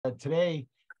today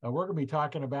we're going to be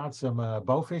talking about some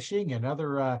bow fishing and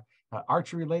other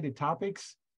archery related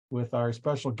topics with our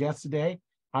special guest today.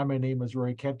 Hi, my name is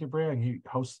Roy Canterbury. I'm your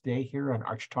host today here on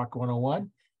Archery Talk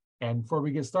 101. And before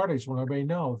we get started, I just want everybody to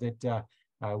know that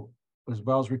as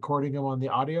well as recording them on the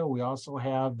audio, we also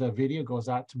have the video goes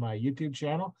out to my YouTube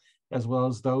channel, as well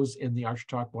as those in the Archery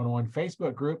Talk 101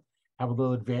 Facebook group have a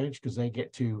little advantage because they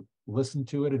get to listen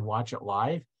to it and watch it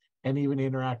live and even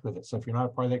interact with it. So if you're not a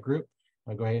part of that group,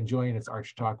 go ahead and join. It's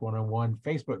Archery Talk 101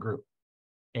 Facebook group.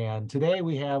 And today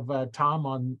we have Tom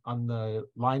on the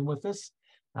line with us.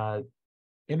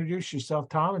 Introduce yourself,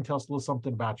 Tom, and tell us a little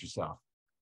something about yourself.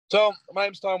 So my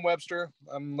name's Tom Webster.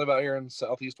 I live out here in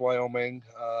Southeast Wyoming.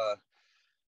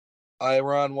 I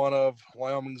run one of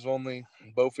Wyoming's only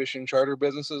bow fishing charter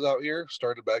businesses out here.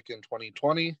 Started back in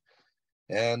 2020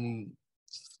 and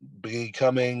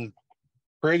becoming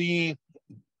pretty,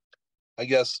 I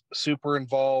guess, super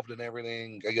involved in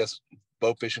everything, I guess,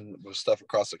 bow fishing stuff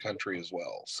across the country as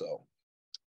well. So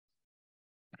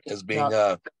as being,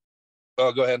 oh,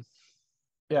 go ahead.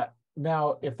 Yeah.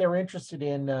 Now, if they're interested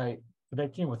in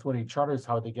connecting with one of your charters,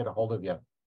 how would they get a hold of you?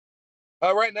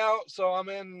 Right now, so I'm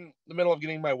in the middle of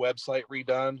getting my website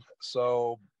redone.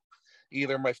 So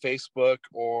either my Facebook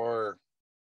or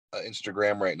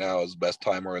Instagram right now is the best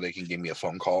time where they can give me a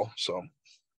phone call. So.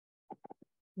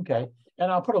 Okay.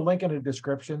 And I'll put a link in the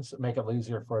description to make it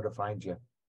easier for her to find you.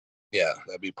 Yeah,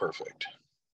 that'd be perfect.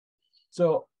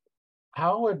 So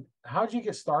how'd you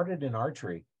get started in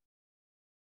archery?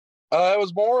 It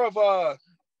was more of a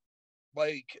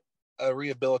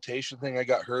rehabilitation thing. I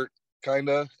got hurt kind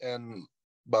of, and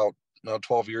about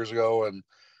 12 years ago, and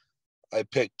I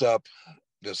picked up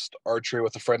just archery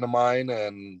with a friend of mine,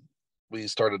 and we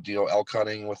started elk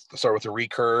hunting with a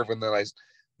recurve, and then I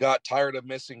got tired of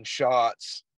missing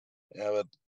shots with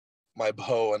my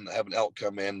bow and have an elk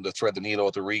come in to thread the needle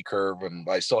with a recurve, and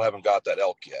I still haven't got that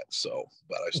elk yet. So,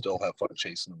 but I still have fun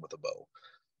chasing them with a bow.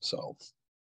 So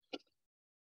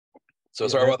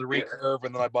sorry about the recurve,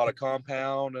 and then I bought a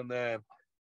compound, and then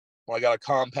when I got a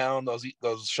compound,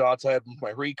 those shots I had with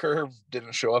my recurve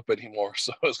didn't show up anymore.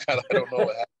 So it was kind of, I don't know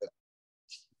what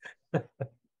happened.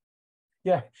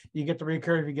 Yeah, you get the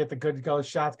recurve, you get the good color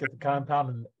shots, get the compound,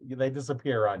 and they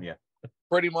disappear on you.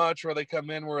 Pretty much, where they come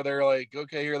in where they're like,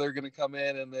 okay, here they're going to come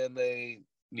in, and then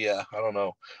I don't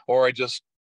know. Or I just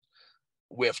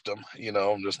whiffed them,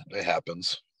 just it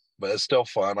happens. But it's still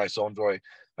fun. I still enjoy.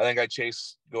 I think I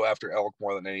go after elk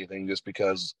more than anything, just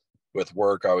because with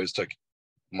work I always took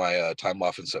my time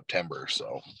off in September,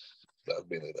 so that would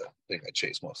be the thing I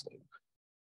chase mostly.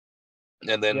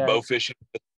 And then bow fishing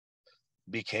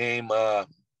became a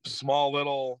small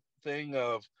little thing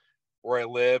of where I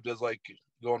lived, is like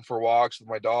going for walks with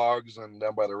my dogs and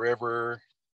down by the river,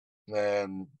 and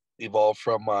then evolved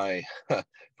from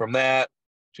that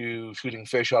to shooting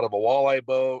fish out of a walleye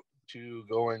boat, to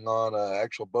going on an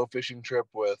actual bow fishing trip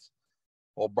with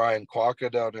old Brian Quaka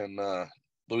down in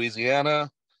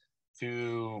Louisiana,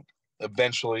 to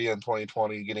eventually in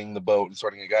 2020 getting the boat and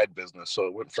starting a guide business. So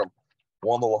it went from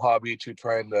one little hobby to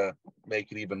trying to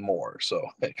make it even more. So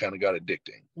it kind of got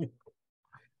addicting.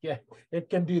 Yeah, it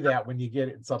can do that when you get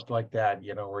it, something like that,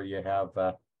 where you have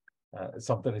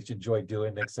something that you enjoy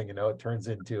doing. Next thing you know, it turns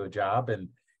into a job, and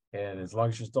as long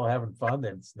as you're still having fun,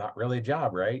 then it's not really a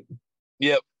job, right?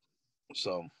 Yep.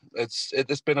 So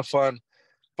it's been a fun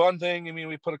thing. I mean,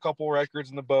 we put a couple records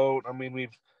in the boat. I mean,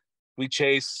 we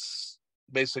chase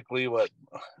basically what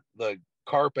the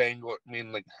carp angle. I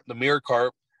mean, like the mirror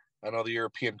carp. I know the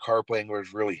European carp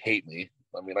anglers really hate me.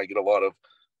 I mean, I get a lot of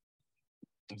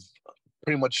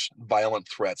pretty much violent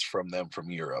threats from them from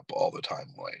Europe all the time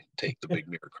when I take the big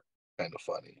mirror carp. Kind of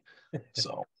funny.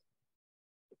 So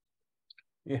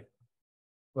yeah.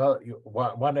 Well,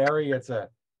 one area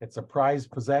it's a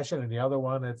prized possession, and the other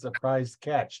one it's a prized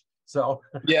catch. So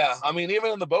yeah, I mean,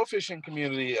 even in the bow fishing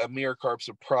community, a mirror carp's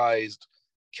a prized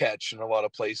catch in a lot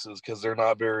of places because they're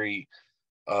not very,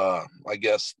 I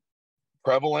guess,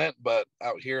 prevalent. But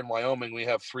out here in Wyoming, we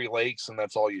have 3 lakes, and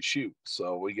that's all you shoot.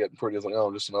 So we get pretty like,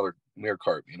 oh, just another mirror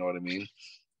carp. You know what I mean?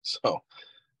 So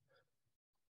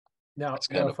now,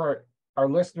 for our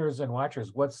listeners and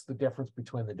watchers, what's the difference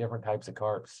between the different types of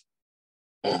carps?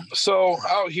 So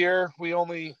out here, we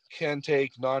only can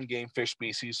take non-game fish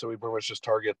species. So we pretty much just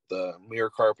target the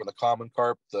mirror carp and the common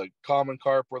carp. The common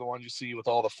carp are the ones you see with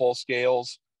all the full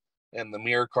scales, and the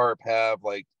mirror carp have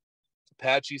like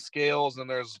patchy scales. And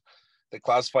they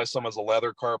classify some as a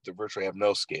leather carp that virtually have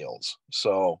no scales.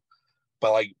 So,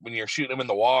 but like when you're shooting them in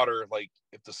the water, like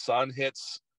if the sun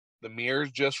hits the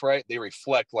mirrors just right, they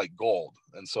reflect like gold,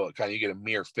 and so you get a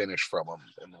mirror finish from them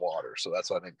in the water. So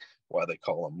that's, I think, why they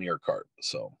call them mirror carp.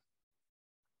 So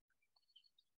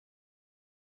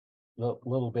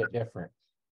little bit different.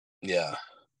 Yeah.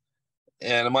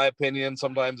 And in my opinion,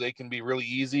 sometimes they can be really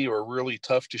easy or really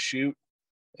tough to shoot.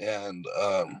 And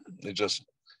it just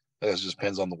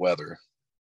depends on the weather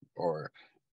or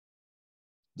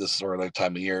this sort of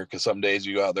time of year. Because some days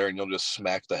you go out there and you'll just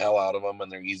smack the hell out of them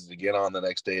and they're easy to get on. The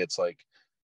next day it's like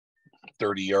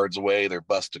 30 yards away, they're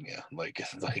busting you. Like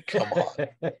come on.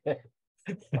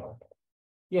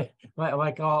 Yeah,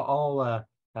 like all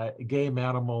game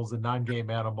animals and non-game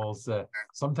animals.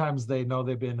 Sometimes they know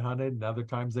they've been hunted, and other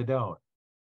times they don't.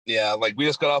 Yeah, like we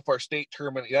just got off our state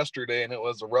tournament yesterday, and it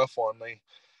was a rough one.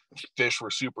 Fish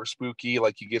were super spooky.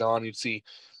 Like you get on, you'd see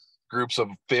groups of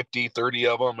 50, 30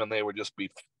 of them, and they would just be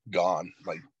gone,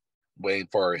 like way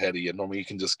far ahead of you. Normally you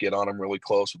can just get on them really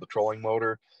close with the trolling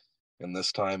motor. And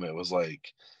this time it was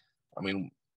like, I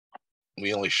mean,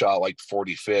 we only shot like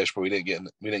 40 fish, but we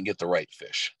didn't get the right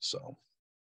fish. So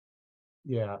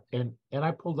yeah, and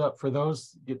I pulled up for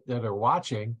those that are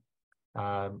watching.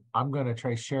 I'm going to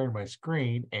try sharing my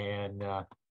screen, and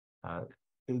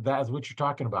that's what you're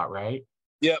talking about, right?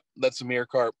 Yep, that's a mirror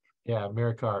carp. Yeah,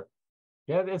 mirror carp.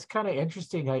 Yeah, it's kind of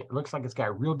interesting. It looks like it's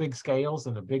got real big scales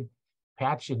and a big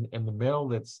patch in the middle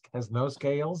that has no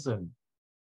scales. And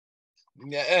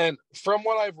yeah, and from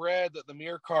what I've read, that the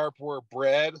mirror carp were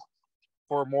bred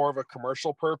for more of a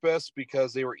commercial purpose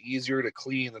because they were easier to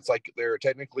clean. It's like they're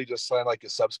technically just like a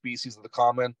subspecies of the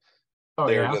common. oh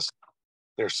They're yeah, just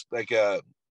there's like a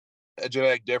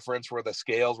genetic difference where the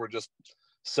scales were just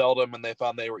seldom, and they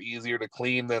found they were easier to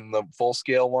clean than the full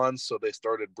scale ones, so they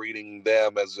started breeding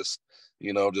them as just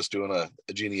just doing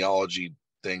a genealogy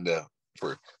thing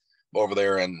for over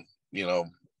there in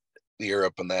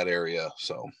Europe and that area.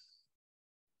 So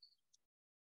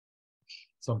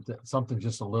something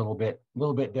just a little bit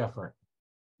different.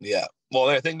 yeah, well,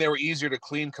 I think they were easier to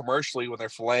clean commercially when they're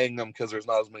filleting them because there's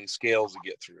not as many scales to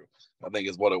get through, I think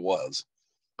is what it was.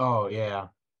 Oh yeah.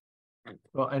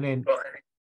 Well, and then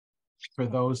for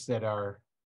those that are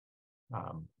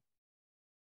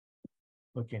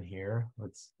looking here,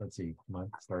 let's see. Come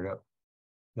on, start up.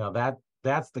 Now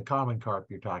that's the common carp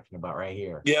you're talking about right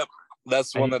here. Yep,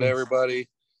 that's the And one that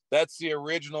that's the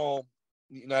original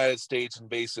United States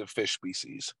invasive fish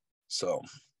species. So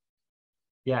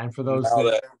yeah, and for those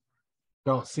that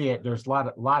don't see it, there's a lot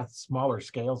of smaller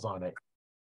scales on it,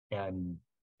 and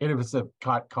if it's a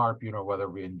caught carp, whether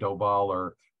it be in dough ball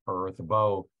or with a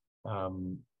bow,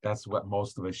 that's what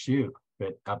most of us shoot.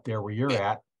 But up there where you're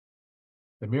at,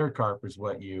 the mirror carp is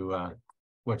what you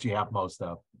have most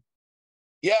of.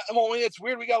 Yeah, well, it's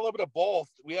weird. We got a little bit of both.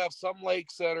 We have some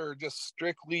lakes that are just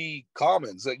strictly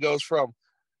commons. That goes from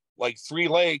like 3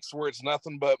 lakes where it's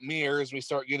nothing but mirrors. We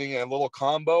start getting a little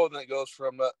combo, and then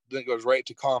it goes right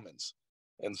to commons.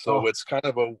 And so it's kind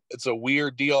of it's a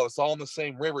weird deal. It's all in the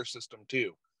same river system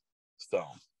too. So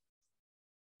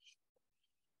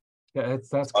yeah,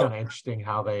 that's kind of interesting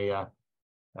how they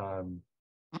kind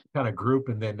of group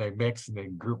and then they mix and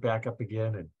then group back up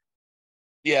again. And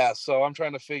yeah, so I'm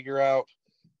trying to figure out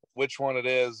which one it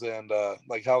is, and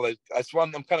like how I'm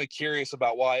kind of curious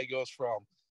about why it goes from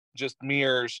just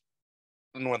mirrors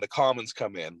and when the commons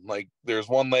come in. Like there's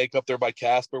one lake up there by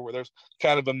Casper where there's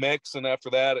kind of a mix, and after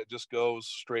that it just goes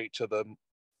straight to the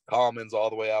commons all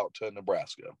the way out to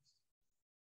Nebraska.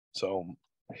 So,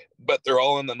 but they're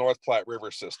all in the North Platte River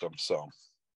system. So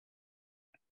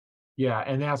yeah,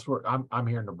 and that's where I'm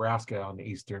here in Nebraska, on the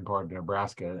eastern part of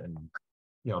Nebraska, and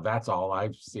that's all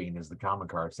I've seen is the common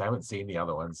carps. I haven't seen the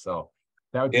other ones, so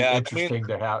that would be interesting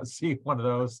to see one of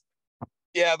those.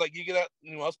 Yeah, like you get at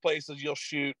most places you'll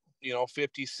shoot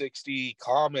 50, 60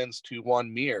 commons to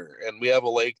one mirror, and we have a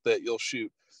lake that you'll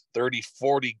shoot 30,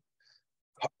 40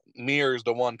 mirrors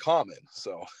to one common.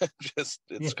 So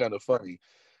it's kind of funny.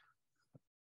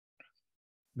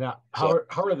 Now, how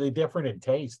are they different in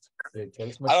taste? Do they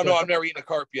taste much I don't know. different? I've never eaten a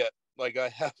carp yet. Like I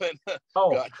haven't.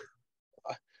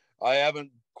 I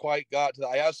haven't quite got to.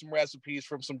 I have some recipes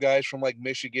from some guys from like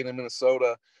Michigan and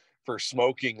Minnesota for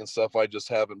smoking and stuff. I just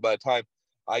haven't. By the time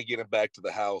I get them back to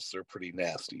the house, they're pretty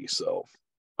nasty. So.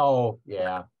 Oh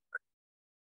yeah.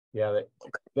 They're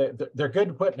good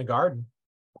to put in the garden.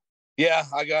 Yeah,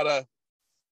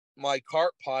 my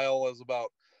carp pile is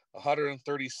about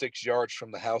 136 yards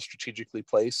from the house, strategically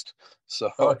placed.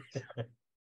 So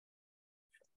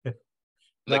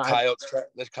the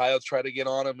coyotes try to get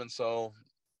on them, and so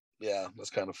yeah, that's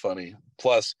kind of funny.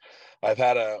 Plus, I've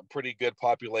had a pretty good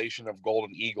population of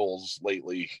golden eagles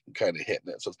lately, kind of hitting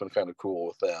it, so it's been kind of cool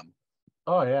with them.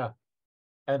 Oh yeah,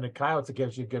 and the coyotes, it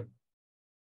gives you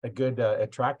a good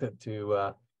attractant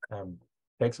to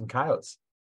take some coyotes.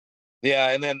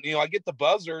 Yeah, and then I get the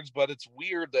buzzards, but it's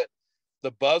weird that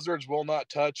the buzzards will not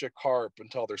touch a carp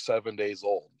until they're 7 days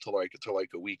old, until like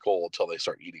a week old, until they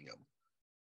start eating them.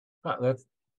 Huh,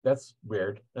 that's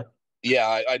weird.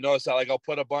 Yeah, I noticed that. Like I'll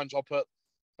put a bunch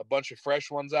of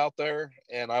fresh ones out there,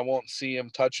 and I won't see them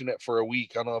touching it for a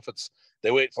week. I don't know if it's they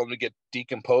wait for them to get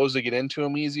decomposed to get into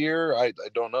them easier. I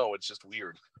don't know. It's just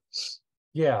weird.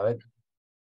 Yeah,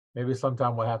 maybe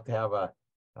sometime we'll have to have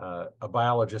a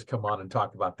biologist come on and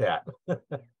talk about that.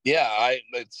 Yeah,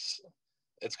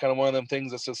 it's kind of one of them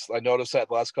things that's just I noticed that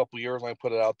the last couple of years when I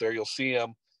put it out there, you'll see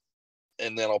them,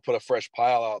 and then I'll put a fresh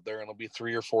pile out there, and it'll be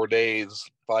 3 or 4 days,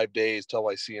 5 days till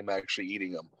I see them actually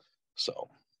eating them. So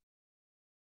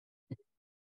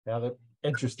Yeah, that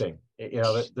interesting.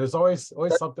 There's always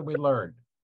something we learn.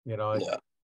 yeah,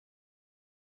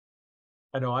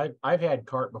 I know I've had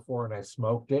carp before and I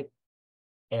smoked it,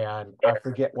 and I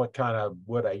forget what kind of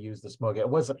wood I used to smoke it. It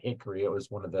wasn't hickory, it was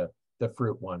one of the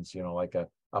fruit ones, like a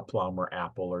plum or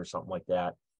apple or something like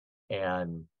that.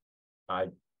 And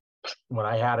when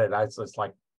I had it, I was just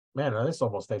like, man, this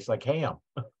almost tastes like ham.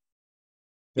 It was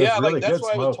yeah, like really that's good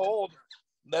what I was smoked. told.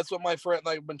 That's what my friend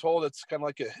I've been told. It's kind of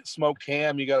like a smoked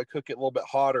ham. You got to cook it a little bit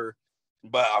hotter.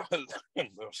 But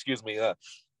excuse me,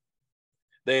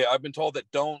 I've been told that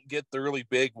don't get the really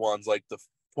big ones like the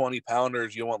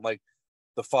 20-pounders. You want like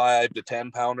the 5 to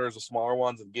 10 pounders, the smaller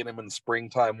ones, and get them in the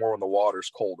springtime more when the water's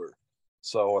colder.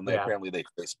 So and Yeah. apparently they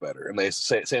taste better. And they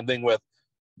say same thing with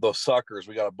those suckers.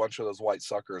 We got a bunch of those white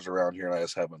suckers around here, and I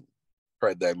just haven't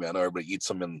tried them. Man, everybody eats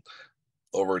them in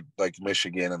over like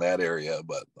Michigan and that area,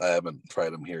 but I haven't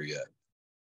tried them here yet.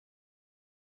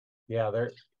 Yeah,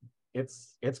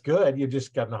 it's good. You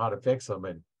just got to know how to fix them.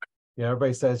 And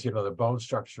everybody says the bone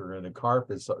structure in the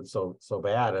carp is so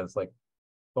bad, and it's like,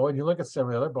 but when you look at some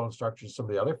of the other bone structures, some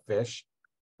of the other fish,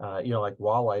 like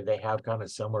walleye, they have kind of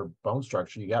similar bone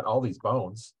structure. You got all these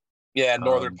bones. Yeah,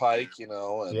 northern pike, and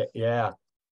Yeah.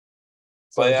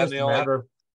 So but it's yeah, just a matter of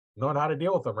knowing how to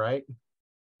deal with them, right?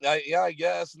 I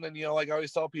guess. And then like I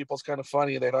always tell people, it's kind of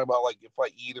funny. They talk about like if I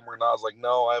eat them or not. I was like,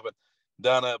 no, I haven't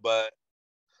done it, but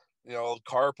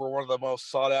carp are one of the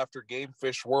most sought after game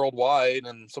fish worldwide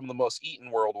and some of the most eaten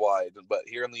worldwide. But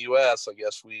here in the U.S., I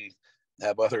guess we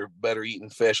have other better eaten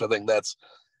fish. I think that's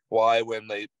why when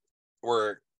they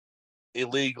were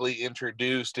illegally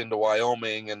introduced into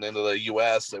Wyoming and into the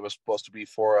U.S., it was supposed to be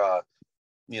for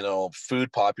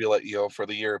food populate, for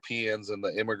the Europeans and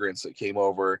the immigrants that came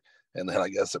over. And then I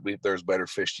guess there's better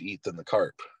fish to eat than the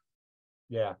carp.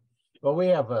 Yeah. Well, we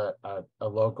have a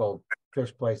local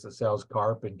fish place that sells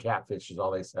carp and catfish is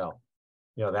all they sell.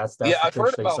 That's the I've fish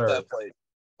heard they about serve. that place.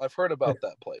 I've heard about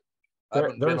that place. I There,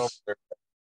 haven't been over there.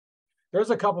 there's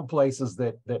a couple places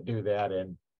that do that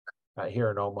in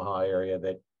here in Omaha area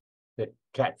that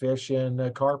catfish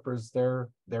and carp is their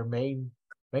main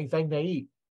thing they eat.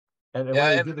 And when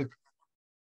they do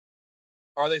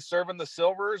are they serving the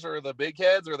silvers or the big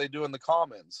heads, or are they doing the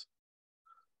commons?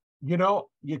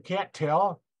 you can't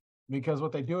tell, because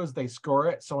what they do is they score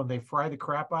it. So when they fry the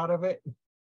crap out of it,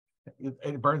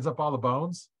 it burns up all the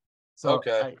bones. So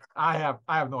okay, I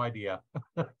have no idea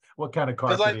what kind of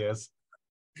carp it is.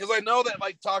 Because I know that,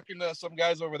 like, talking to some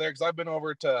guys over there, because I've been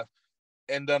over to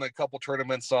and done a couple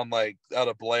tournaments on like out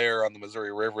of Blair on the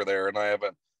Missouri River there, and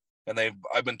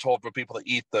I've been told for people that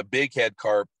eat the big head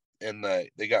carp, and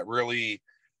they got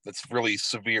that's really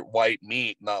severe white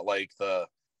meat, not like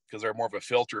because they're more of a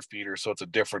filter feeder, so it's a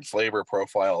different flavor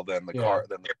profile than the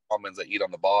commons that eat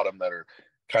on the bottom that are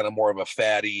kind of more of a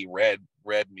fatty red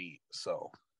meat. So,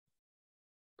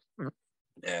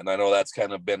 and I know that's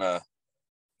kind of been a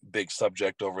big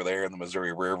subject over there in the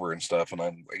Missouri River and stuff. And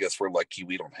I guess we're lucky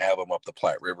we don't have them up the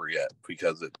Platte River yet,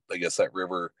 because I guess that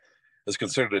river is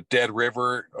considered a dead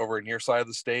river over in your side of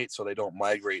the state, so they don't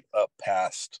migrate up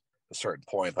past a certain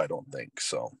point, I don't think.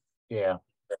 So yeah,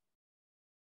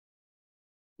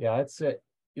 that's it.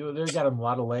 They got a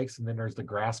lot of lakes, and then there's the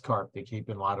grass carp. They keep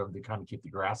in a lot of them to kind of keep the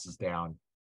grasses down.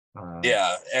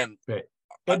 and But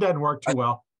it doesn't work too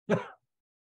well.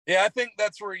 Yeah, I think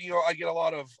that's where I get a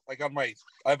lot of like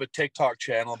I have a TikTok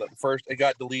channel that first it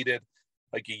got deleted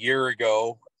like a year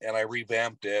ago, and I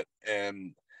revamped it.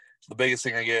 And the biggest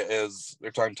thing I get is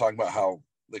they're talking about how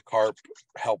the carp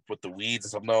help with the weeds and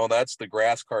stuff. No, that's the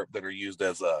grass carp that are used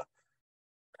as a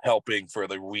helping for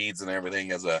the weeds and everything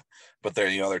but they're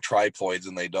they're triploids,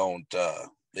 and they don't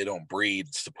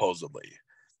breed supposedly.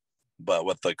 But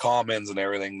with the commons and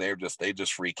everything, they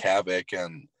just wreak havoc.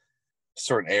 And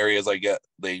certain areas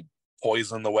they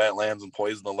poison the wetlands and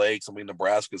poison the lakes. I mean,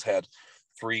 Nebraska's had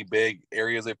 3 big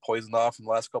areas they poisoned off in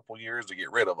the last couple of years to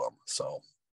get rid of them. So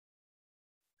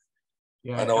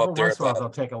yeah, I know every up there once in a while they'll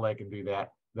take a lake and do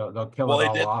that. They'll kill it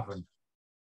all off. And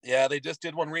Yeah, they just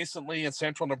did one recently in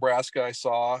central Nebraska, I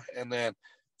saw. And then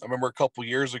I remember a couple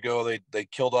years ago, they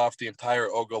killed off the entire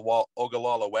Ogallala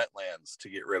wetlands to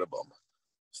get rid of them.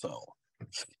 So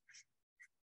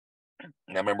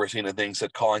I remember seeing a thing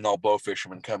said calling all bow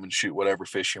fishermen, come and shoot whatever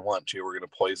fish you want to. We're going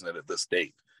to poison it at this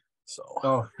date. So,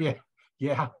 Oh, yeah.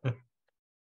 Yeah.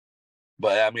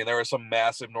 but I mean, there was some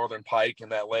massive northern pike in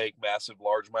that lake, massive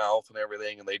largemouth and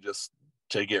everything. And they just,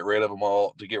 to get rid of them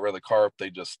all, to get rid of the carp,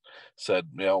 they just said,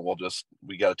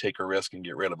 we got to take a risk and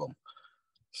get rid of them.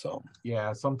 So,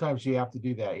 Yeah. Sometimes you have to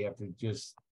do that. You have to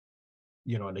just,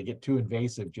 and they get too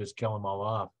invasive, just kill them all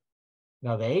off.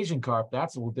 Now, the Asian carp,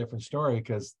 that's a little different story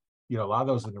because, a lot of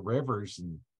those in the rivers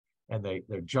and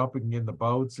they're jumping in the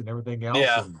boats and everything else.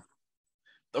 yeah. And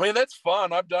I mean, that's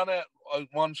fun. I've done it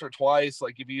once or twice.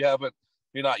 Like if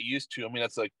you're not used to, I mean,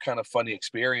 that's a kind of funny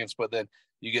experience, but then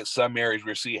you get some areas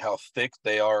where you see how thick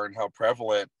they are and how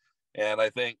prevalent. And I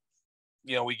think,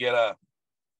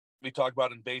 we talk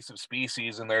about invasive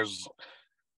species, and there's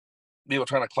people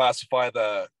trying to classify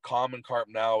the common carp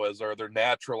now as they're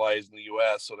naturalized in the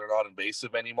US, so they're not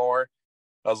invasive anymore.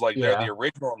 I was like, they're yeah, the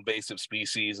original invasive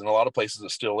species, and a lot of places it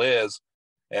still is.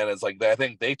 And it's like I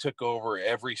think they took over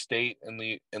every state in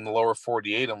the lower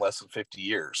 48 in less than 50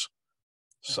 years.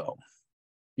 So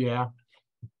yeah,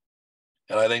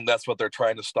 and I think that's what they're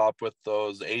trying to stop with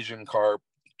those Asian carp,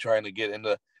 trying to get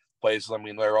into places. I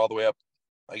mean, they're all the way up.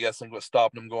 I guess think what's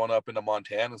stopping them going up into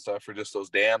Montana and stuff for just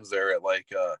those dams there at like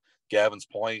Gavin's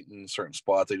Point and certain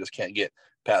spots. They just can't get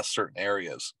past certain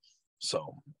areas.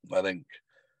 So I think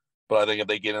if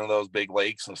they get into those big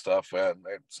lakes and stuff,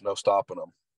 there's no stopping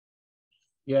them.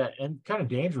 yeah. And kind of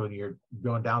dangerous when you're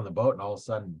going down the boat and all of a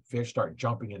sudden fish start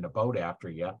jumping in the boat after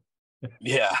you.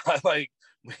 Yeah, like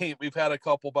we've had a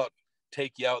couple about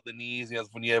take you out the knees.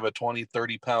 When you have a 20,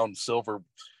 30-pound silver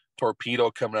torpedo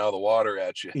coming out of the water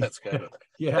at you. That's kind of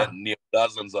yeah, and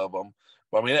dozens of them.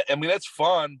 But I mean it's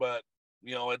fun, but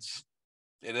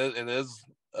it is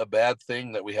a bad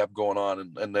thing that we have going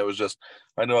on, and it was just,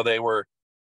 I know they were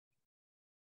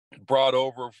brought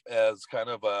over as kind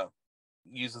of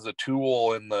used as a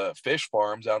tool in the fish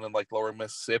farms out in like lower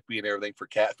Mississippi and everything for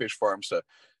catfish farms to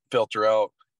filter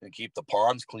out and keep the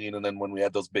ponds clean. And then when we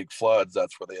had those big floods,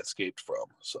 that's where they escaped from.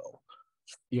 So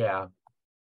yeah.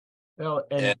 Well,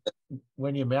 and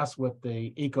when you mess with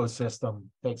the ecosystem,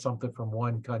 take something from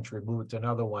one country, move it to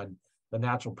another one, the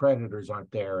natural predators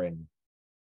aren't there and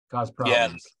cause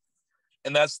problems.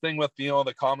 And that's the thing with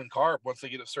the common carp. Once they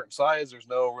get a certain size, there's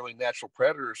no really natural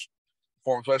predators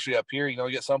for them, especially up here.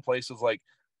 You get some places like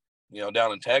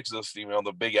down in Texas,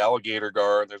 the big alligator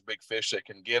gar, and there's big fish that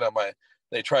can get them.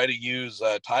 They try to use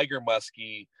tiger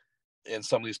muskie in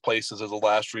some of these places as a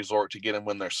last resort to get them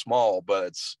when they're small, but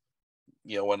it's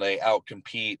when they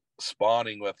outcompete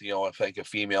spawning with I think a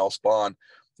female spawn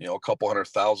a couple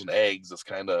 100,000 eggs, it's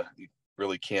kind of, you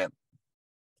really can't.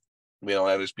 We don't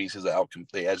have other species that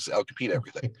they just outcompete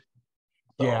everything.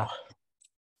 Yeah.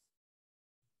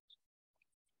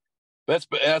 But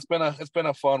it's been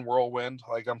a fun whirlwind.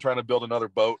 Like I'm trying to build another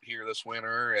boat here this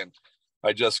winter, and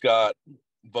I just got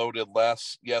voted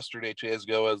yesterday, 2 days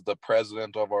ago, as the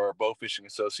president of our Bowfishing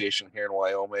Association here in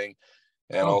Wyoming,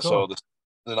 and also cool.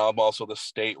 then I'm also the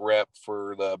state rep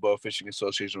for the Bowfishing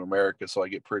Association of America. So I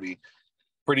get pretty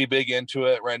big into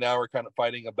it. Right now we're kind of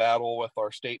fighting a battle with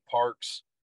our state parks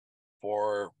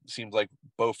seems like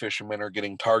bow fishermen are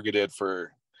getting targeted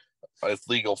for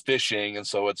illegal fishing, and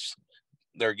so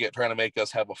they're trying to make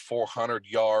us have a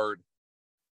 400-yard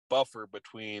buffer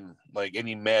between like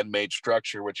any man-made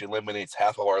structure, which eliminates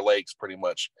half of our lakes pretty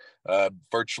much.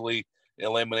 Virtually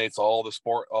eliminates all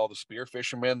the spear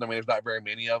fishermen. I mean, there's not very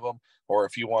many of them. Or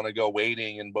if you want to go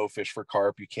wading and bow fish for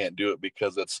carp, you can't do it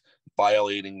because it's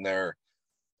violating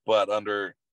but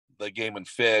under the Game and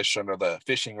Fish, under the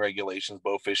fishing regulations,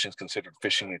 bow fishing is considered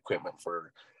fishing equipment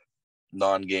for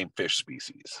non-game fish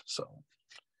species. So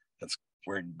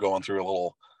we're going through a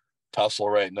little tussle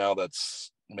right now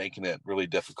that's making it really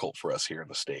difficult for us here in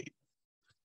the state.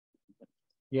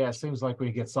 Yeah, it seems like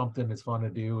we get something that's fun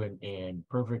to do and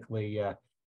perfectly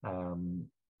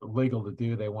legal to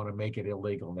do. They want to make it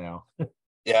illegal now.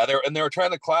 Yeah, they were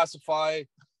trying to classify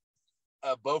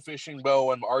bow fishing,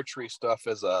 bow, and archery stuff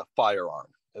as a firearm,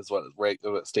 is what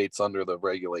it states under the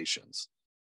regulations.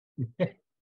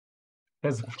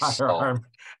 As a firearm.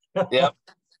 So, yep,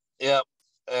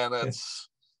 and it's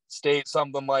states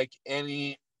something like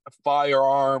any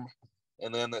firearm,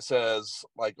 and then it says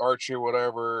like archery,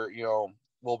 whatever,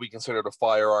 will be considered a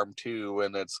firearm too,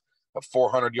 and it's a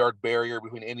 400-yard barrier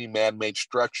between any man-made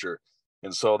structure,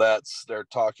 and so they're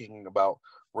talking about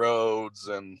roads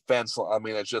and fence. I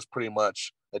mean, it's just pretty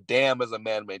much a dam is a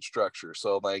man-made structure.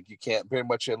 So like you can't pretty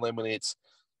much eliminates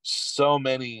so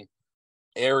many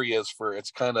areas for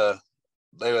it's kind of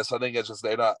I think it's just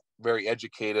they're not very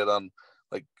educated on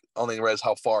like only realize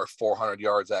how far 400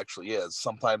 yards actually is.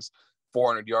 Sometimes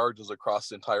 400 yards is across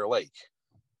the entire lake.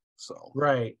 So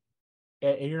right,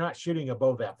 and you're not shooting a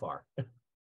bow that far.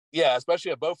 yeah,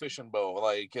 especially a bow fishing bow.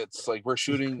 Like it's like we're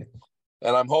shooting,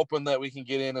 and I'm hoping that we can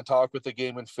get in and talk with the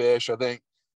Game and Fish. I think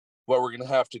what we're gonna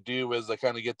have to do is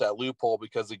kind of get that loophole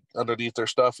because underneath their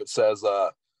stuff it says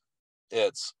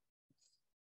it's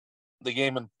the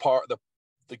Game and Park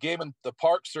the Game and the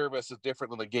Park Service is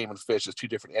different than the Game and Fish. It's two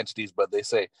different entities, but they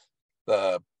say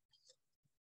the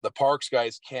parks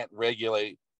guys can't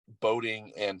regulate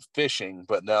boating and fishing,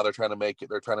 but now they're trying to make their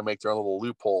own little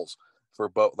loopholes for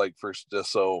boat, like for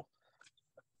just so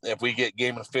if we get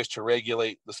Game and Fish to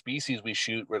regulate the species we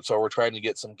shoot, so we're trying to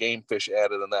get some game fish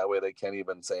added, and that way they can't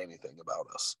even say anything about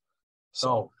us.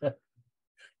 So,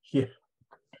 yeah,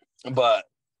 but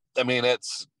I mean,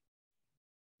 it's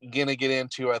gonna get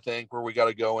into I think where we got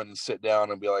to go and sit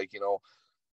down and be like,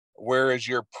 where is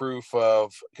your proof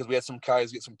of? Because we had some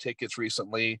guys get some tickets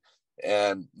recently,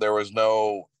 and there was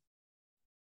no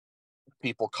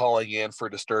people calling in for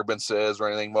disturbances or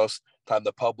anything. Most time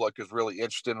the public is really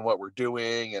interested in what we're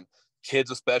doing, and kids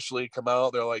especially come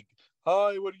out. They're like,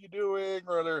 "Hi, what are you doing?"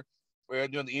 Or we're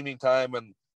doing the evening time,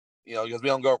 and because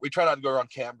we try not to go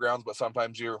around campgrounds, but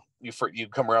sometimes you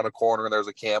come around a corner and there's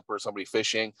a camp or somebody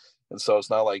fishing, and so it's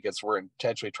not like we're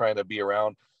intentionally trying to be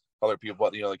around other people.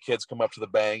 But the kids come up to the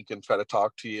bank and try to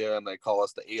talk to you, and they call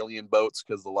us the alien boats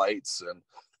because the lights and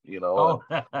oh.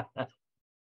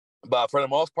 But for the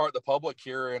most part, the public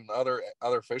here and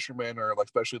other fishermen, or like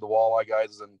especially the walleye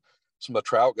guys and some of the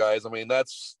trout guys, I mean,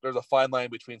 there's a fine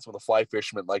line between some of the fly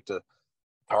fishermen like to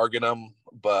target them,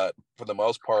 but for the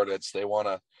most part, they want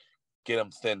to get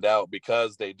them thinned out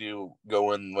because they do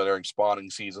go in when they're in spawning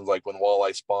seasons, like when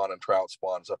walleye spawn and trout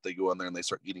spawn stuff. They go in there and they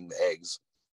start eating the eggs,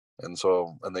 and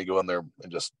they go in there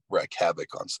and just wreak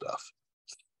havoc on stuff.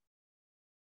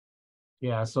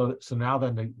 Yeah, so now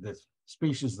then the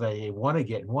species they want to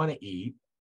get and want to eat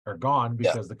are gone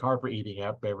because the carp are eating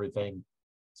up everything.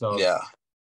 So yeah,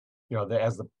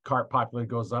 as the carp population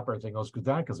goes up, everything goes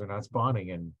down because they're not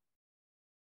spawning. And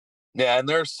and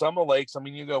there's some lakes. I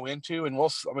mean, you go into and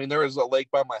there is a lake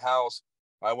by my house.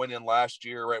 I went in last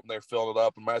year right when they filled it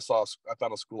up, and I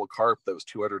found a school of carp that was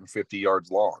 250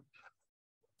 yards long.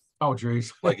 Oh,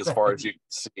 geez. Like as far as you can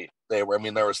see, there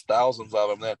was thousands of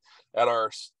them. Then at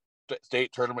our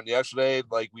state tournament yesterday,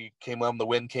 like we came on, the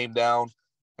wind came down,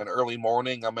 and early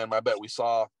morning, I bet we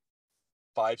saw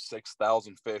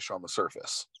 5,000-6,000 fish on the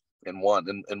surface in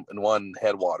one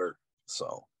headwater.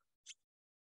 So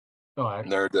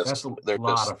that's a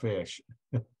lot of fish.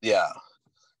 Yeah,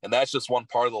 and that's just one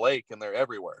part of the lake, and they're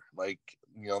everywhere. Like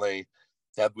we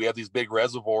have these big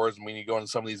reservoirs, and when you go into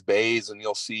some of these bays, and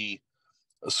you'll see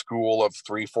a school of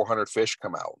 300-400 fish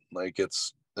come out. Like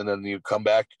and then you come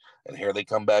back, and here they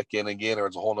come back in again, or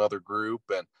it's a whole other group,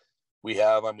 and we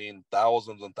have,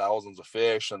 thousands and thousands of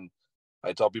fish. And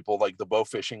I tell people, like, the bow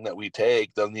fishing that we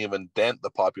take doesn't even dent the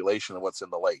population of what's in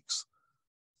the lakes.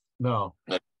 No,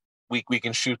 we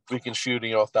can shoot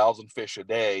 1,000 fish a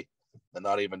day and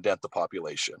not even dent the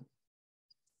population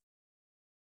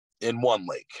in one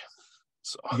lake.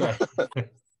 So yeah.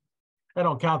 I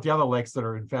don't count the other lakes that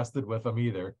are infested with them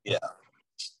either. Yeah.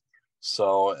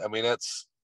 So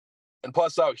and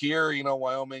plus out here,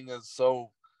 Wyoming is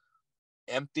so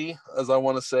empty, as I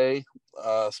want to say.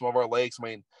 Some of our lakes,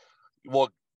 we'll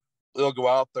go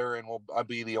out there and I'll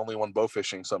be the only one bow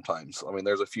fishing sometimes.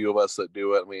 There's a few of us that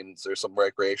do it. There's some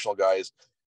recreational guys,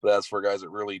 but as for guys that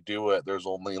really do it, there's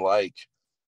only like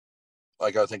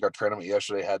I think our tournament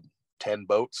yesterday had 10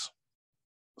 boats.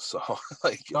 So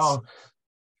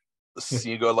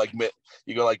you go like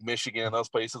Michigan and those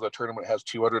places, a tournament has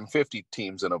 250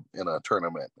 teams in a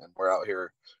tournament, and we're out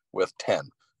here with 10.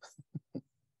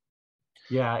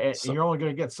 Yeah, and you're only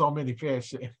going to get so many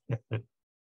fish.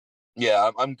 Yeah,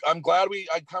 I'm kind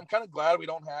of glad we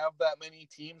don't have that many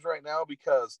teams right now,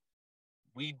 because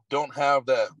we don't have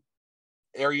the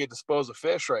area to dispose of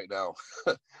fish right now.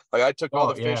 Like I took all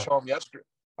the fish home yesterday.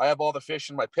 I have all the fish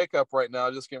in my pickup right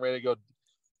now, just getting ready to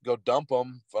go dump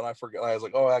them, but I forgot. I was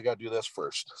like, I got to do this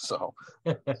first. So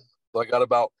I got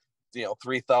about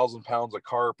 3,000 pounds of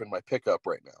carp in my pickup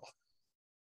right now.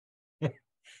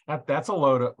 That's a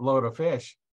load of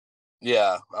fish.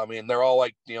 Yeah, they're all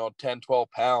like 10,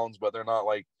 12 pounds, but they're not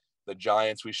like the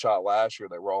giants we shot last year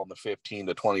that were all in the 15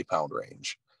 to 20 pound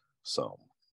range. So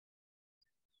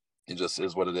it just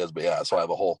is what it is. But yeah, so I have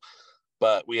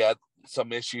but we had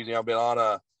some issues. I've been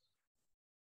on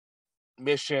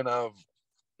mission of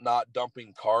not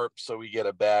dumping carp, so we get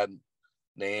a bad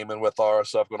name. And with our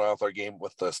stuff going on with our game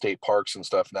with the state parks and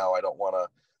stuff now, I don't want to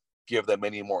give them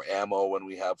any more ammo when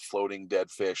we have floating dead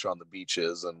fish on the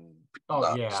beaches and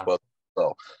not supposed to.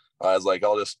 So I was like,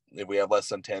 if we have less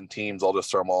than 10 teams, I'll just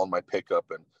throw them all in my pickup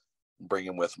and bring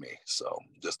them with me. So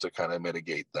just to kind of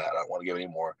mitigate that, I don't want to give any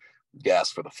more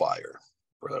gas for the fire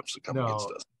for them to come against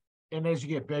us. And as you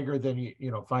get bigger, then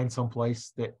you find some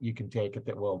place that you can take it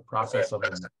that will process them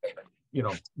and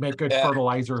make good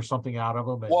fertilizer or something out of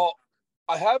them. And, well,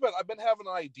 I've been having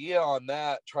an idea on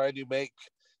that, trying to make,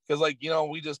 because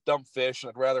we just dump fish, and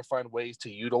I'd rather find ways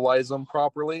to utilize them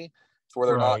properly to where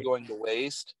they're not going to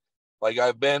waste. I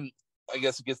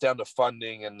guess it gets down to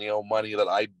funding and money that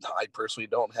I personally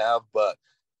don't have, but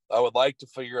I would like to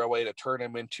figure a way to turn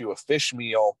them into a fish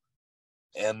meal,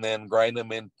 and then grind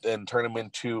them in and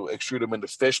extrude them into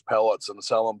fish pellets and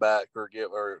sell them back or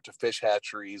to fish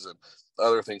hatcheries and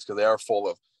other things, because they are full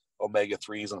of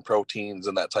omega-3s and proteins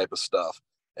and that type of stuff.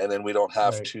 And then we don't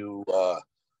have to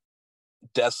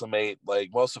decimate,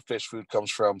 most of fish food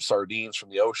comes from sardines from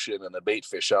the ocean and the bait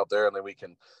fish out there. And then we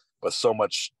can, with so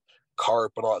much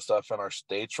carp and all that stuff in our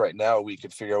states right now, we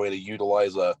could figure a way to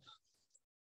utilize a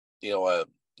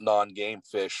non-game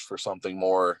fish for something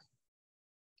more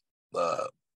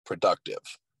productive,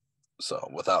 so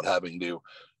without having to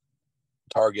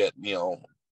target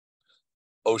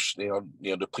ocean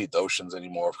deplete the oceans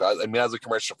anymore. I mean, as a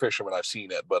commercial fisherman, I've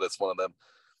seen it, but it's one of them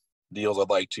deals I'd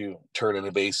like to turn an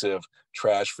invasive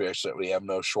trash fish that we have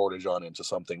no shortage on into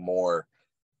something more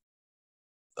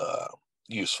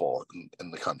useful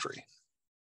in the country.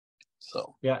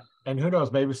 So yeah, and who knows,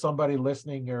 maybe somebody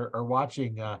listening or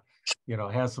watching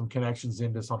has some connections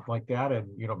into something like that, and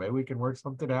maybe we can work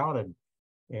something out and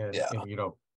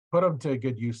put them to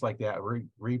good use like that,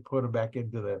 put them back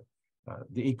into the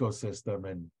ecosystem.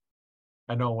 And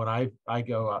I know when I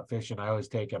go out fishing, I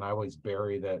always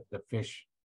bury the fish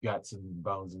guts and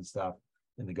bones and stuff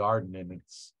in the garden, and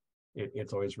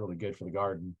it's always really good for the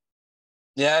garden.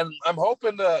 Yeah, and I'm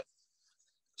hoping to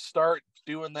start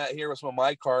doing that here with some of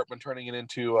my carp and turning it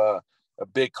into a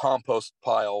big compost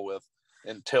pile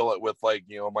and till it with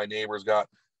my neighbor's got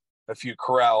a few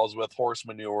corrals with horse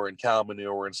manure and cow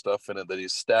manure and stuff in it that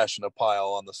he's stashing a pile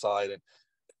on the side,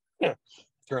 and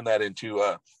turn that into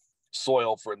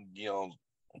soil for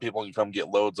people can come get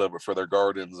loads of it for their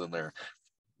gardens and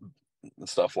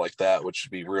stuff like that, which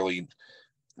should be really,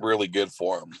 really good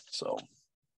for them. So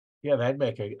yeah, that'd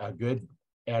make a good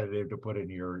additive to put in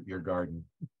your garden.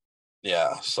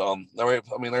 Yeah, so I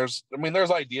mean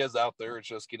there's ideas out there. It's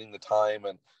just getting the time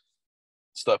and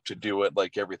stuff to do it,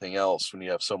 like everything else. When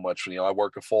you have so much, I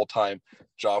work a full-time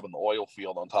job in the oil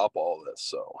field on top of all of this,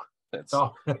 so it's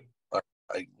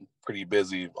I'm pretty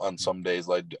busy on some days.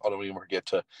 I don't even get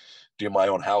to do my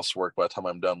own housework by the time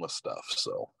I'm done with stuff.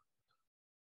 So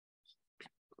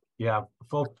yeah,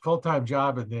 full-time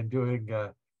job and then doing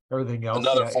everything else.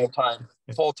 Another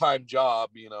full-time job,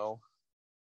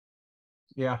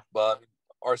 Yeah. But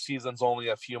our season's only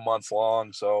a few months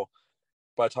long, so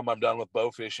by the time I'm done with bow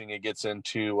fishing, it gets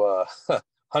into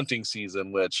hunting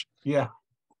season, which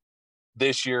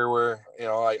this year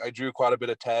I drew quite a bit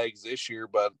of tags this year,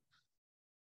 but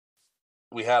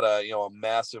we had a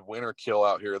massive winter kill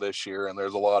out here this year, and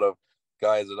there's a lot of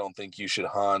guys that don't think you should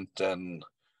hunt, and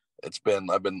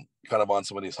I've been kind of on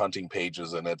some of these hunting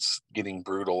pages, and it's getting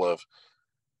brutal of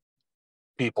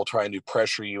people trying to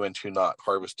pressure you into not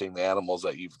harvesting the animals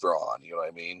that you've drawn, you know what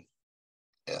I mean?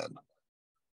 And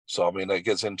so, I mean, it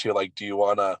gets into do you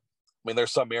want to,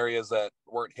 there's some areas that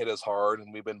weren't hit as hard,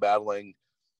 and we've been battling,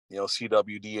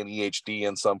 CWD and EHD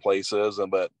in some places,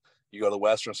 but you go to the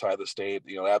western side of the state,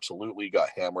 absolutely got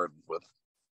hammered with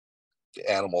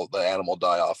the animal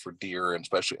die-off for deer, and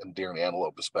especially and deer and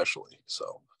antelope especially.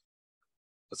 So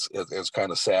it's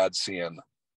kind of sad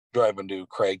driving to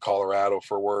Craig, Colorado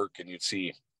for work, and you'd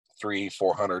see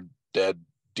 300-400 dead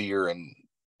deer in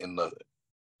the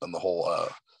whole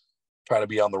trying to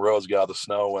be on the roads, get out of the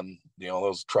snow, and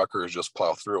those truckers just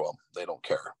plow through them. They don't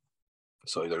care.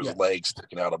 So there's legs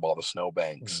sticking out of all the snow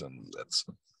banks, and it's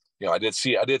I did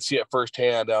see it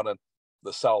firsthand down in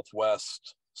the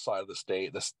southwest side of the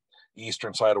state, this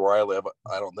eastern side of where I live.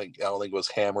 I don't think it was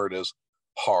hammered as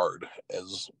hard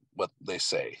as what they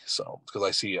say. So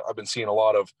because I've been seeing a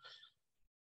lot of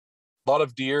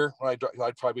deer. I'd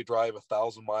probably drive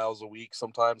 1,000 miles a week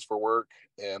sometimes for work,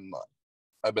 and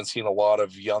I've been seeing a lot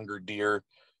of younger deer,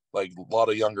 like a lot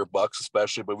of younger bucks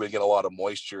especially, but we get a lot of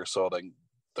moisture, so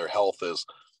their health is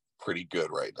pretty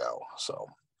good right now. So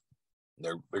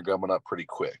they're coming up pretty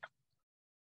quick.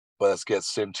 But this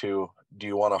gets into, do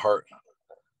you want to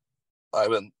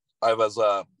I was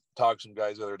talking to some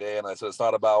guys the other day, and I said it's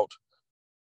not about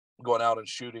going out and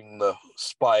shooting the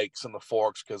spikes and the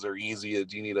forks because they're easy.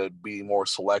 You need to be more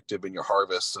selective in your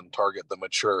harvests and target the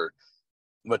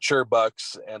mature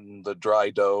bucks and the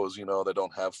dry does, that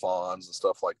don't have fawns and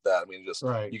stuff like that. I mean, just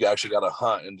Right. you actually got to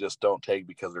hunt and just don't take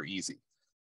because they're easy.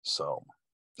 So,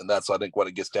 and that's, I think, what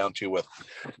it gets down to with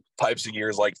types of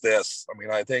years like this. I mean,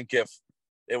 I think if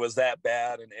it was that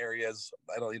bad in areas,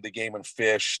 I don't think the Game and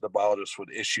Fish, the biologists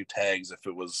would issue tags if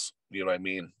it was, you know what I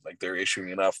mean? Like they're issuing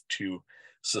enough to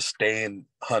sustain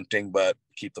hunting, but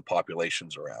keep the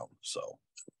populations around. So,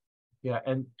 Yeah.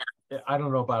 And I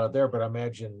don't know about it there, but I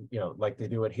imagine, like they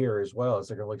do it here as well, is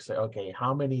they're going to look and say, okay,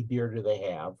 how many deer do they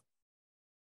have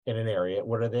in an area?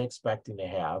 What are they expecting to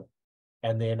have?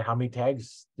 And then how many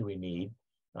tags do we need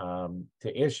to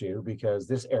issue? Because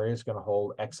this area is going to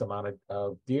hold X amount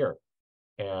of deer.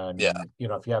 And, yeah.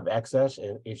 If you have excess,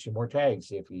 issue more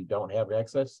tags. If you don't have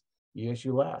excess, you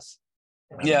issue less.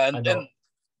 Yeah. And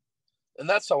And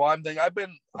that's how I'm thinking.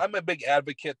 I'm a big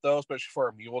advocate though, especially for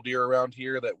our mule deer around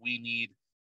here, that we need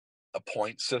a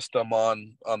point system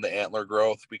on the antler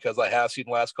growth, because I have seen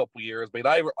the last couple of years, but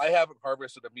I haven't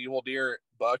harvested a mule deer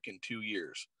buck in 2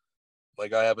 years.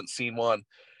 Like I haven't seen one,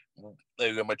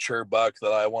 like a mature buck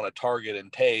that I want to target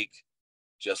and take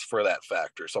just for that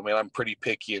factor. So I mean, I'm pretty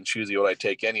picky and choosy what I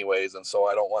take anyways, and so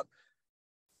I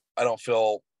don't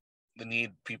feel the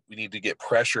need we need to get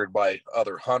pressured by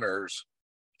other hunters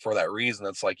for that reason.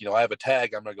 It's like, I have a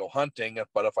tag, I'm going to go hunting,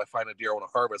 but if I find a deer I want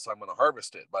to harvest, I'm going to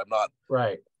harvest it, but I'm not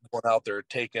right. going out there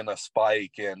taking a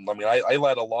spike. And I mean, I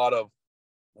let a lot of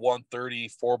 130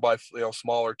 4 by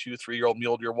smaller 2-3 year old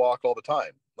mule deer walk all the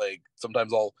time. Like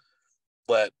sometimes I'll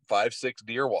let 5-6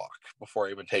 deer walk before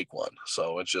I even take one.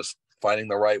 So it's just finding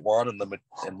the right one and the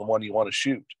one you want to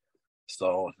shoot.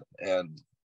 So, and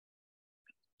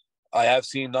I have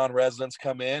seen non-residents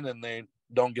come in and they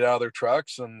don't get out of their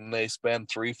trucks and they spend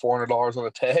 $300-400 on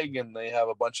a tag and they have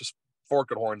a bunch of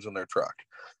forked horns in their truck,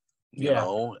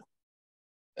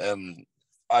 and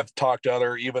I've talked to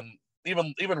other even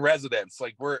residents.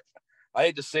 Like I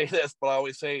hate to say this, but I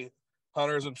always say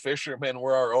hunters and fishermen,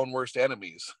 we're our own worst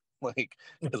enemies. Like,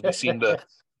 because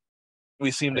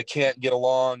we seem to can't get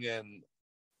along and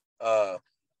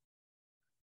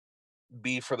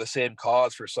be for the same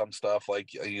cause for some stuff.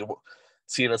 Like you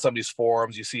see in some of these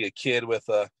forums, you see a kid with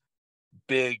a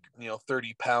big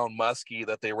 30-pound muskie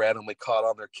that they randomly caught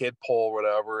on their kid pole or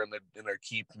whatever, and they're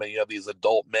you have these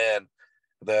adult men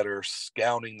that are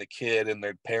scouting the kid and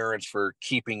their parents for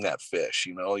keeping that fish.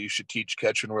 You should teach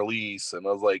catch and release. And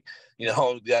I was like,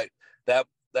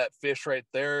 that fish right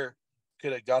there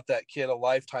could have got that kid a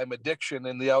lifetime addiction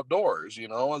in the outdoors.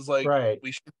 I was like, right.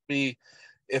 We should be,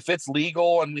 if it's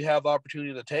legal and we have the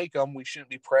opportunity to take them, we shouldn't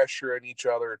be pressuring each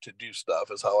other to do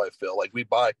stuff, is how I feel. Like we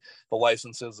buy the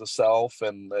licenses ourselves,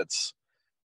 and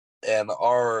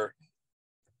our,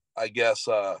 I guess,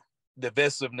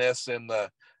 divisiveness in the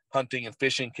hunting and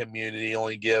fishing community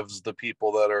only gives the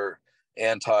people that are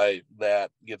anti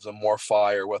that, gives them more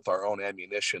fire with our own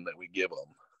ammunition that we give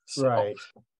them. So, right.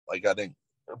 like, I think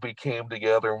if we came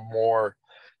together more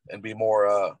and be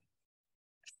more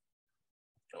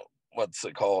what's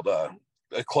it called, a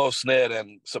close knit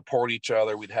and support each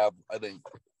other, we'd have, I think,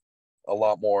 a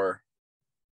lot more,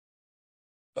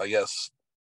 I guess,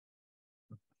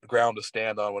 ground to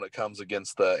stand on when it comes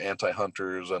against the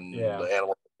anti-hunters and the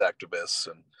animal activists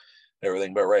and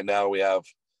everything. But right now we have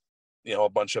a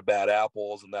bunch of bad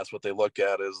apples, and that's what they look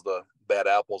at as the bad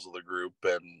apples of the group.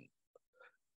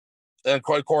 And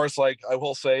quite, of course, like I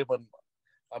will say, when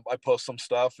I post some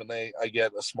stuff and I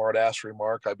get a smart ass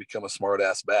remark, I become a smart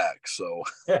ass back. So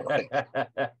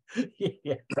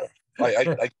yeah.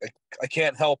 I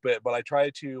can't help it, but I try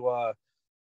to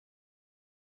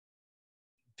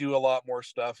do a lot more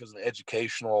stuff as an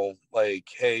educational, like,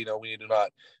 hey, we need to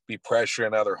not be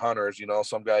pressuring other hunters.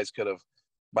 Some guys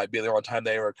might be the only time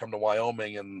they ever come to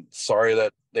Wyoming, and sorry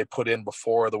that they put in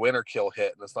before the winter kill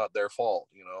hit, and it's not their fault.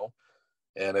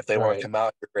 And if they want to come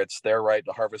out here, it's their right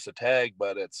to harvest a tag,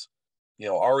 but it's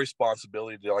our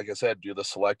responsibility to, like I said, do the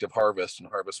selective harvest and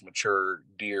harvest mature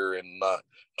deer and not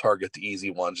target the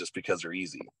easy ones just because they're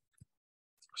easy.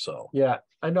 So yeah,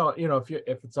 I know. If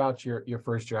it's out your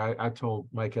first year, I told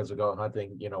my kids to go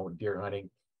hunting, deer hunting,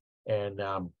 and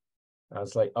I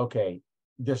was like, okay,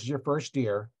 this is your first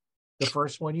deer, the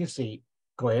first one you see,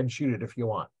 go ahead and shoot it if you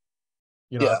want.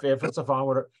 If it's a fawn,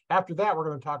 whatever. After that, we're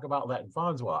going to talk about letting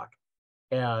fawns walk.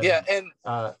 And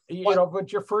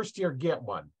but your first year, get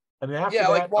one, and then after that,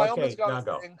 like Wyoming's okay, now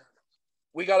go.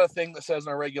 We got a thing that says in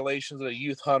our regulations that a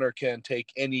youth hunter can take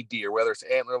any deer, wher it's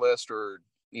antlerless or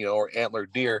or antler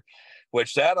deer,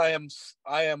 which that I am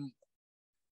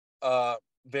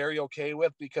very okay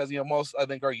with, because most, I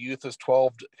think our youth is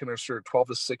 12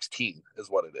 to 16 is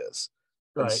what it is.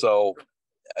 Right. And so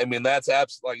I mean, that's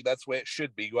absolutely, that's the way it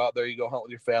should be. Go out there, you go hunt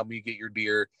with your family, you get your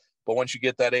deer. But once you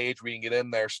get that age where you can get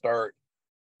in there,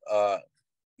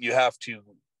 you have to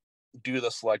do the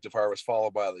selective harvest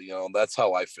followed by that's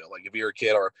how I feel. Like if you're a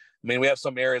kid, or I mean, we have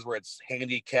some areas where it's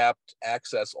handicapped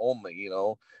access only.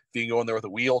 If you can go in there with a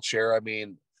wheelchair, I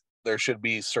mean, there should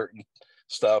be certain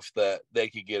stuff that they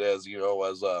could get as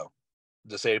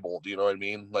disabled. You know what I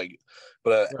mean? Like,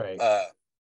 but right.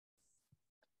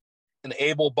 An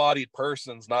able-bodied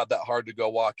person's not that hard to go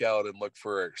walk out and look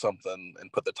for something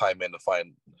and put the time in to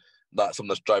find, not someone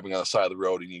that's driving on the side of the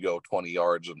road and you go 20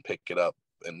 yards and pick it up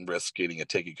and risk getting a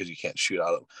ticket because you can't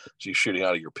you're shooting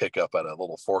out of your pickup at a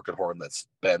little forked horn that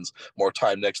spends more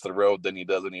time next to the road than he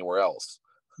does anywhere else.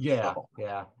 Yeah.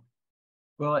 Yeah.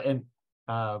 Well, and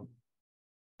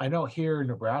I know here in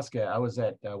Nebraska, I was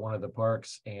at one of the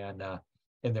parks, and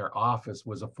in their office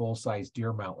was a full-size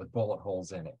deer mount with bullet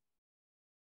holes in it.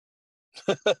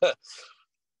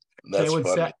 They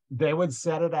would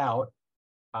set it out,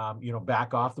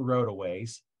 back off the road a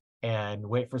ways and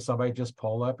wait for somebody to just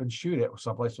pull up and shoot it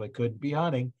someplace where they couldn't be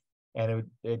hunting. And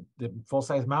the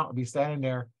full-size mount would be standing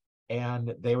there,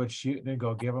 and they would shoot and then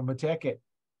go give them a ticket.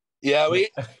 Yeah,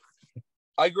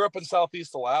 I grew up in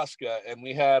Southeast Alaska, and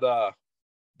we had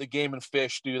the Game and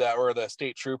Fish do that, or the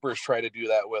state troopers try to do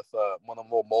that with one of the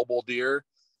little mobile deer.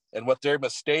 And what their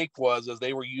mistake was is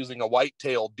they were using a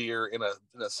white-tailed deer in a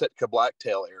Sitka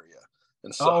blacktail area.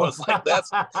 And so it's like,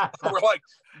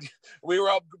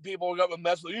 people got a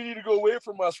mess. You need to go away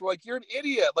from us. We're like, you're an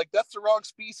idiot. Like, that's the wrong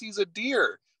species of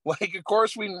deer. Like, of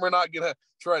course we're not going to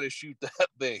try to shoot that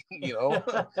thing,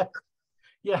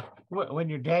 Yeah. When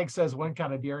your dad says one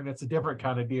kind of deer and it's a different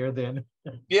kind of deer, then.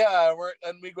 Yeah.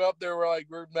 We go up there,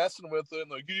 we're messing with it.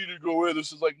 And like, you need to go away.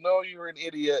 This is like, no, you're an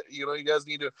idiot. You guys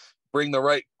need to bring the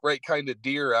right kind of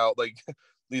deer out. Like,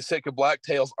 these Sitka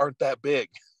blacktails aren't that big.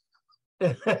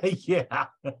 Yeah.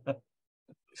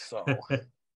 So,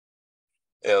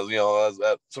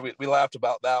 so we laughed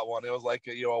about that one. It was like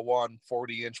a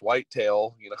 140-inch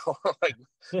whitetail, like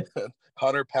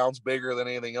 100 pounds bigger than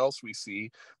anything else we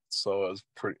see. So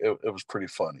it was pretty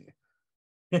funny.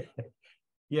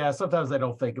 Yeah, sometimes I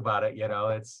don't think about it.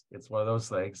 It's one of those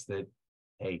things that,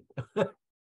 hey.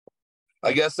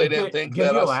 I guess they didn't think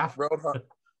that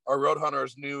our road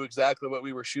hunters knew exactly what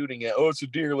we were shooting at. Oh, it's a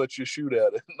deer. Let's just shoot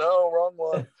at it. No, wrong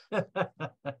one.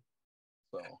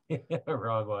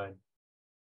 Wrong one.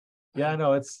 Yeah, I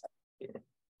know. It's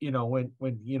when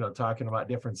talking about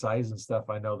different sizes and stuff.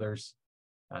 I know there's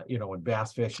when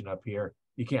bass fishing up here,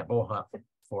 you can't bow hunt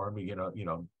for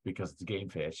them, because it's a game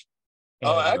fish.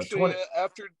 And, actually,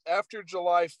 after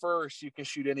July 1st, you can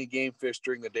shoot any game fish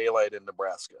during the daylight in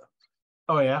Nebraska.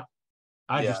 Oh yeah.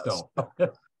 I just don't.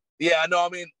 Yeah, no, I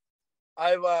mean,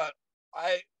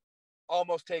 I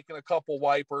almost taken a couple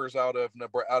wipers out of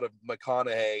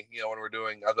McConaughey,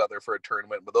 when I was out there for a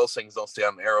tournament, but those things don't stay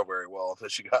on an arrow very well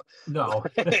unless you got. No.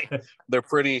 They're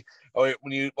pretty. I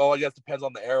guess it depends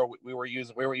on the arrow. We were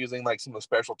using like some of the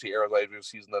specialty arrows. I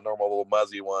was using the normal little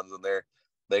muzzy ones, and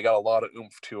they got a lot of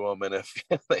oomph to them, and if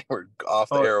they were off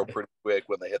the arrow pretty quick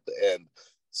when they hit the end.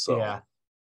 So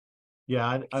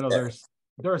yeah, I know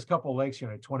there's a couple of lakes,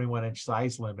 21-inch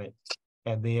size limit,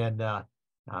 and then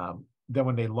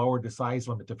when they lowered the size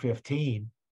limit to 15,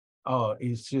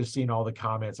 he's just seen all the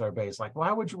comments. Everybody's like,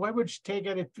 why would you take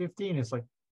it at 15? It's like,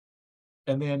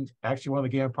 and then actually one of the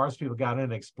game parks people got in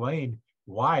and explained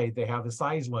why they have the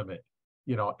size limit.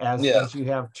 As you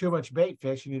have too much bait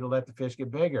fish, you need to let the fish get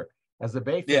bigger. As the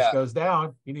bait fish goes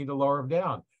down, you need to lower them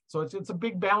down. So it's a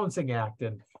big balancing act.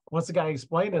 And once the guy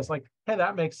explained it, it's like, hey,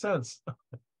 that makes sense.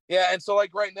 Yeah, and so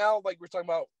like right now, like we're talking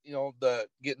about,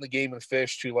 getting the Game and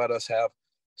Fish to let us have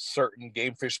certain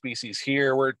game fish species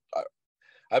here.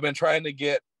 I've been trying to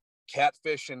get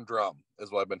catfish and drum is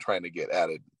what I've been trying to get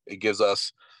added. It gives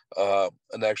us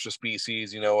an extra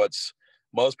species. It's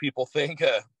most people think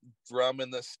a drum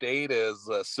in the state is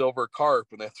a silver carp,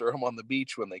 and they throw them on the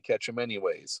beach when they catch them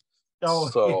anyways. Oh,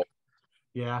 so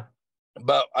yeah.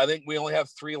 But I think we only have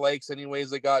 3 lakes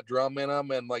anyways that got drum in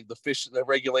them, and like the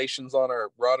regulations on our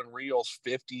rod and reels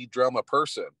 50 drum a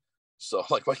person. So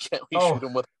like, why can't we shoot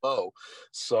them with a bow?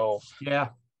 So yeah.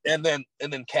 And then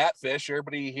catfish.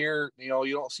 Everybody here, you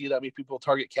don't see that many people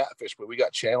target catfish, but we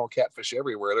got channel catfish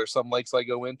everywhere. There's some lakes I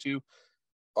go into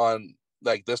on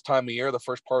like this time of year, the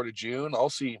first part of June, I'll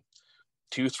see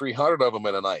 200-300 of them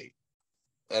in a night.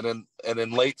 And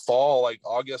in late fall, like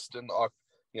August and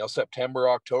September,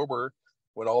 October,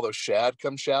 when all those shad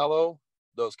come shallow,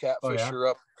 those catfish are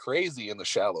up crazy in the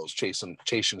shallows chasing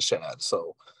shad.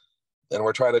 So And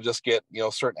we're trying to just get,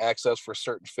 certain access for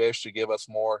certain fish to give us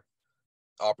more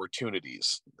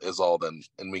opportunities is all. Then,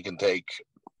 and we can take,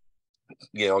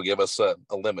 give us a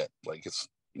limit. Like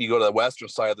you go to the western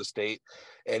side of the state,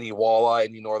 any walleye,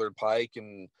 any northern pike,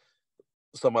 and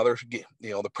some other,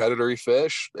 the predatory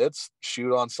fish, it's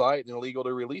shoot on site and illegal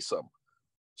to release them.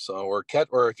 So, or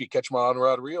if you catch them on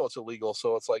rod reel, it's illegal.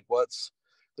 So it's like, what's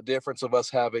the difference of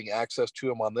us having access to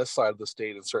them on this side of the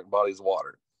state in certain bodies of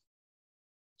water?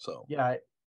 So, yeah,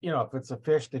 if it's a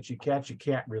fish that you catch, you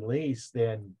can't release,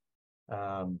 then,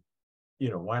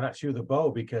 why not shoot the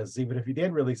bow? Because even if you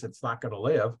did release, it's not going to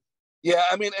live. Yeah.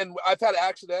 I mean, and I've had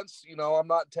accidents, I'm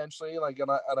not intentionally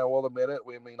and I will admit it.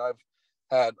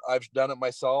 I've done it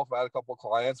myself. I had a couple of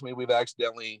clients. We've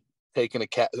accidentally taken a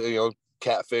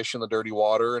catfish in the dirty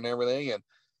water and everything. And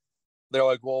they're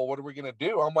like, well, what are we going to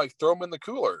do? I'm like, throw them in the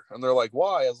cooler. And they're like,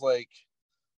 why? I was like,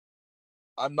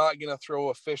 I'm not going to throw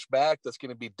a fish back that's going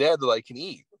to be dead that I can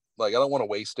eat. Like, I don't want to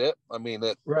waste it. I mean,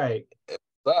 it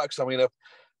sucks. I mean, if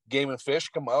game and fish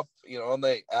come up, and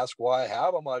they ask why I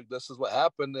have them, like, this is what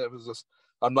happened. It was just,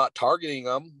 I'm not targeting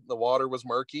them. The water was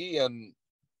murky and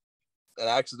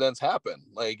accidents happen.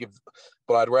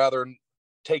 But I'd rather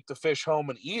take the fish home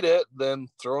and eat it than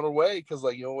throw it away. Because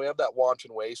we have that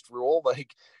wanton waste rule.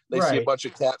 Like, they see a bunch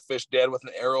of catfish dead with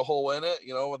an arrow hole in it,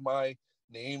 with my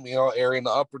name, airing the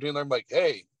opportunity. I'm like,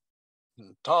 hey,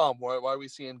 Tom, why are we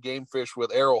seeing game fish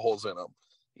with arrow holes in them?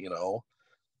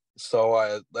 So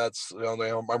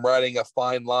I'm riding a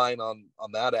fine line on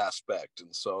that aspect.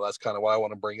 And so that's kind of what I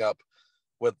want to bring up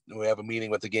when we have a meeting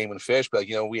with the game and fish. But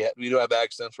we do have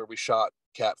accidents where we shot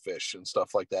catfish and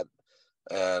stuff like that,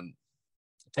 and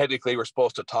technically we're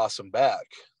supposed to toss them back.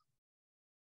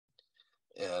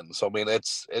 And so, I mean,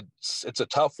 it's a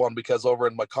tough one, because over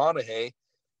in McConaughey,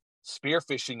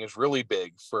 spearfishing is really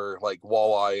big for like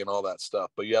walleye and all that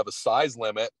stuff, but you have a size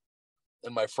limit.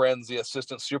 And my friend's the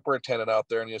assistant superintendent out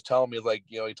there, and he was telling me, like,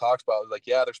 he talks about, like,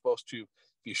 yeah, they're supposed to,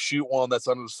 if you shoot one that's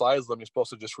under the size limit, you're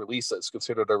supposed to just release it. It's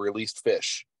considered a released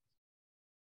fish,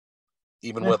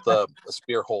 even with a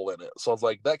spear hole in it. So I was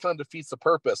like, that kind of defeats the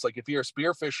purpose. Like, if you're a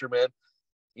spear fisherman,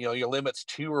 your limit's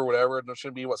 2 or whatever, and it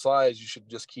shouldn't be what size. You should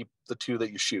just keep the 2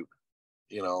 that you shoot,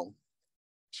 and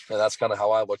that's kind of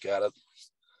how I look at it.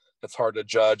 It's hard to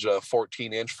judge a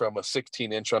 14-inch from a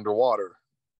 16-inch underwater.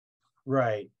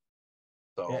 Right.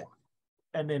 So, yeah.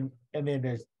 And then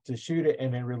there's to shoot it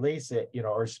and then release it,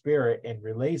 or spear it and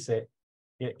release it.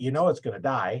 It's going to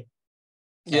die.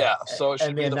 Yeah. So it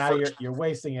should be now you're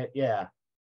wasting it. Yeah.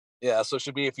 Yeah. So it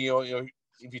should be, if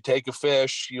if you take a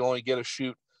fish, you only get to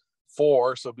shoot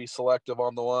 4. So be selective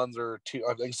on the ones, or 2.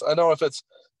 I know if it's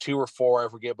 2 or 4, I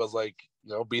forget, but it's like,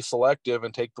 be selective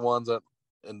and take the ones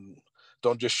and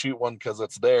don't just shoot one because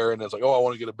it's there. And it's like, oh, I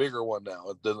want to get a bigger one now.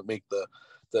 It doesn't make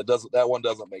that one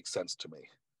doesn't make sense to me.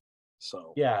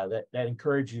 So yeah, that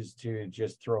encourages to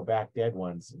just throw back dead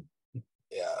ones.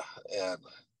 Yeah.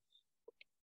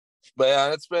 But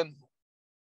yeah, it's been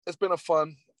a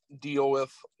fun deal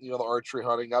with, the archery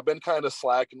hunting. I've been kind of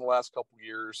slack in the last couple of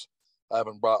years. I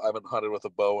haven't hunted with a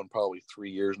bow in probably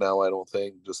 3 years now. I don't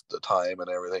think, just the time and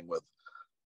everything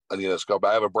I need to scope.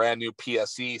 I have a brand new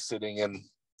PSE sitting in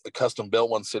a custom built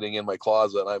one sitting in my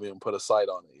closet, and I haven't even put a sight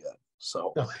on it yet.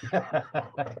 So,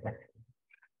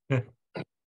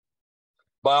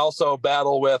 but I also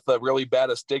battle with a really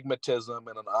bad astigmatism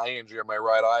and an eye injury in my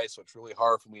right eye, so it's really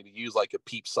hard for me to use like a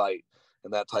peep sight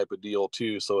and that type of deal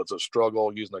too. So it's a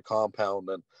struggle using a compound,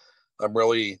 and I'm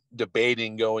really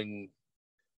debating doing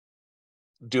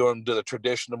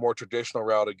the more traditional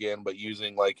route again, but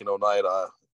using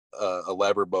not a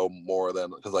lever bow more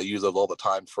than, because I use it all the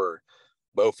time for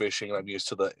bow fishing, and I'm used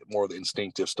to the more of the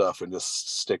instinctive stuff and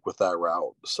just stick with that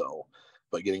route. So,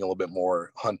 but getting a little bit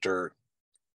more hunter,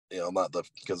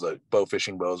 because the bow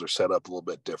fishing bows are set up a little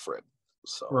bit different.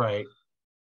 So right.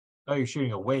 Oh, you're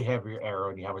shooting a way heavier arrow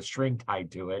and you have a string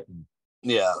tied to it.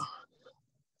 Yeah.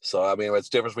 So I mean, it's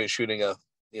difference between shooting a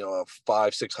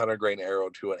 500-600 grain arrow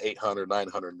to an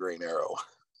 800-900 grain arrow.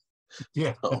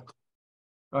 Yeah. So.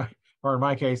 Or in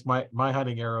my case, my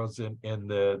hunting arrows in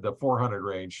the 400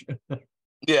 range.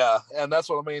 Yeah, and that's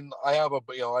what I mean. I have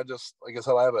I just, like I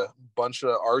said, I have a bunch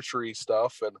of archery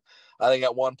stuff, and I think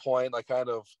at one point I kind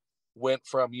of went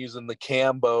from using the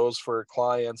cam bows for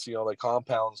clients, the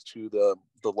compounds, to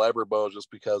the lever bows, just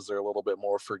because they're a little bit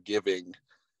more forgiving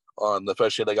on,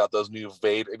 especially they got those new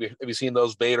Vader. Have you seen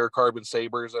those Vader carbon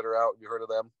sabers that are out? You heard of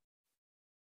them?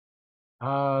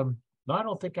 No, I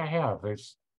don't think I have.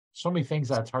 There's so many things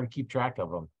that it's hard to keep track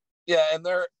of them. Yeah, and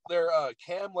they're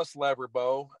camless lever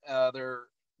bow. They're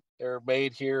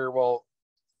made here. Well,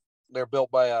 they're built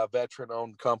by a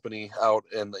veteran-owned company out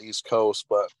in the East Coast,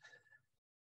 but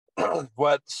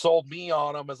what sold me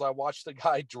on them is I watched the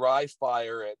guy dry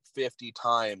fire it 50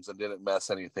 times and didn't mess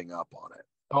anything up on it.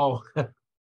 Oh,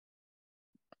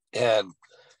 And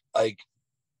like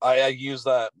I use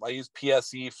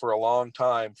PSE for a long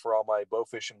time for all my bow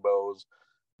fishing bows.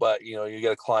 But you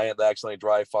get a client that accidentally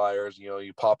dry fires,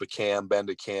 you pop a cam, bend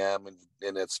a cam,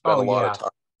 and it's spent a lot of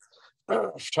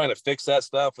time trying to fix that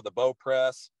stuff with a bow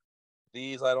press.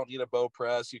 These, I don't need a bow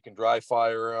press. You can dry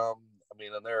fire them. I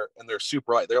mean, and they're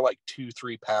super light. They're like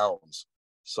 2-3 pounds.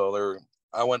 So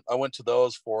I went to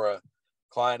those for a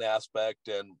client aspect,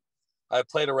 and I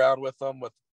played around with them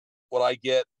with what I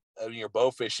get. When you're bow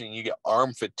fishing, you get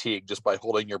arm fatigue just by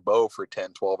holding your bow for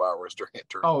 10-12 hours during a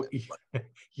tournament. Oh,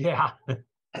 yeah.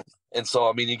 And so,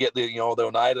 I mean, you get the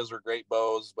Oneidas are great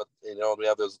bows, but we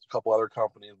have those couple other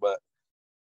companies, but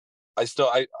I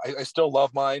still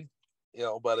love mine,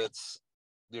 but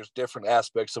there's different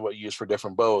aspects of what you use for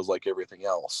different bows, like everything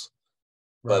else.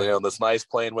 Right. But that's nice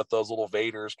playing with those little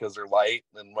Vaders because they're light.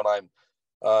 And when I'm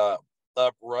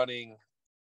up running,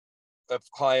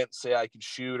 if clients say I can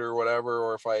shoot or whatever,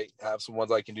 or if I have some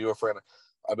ones I can do a friend,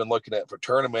 I've been looking at for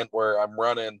tournament where I'm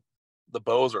running, the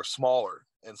bows are smaller.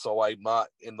 And so I'm not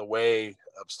in the way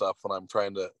of stuff when I'm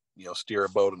trying to, steer a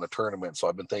boat in a tournament. So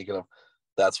I've been thinking of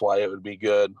that's why it would be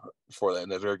good for that.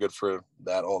 And they're very good for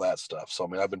that, all that stuff. So, I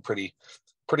mean, I've been pretty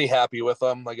happy with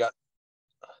them. I got,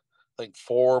 I think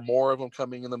 4 more of them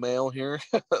coming in the mail here.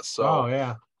 So, oh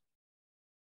yeah.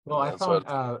 Well, I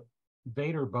found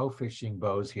Vader bow fishing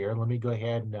bows here. Let me go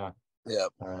ahead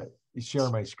and share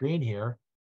my screen here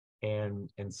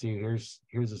and see.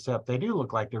 Here's a set. They do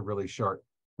look like they're really short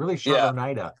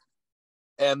Oneida.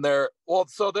 And they're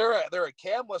a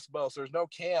camless bow, so there's no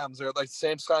cams. They're like the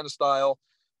same kind of style.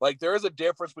 Like there is a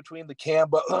difference between the cam,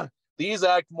 but these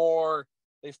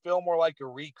they feel more like a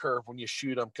recurve when you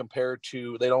shoot them compared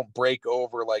to, they don't break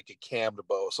over like a cammed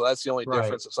bow. So that's the only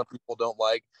difference that some people don't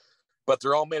like. But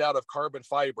they're all made out of carbon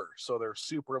fiber, so they're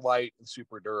super light and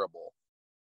super durable.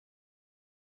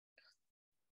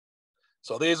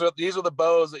 So these are the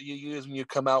bows that you use when you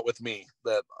come out with me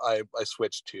that I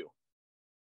switched to.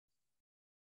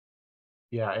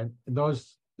 Yeah, and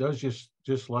those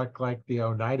just look like the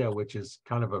Oneida, which is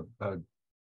kind of a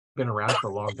been around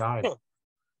for a long time.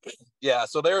 Yeah,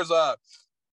 so there's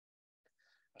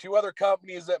 2 other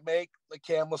companies that make the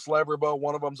camless lever bow.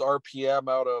 One of them's RPM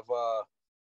out of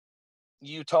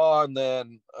Utah, and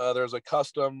then there's a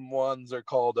custom ones. They're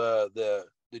called the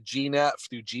G-Net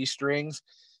through G-Strings.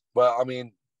 But I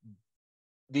mean,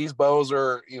 these bows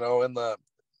are in the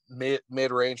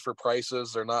mid range for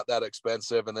prices. They're not that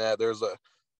expensive, and that there's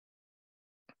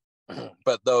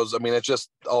but those, I mean, it's just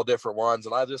all different ones,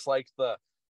 and I just like the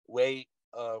weight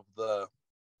of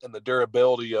and the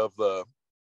durability of the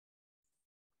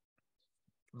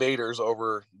Vaders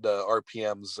over the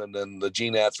RPMs, and then the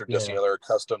G-Nats are just they're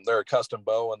a custom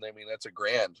bow, and I mean that's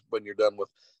 $1,000 when you're done with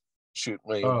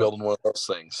building one of those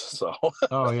things. So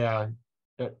oh yeah,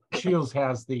 Shields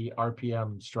has the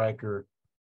RPM Striker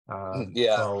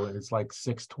bow, and it's like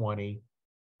 620.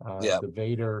 The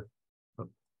Vader,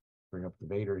 bring up the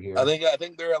Vader here. I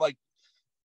think they're at like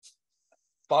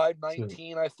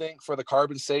 $519, I think, for the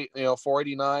carbon state,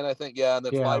 489, I think, and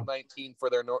then $519 for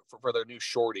their new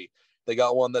shorty. They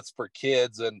got one that's for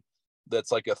kids, and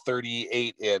that's like a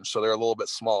 38-inch, so they're a little bit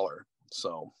smaller.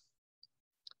 So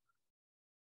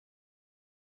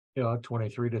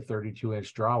 23 to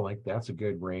 32-inch draw length, that's a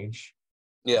good range.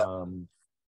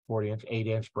 40-inch,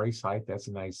 8-inch brace height, that's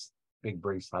a nice big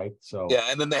brace height. So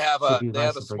and then they have a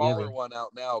smaller one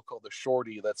out now called the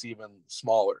shorty that's even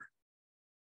smaller.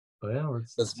 Well,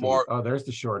 let's more. Oh, there's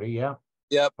the shorty. Yeah.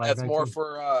 Yep. That's more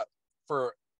for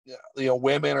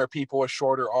women or people with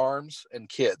shorter arms and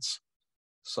kids.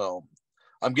 So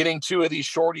I'm getting 2 of these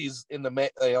shorties in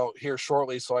the here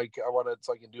shortly, so I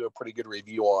can do a pretty good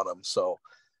review on them. So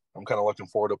I'm kind of looking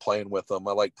forward to playing with them.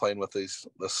 I like playing with this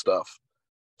stuff.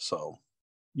 So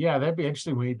yeah, that'd be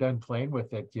interesting when you're done playing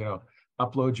with it.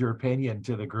 Upload your opinion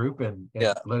to the group and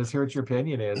let us hear what your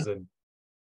opinion is.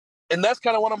 And that's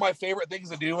kind of one of my favorite things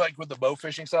to do, like with the bow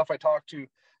fishing stuff. I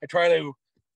try to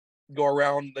go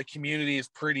around the community is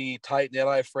pretty tight knit.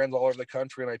 I have friends all over the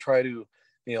country, and I try to,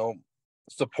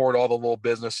 support all the little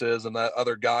businesses and that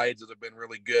other guides that have been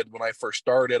really good. When I first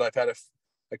started, I've had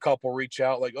a couple reach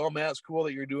out like, oh man, it's cool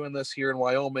that you're doing this here in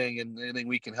Wyoming and anything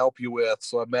we can help you with.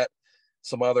 So I met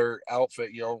some other outfit,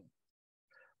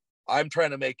 I'm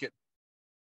trying to make it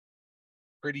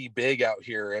pretty big out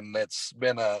here. And it's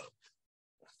been a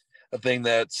thing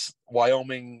that's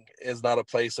Wyoming is not a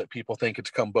place that people think it's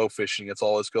come bow fishing. It's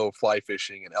all let's go fly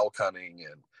fishing and elk hunting.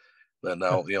 And then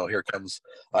now, here comes,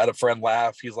 I had a friend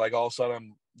laugh. He's like, all of a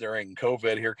sudden during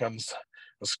COVID, here comes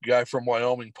this guy from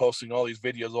Wyoming posting all these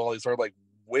videos, all these are like,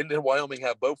 when did Wyoming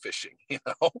have bow fishing? You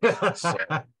know, so,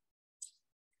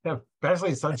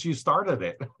 especially since you started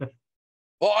it.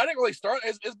 well, I didn't really start.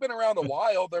 It's been around a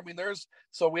while. I mean,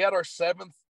 so we had our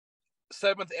seventh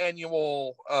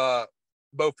annual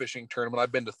bow fishing tournament.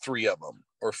 I've been to 3 of them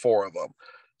or 4 of them.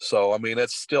 So, I mean,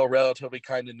 it's still relatively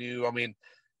kind of new. I mean,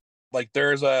 like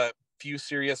there's a few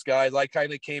serious guys. I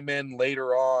kind of came in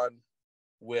later on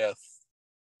with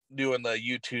doing the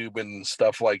YouTube and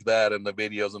stuff like that and the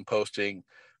videos and posting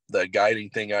the guiding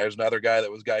thing. There's another guy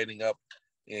that was guiding up,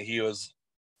 and he was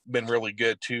been really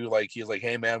good too. Like he's like,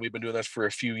 hey man, we've been doing this for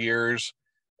a few years.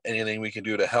 Anything we can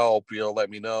do to help, let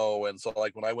me know. And so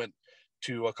like when I went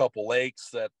to a couple lakes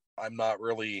that I'm not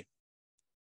really,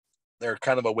 they're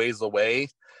kind of a ways away,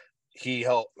 he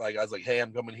helped. Like I was like, hey,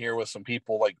 I'm coming here with some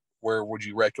people, like where would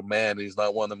you recommend? And he's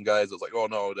not one of them guys that's like, oh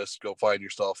no, just go find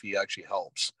yourself. He actually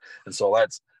helps. And so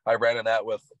I ran in that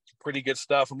with pretty good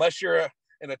stuff, unless you're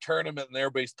in a tournament and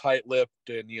everybody's tight-lipped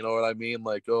and you know what I mean,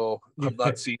 like, oh, I'm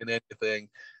not seeing anything.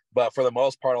 But for the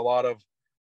most part, a lot of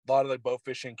the bow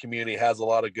fishing community has a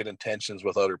lot of good intentions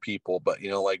with other people, but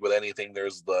like with anything,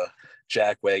 there's the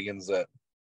jack wagons that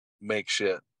make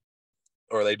shit,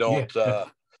 or they don't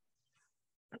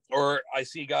or I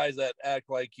see guys that act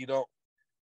like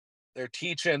they're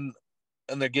teaching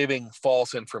and they're giving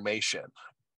false information,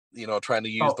 trying to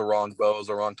use the wrong bows,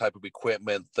 the wrong type of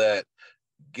equipment that,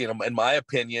 in my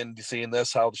opinion, seeing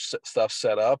this, how stuff's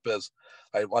set up is,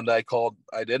 one day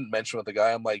I didn't mention with the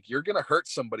guy, I'm like, you're going to hurt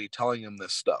somebody telling him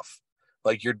this stuff.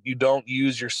 Like you don't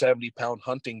use your 70-pound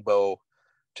hunting bow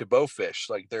to bow fish.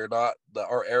 Like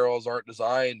our arrows aren't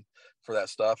designed for that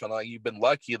stuff. And you've been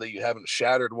lucky that you haven't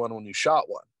shattered one when you shot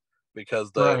one,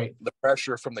 because the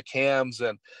pressure from the cams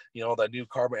and, the new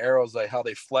carbon arrows, like how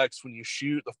they flex when you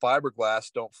shoot, the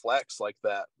fiberglass don't flex like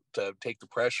that to take the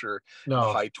pressure, the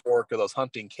high torque of those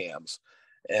hunting cams.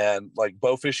 And like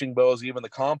bow fishing bows, even the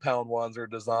compound ones are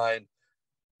designed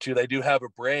to, they do have a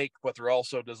break, but they're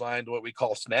also designed to what we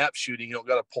call snap shooting. You don't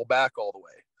got to pull back all the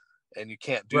way. And you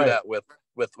can't do that with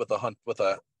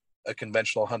a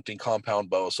conventional hunting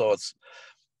compound bow. So it's,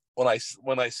 when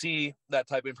I see that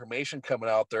type of information coming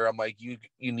out there, I'm like, you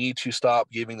need to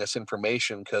stop giving this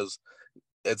information, because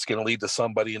it's going to lead to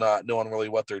somebody not knowing really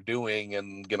what they're doing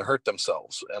and going to hurt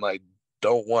themselves. And I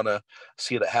don't want to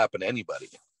see that happen to anybody.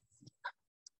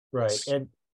 Right.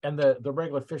 And the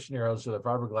regular fishing arrows, or the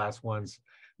fiberglass ones,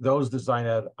 those designed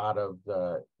out of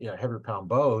the heavier pound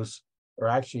bows, are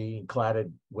actually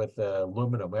cladded with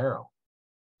aluminum arrow.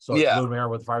 So it's aluminum arrow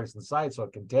with fibers inside, so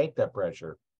it can take that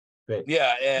pressure. But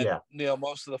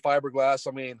most of the fiberglass,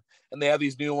 I mean, and they have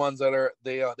these new ones that are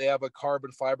they have a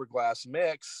carbon fiberglass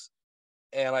mix,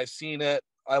 and I've seen it.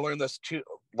 I learned this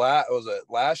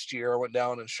last year. I went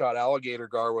down and shot alligator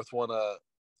gar with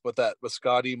with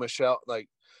Scotty Michelle, like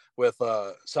with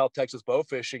South Texas bow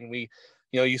fishing. We,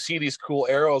 you see these cool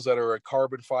arrows that are a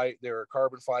carbon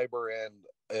fiber and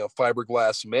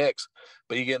fiberglass mix,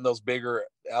 but you get in those bigger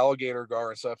alligator gar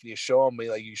and stuff, and you show them,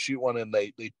 like you shoot one and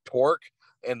they torque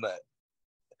and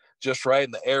just right,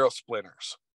 and the arrow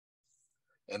splinters.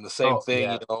 And the same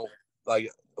thing,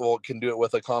 it can do it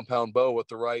with a compound bow with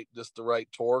the right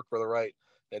torque or the right.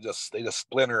 They just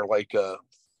splinter like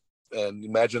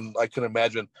and I can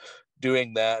imagine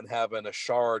doing that and having a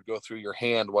shard go through your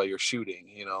hand while you're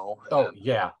shooting,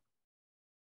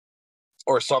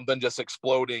 or something just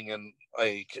exploding. And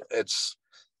like,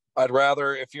 I'd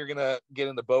rather, if you're gonna get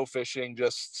into bow fishing,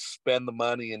 just spend the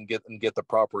money and get the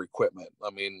proper equipment. I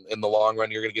mean, in the long run,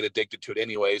 you're gonna get addicted to it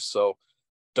anyway. So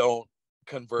don't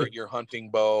convert your hunting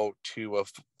bow to a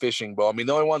fishing bow. I mean,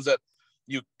 the only ones that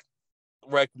you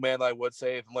recommend, I would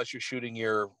say, unless you're shooting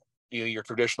your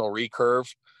traditional recurve,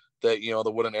 that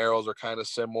the wooden arrows are kind of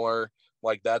similar,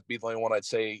 like that'd be the only one I'd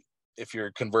say. If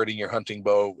you're converting your hunting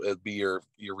bow, it'd be your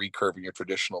recurve and your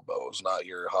traditional bows, not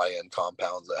your high-end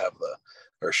compounds that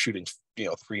are shooting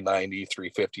 390,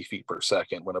 350 feet per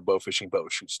second, when a bow fishing bow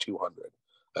shoots 200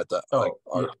 at the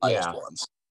our highest ones.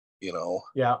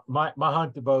 My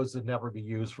hunting bows would never be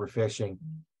used for fishing.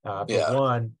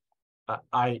 One,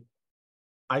 I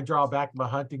draw back my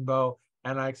hunting bow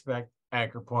and I expect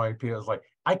anchor point. People's like,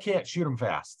 I can't shoot them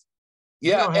fast.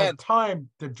 You don't have time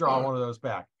to draw one of those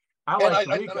back. I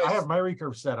have my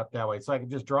recurve set up that way, so I can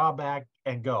just draw back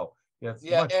and go. It's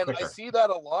much quicker. I see that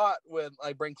a lot when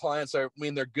I bring clients. I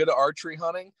mean, they're good at archery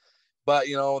hunting, but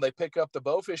they pick up the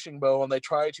bow fishing bow and they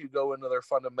try to go into their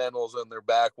fundamentals and their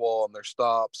back wall and their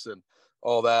stops and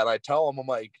all that. I tell them, I'm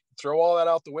like, throw all that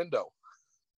out the window.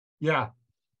 Yeah.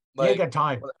 You ain't got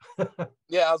time. I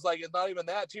was like, it's not even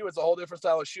that too. It's a whole different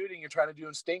style of shooting. You're trying to do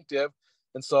instinctive.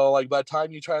 And so like by the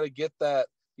time you try to get that,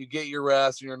 you get your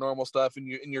rest and your normal stuff, and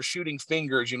you're shooting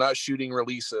fingers, you're not shooting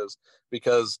releases,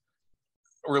 because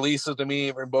releases to me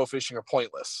in bow fishing are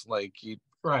pointless. Like you,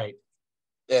 right.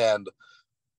 And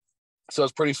so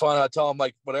it's pretty fun. I tell them,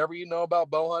 like, whatever you know about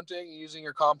bow hunting, using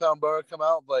your compound bow to come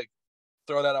out, like,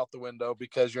 throw that out the window,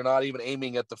 because you're not even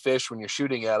aiming at the fish when you're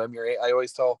shooting at them. I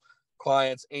always tell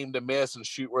clients, aim to miss and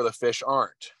shoot where the fish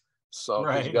aren't. So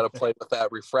because you got to play with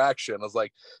that refraction. I was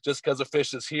like, just because the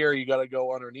fish is here, you got to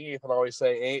go underneath. And I always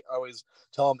say, I always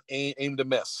tell them, aim to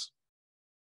miss.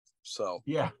 So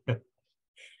yeah.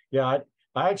 I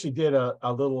actually did a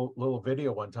little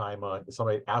video one time.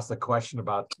 Somebody asked a question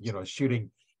about,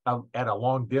 shooting at a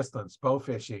long distance bow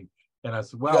fishing, and I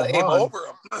said, well, you got to aim over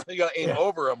them. You got to aim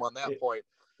over them on that point.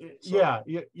 So. Yeah,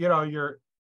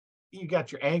 you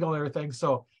got your angle and everything.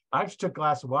 So I just took a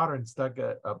glass of water and stuck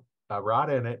a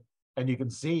rod in it, and you can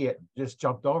see it just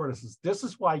jumped over. This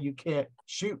is why you can't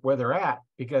shoot where they're at,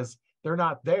 because they're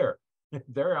not there.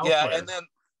 They're elsewhere. Yeah, and then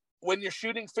when you're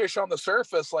shooting fish on the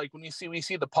surface, like when we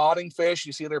see the potting fish,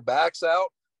 you see their backs out,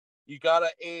 you got to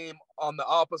aim on the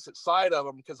opposite side of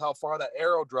them, because how far that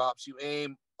arrow drops, you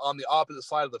aim on the opposite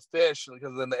side of the fish,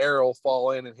 because then the arrow will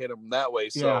fall in and hit them that way.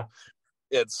 So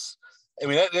it's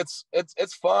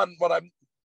fun. What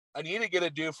I need to get to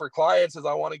do for clients is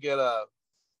I want to get a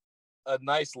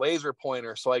nice laser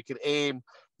pointer, so I can aim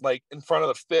like in front of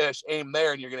the fish, aim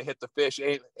there, and you're going to hit the fish,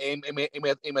 aim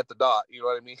at the dot. You know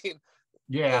what I mean?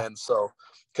 Yeah. And so,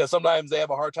 because sometimes they have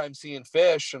a hard time seeing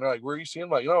fish, and they're like, where are you seeing?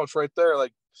 Like, it's right there.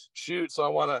 Like, shoot. So I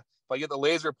want to, if I get the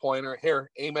laser pointer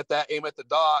here, aim at the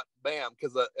dot, bam,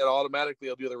 because it automatically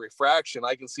will do the refraction.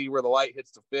 I can see where the light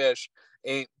hits the fish,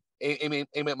 aim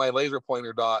at my laser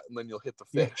pointer dot, and then you'll hit the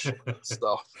fish.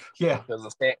 So yeah,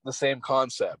 because the same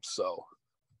concept. So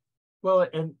well,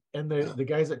 and the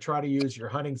guys that try to use your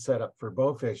hunting setup for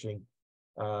bow fishing,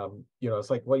 it's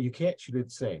like, well, you can't shoot it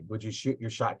the same. Would you shoot your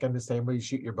shotgun the same way you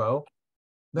shoot your bow?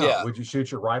 No. Yeah. Would you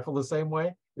shoot your rifle the same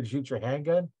way? Would you shoot your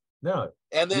handgun? No.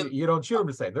 And then you don't shoot them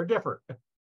the same. They're different.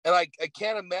 And I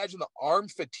can't imagine the arm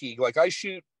fatigue. Like I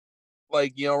shoot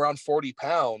like, around 40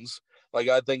 pounds, like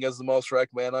I think is the most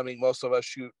recommended. I mean, most of us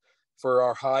shoot for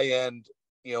our high end,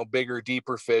 bigger,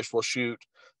 deeper fish. We'll shoot,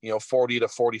 40 to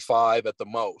 45 at the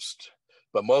most.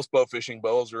 But most bow fishing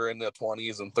bows are in the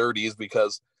 20s and 30s,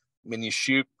 because when you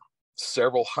shoot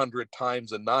several hundred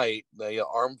times a night, the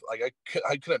arm, like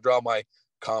I couldn't draw my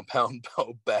compound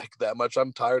bow back that much.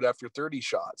 I'm tired after 30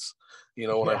 shots,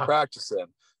 when I'm practicing.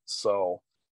 So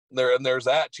there's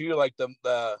that too. Like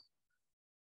the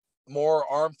more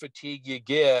arm fatigue you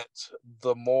get,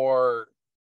 the more,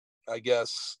 I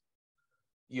guess,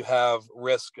 you have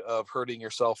risk of hurting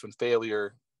yourself and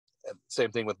failure. And same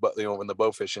thing with, when the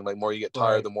bow fishing, like more you get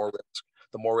tired, the more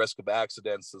risk of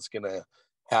accidents that's going to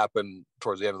happen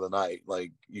towards the end of the night.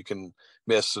 Like you can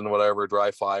miss and whatever,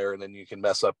 dry fire, and then you can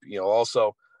mess up,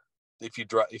 also if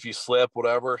you slip,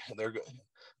 whatever, and they're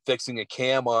fixing a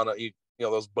cam on it,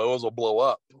 those bows will blow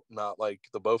up. Not like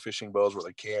the bow fishing bows where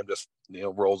the cam just,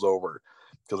 rolls over,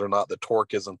 because the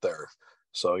torque isn't there.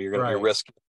 So you're going to risk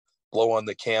blowing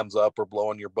the cams up or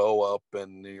blowing your bow up,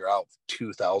 and you're out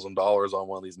 $2,000 on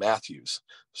one of these Matthews.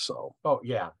 So. Oh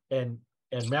yeah. And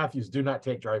Matthews do not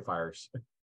take dry fires.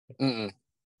 Mm-mm.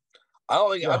 I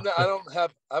don't think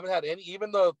I haven't had any,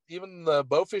 even the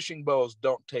bow fishing bows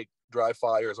don't take dry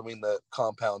fires. I mean, the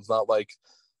compound's not like,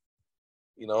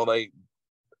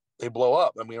 they blow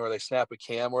up. I mean, or they snap a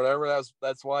cam or whatever.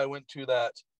 That's why I went to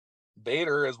that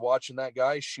baiter, is watching that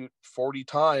guy shoot 40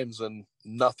 times and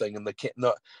nothing. And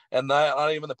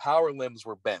not even the power limbs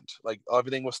were bent. Like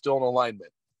everything was still in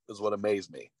alignment, is what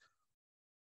amazed me.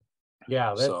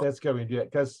 Yeah, that's going to do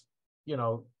it, because,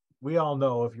 we all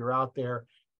know if you're out there,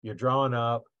 you're drawing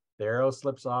up, the arrow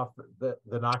slips off, the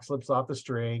nock slips off the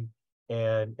string,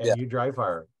 and you dry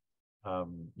fire.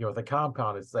 With a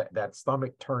compound, it's that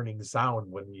stomach turning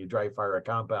sound when you dry fire a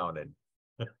compound. And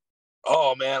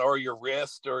oh man, or your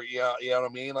wrist, or you know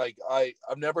what I mean? Like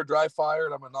I've never dry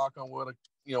fired. I'm a knock on wood,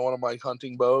 one of my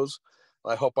hunting bows.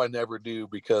 I hope I never do,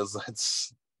 because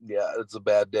it's a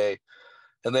bad day.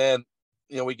 And then,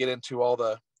 we get into all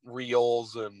the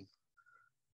reels and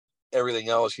everything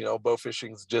else. Bow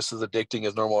fishing is just as addicting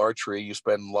as normal archery. You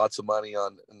spend lots of money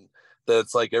on, and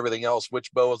that's like everything else.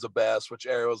 Which bow is the best? Which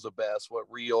arrow is the best? What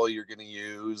reel you're going to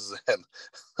use? And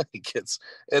like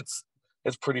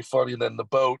it's pretty funny. And then the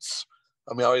boats.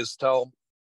 I mean, I always tell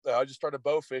them, I just started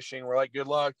bow fishing. We're like, good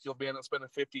luck. You'll be spending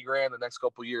 $50,000 the next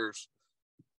couple of years.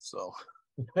 So.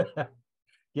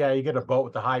 Yeah, you get a boat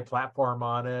with a high platform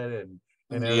on it and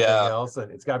everything else,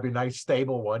 and it's got to be a nice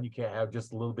stable one. You can't have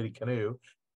just a little bitty canoe.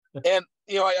 And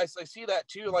I see that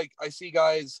too. Like I see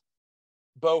guys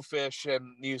bowfish, and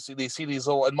you see these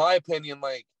little, in my opinion,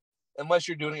 like unless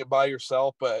you're doing it by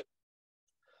yourself, but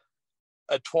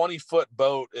a 20-foot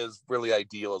boat is really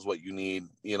ideal is what you need.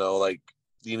 Like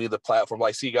you need the platform.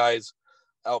 I see guys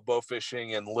out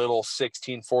bowfishing in little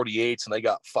 1648s, and they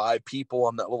got 5 people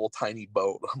on that little tiny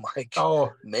boat. I'm like,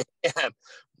 oh man,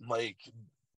 like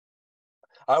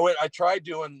I tried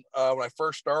doing when I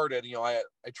first started, I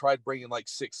tried bringing like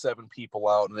 6-7 people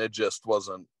out, and it just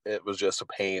wasn't, it was just a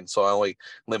pain. So I only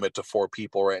limit to 4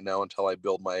 people right now until I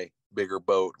build my bigger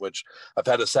boat, which I've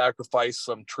had to sacrifice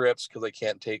some trips because I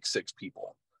can't take 6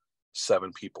 people,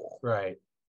 7 people. right.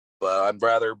 But I'd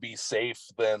rather be safe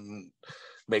than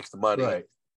make the money. Right.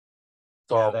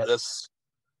 So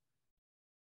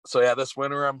Yeah, this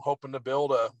winter I'm hoping to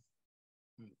build a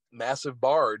massive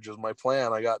barge is my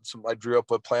plan. I drew up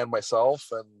a plan myself,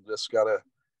 and just gotta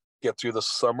get through the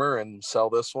summer and sell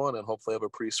this one, and hopefully have a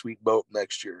pretty sweet boat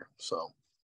next year. So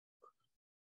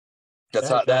that's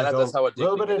how a little bit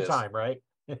addicting at it a is. time, right?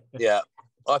 Yeah,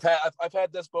 I've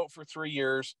had this boat for 3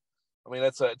 years. I mean,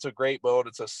 it's a great boat.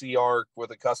 It's a Sea Arc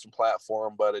with a custom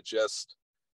platform, but it just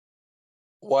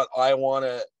what I want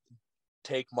to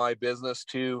take my business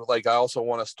to. Like I also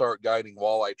want to start guiding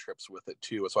walleye trips with it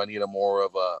too. So I need a more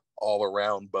of a all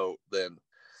around boat than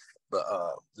the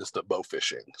just a bow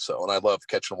fishing. So, and I love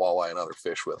catching walleye and other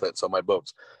fish with it. So my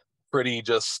boat's pretty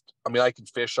I can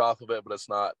fish off of it, but it's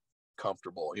not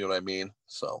comfortable. You know what I mean?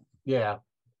 So Yeah.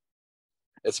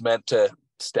 it's meant to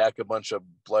stack a bunch of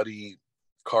bloody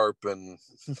carp, and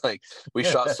like we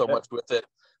shot so much with it.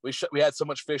 We had so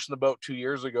much fish in the boat 2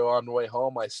 years ago. On the way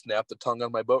home, I snapped the tongue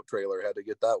on my boat trailer. Had to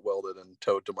get that welded and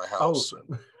towed to my house.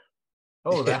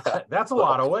 That's a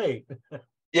lot of weight.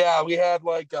 Yeah, we had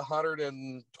like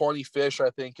 120 fish,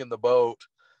 I think, in the boat,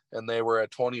 and they were a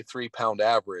 23-pound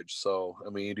average. So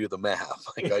I mean, you do the math.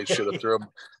 Like I should have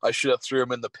threw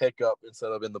them in the pickup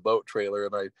instead of in the boat trailer,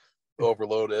 and I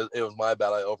overloaded. It was my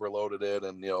bad. I overloaded it,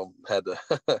 and had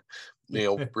to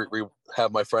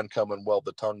have my friend come and weld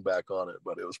the tongue back on it.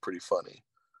 But it was pretty funny.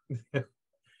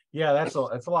 Yeah, that's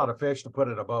a lot of fish to put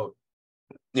in a boat.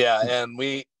 Yeah, and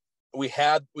we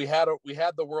had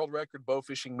the world record bow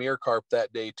fishing mirror carp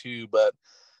that day too, but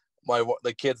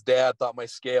the kid's dad thought my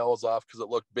scale was off because it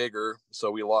looked bigger,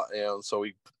 so we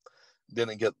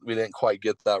didn't quite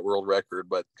get that world record.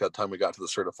 But by the time we got to the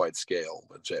certified scale,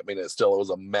 which I mean, it was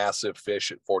a massive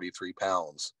fish at 43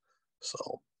 pounds.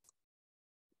 So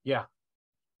yeah,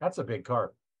 that's a big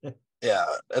carp. Yeah,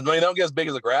 and they don't get as big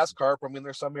as a grass carp. I mean,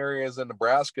 there's some areas in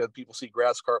Nebraska people see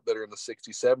grass carp that are in the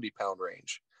 60-70 pound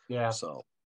range. Yeah. So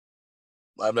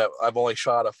I've only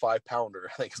shot a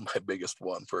 5-pounder. I think is my biggest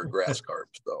one for a grass carp.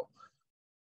 So,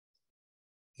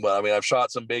 but I mean, I've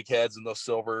shot some big heads in those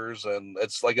silvers, and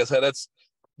it's like I said, it's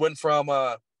went from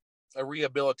a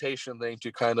rehabilitation thing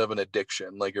to kind of an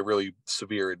addiction, like a really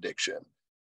severe addiction.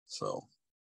 So.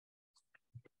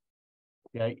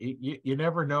 Yeah, you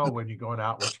never know when you're going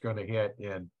out what you're going to hit.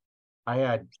 And I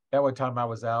had at one time I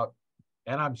was out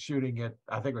and I'm shooting it.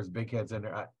 I think it was big heads in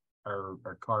there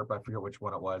or carp. I forget which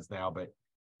one it was now, but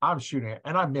I'm shooting it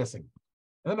and I'm missing.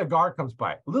 And then a gar comes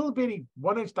by, little bitty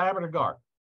 1-inch diameter gar.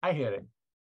 I hit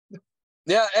it.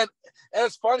 Yeah, and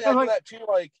it's funny. I do that too.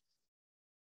 Like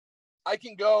I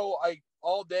can go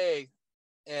all day,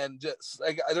 and just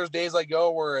there's days I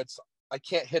go where I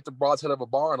can't hit the broadside of a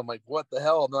barn. I'm like, what the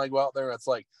hell? And then I go out there and it's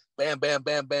like, bam, bam,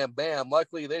 bam, bam, bam.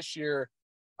 Luckily this year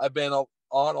I've been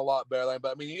on a lot better.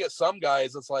 But I mean, you get some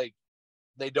guys, it's like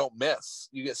they don't miss.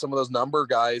 You get some of those number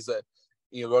guys that,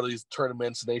 go to these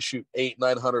tournaments and they shoot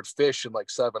 800-900 fish in like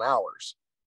 7 hours.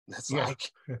 It's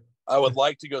like, I would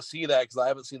like to go see that because I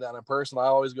haven't seen that in person. I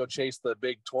always go chase the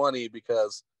big 20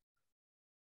 because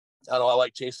I don't know, I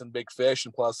like chasing big fish,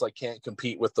 and plus I can't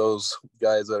compete with those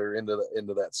guys that are into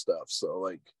that stuff. So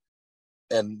like,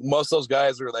 and most of those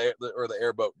guys are the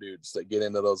airboat dudes that get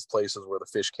into those places where the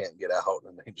fish can't get out,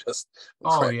 and they just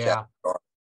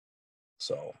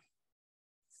So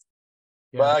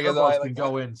yeah, airboats can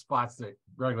go in spots that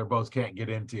regular boats can't get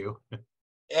into.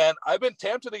 And I've been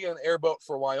tempted to get an airboat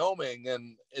for Wyoming,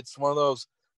 and it's one of those,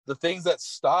 the things that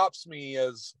stops me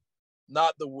is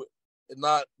not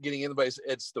getting in the base,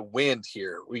 it's the wind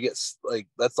here. We get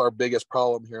that's our biggest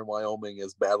problem here in Wyoming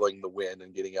is battling the wind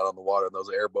and getting out on the water. And those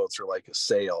airboats are like a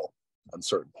sail on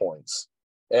certain points.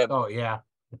 And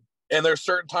and there's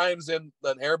certain times in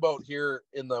an airboat here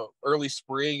in the early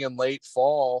spring and late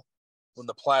fall when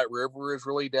the Platte River is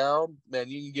really down, man,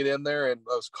 you can get in there and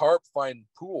those carp find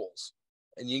pools,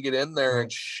 and you get in there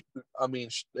and shoot. I mean,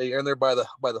 they're in there by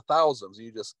the thousands.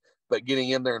 You just but getting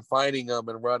in there and finding them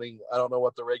and running, I don't know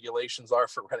what the regulations are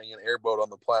for running an airboat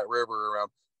on the Platte River around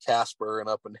Casper and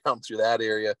up and down through that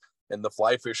area. And the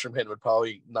fly fishermen would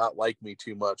probably not like me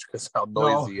too much because how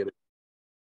noisy it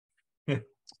is.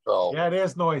 So yeah, it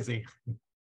is noisy.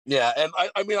 Yeah, and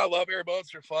I mean, I love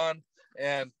airboats; they're fun,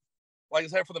 and like I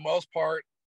said, for the most part,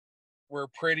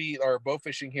 our boat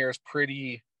fishing here is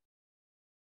pretty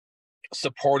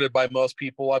supported by most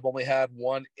people. I've only had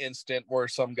one instant where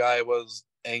some guy was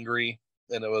angry,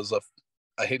 and it was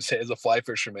I hate to say, it's a fly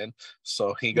fisherman.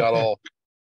 So he got all.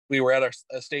 We were at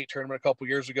a state tournament a couple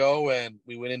years ago, and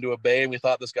we went into a bay, and we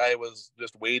thought this guy was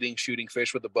just waiting, shooting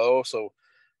fish with a bow. So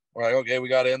we're like, okay, we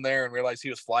got in there and realized he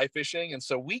was fly fishing, and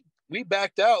so we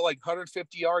backed out like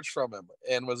 150 yards from him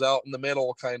and was out in the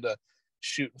middle, kind of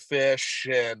shooting fish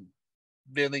and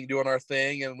doing our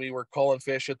thing, and we were calling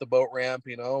fish at the boat ramp,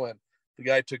 and the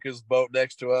guy took his boat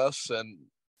next to us, and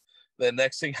the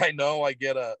next thing I know,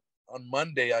 on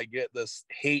Monday, I get this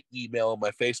hate email on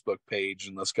my Facebook page,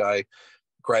 and this guy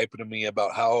griping to me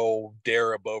about how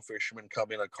dare a bow fisherman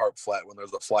come in a carp flat when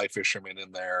there's a fly fisherman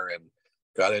in there, and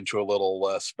got into a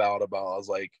little spout about, I was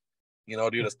like,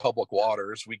 dude, it's public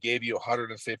waters. We gave you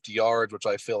 150 yards, which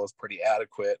I feel is pretty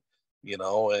adequate,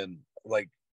 and like,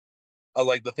 I was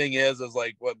like, the thing is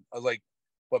like,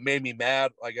 what made me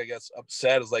mad, like, I guess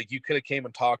upset, is like, you could have came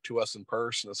and talked to us in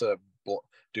person instead of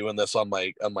doing this on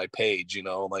my page,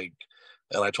 like,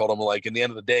 and I told him, like, in the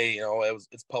end of the day,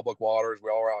 it's public waters. We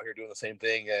all are out here doing the same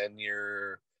thing, and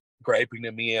you're griping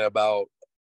to me about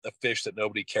a fish that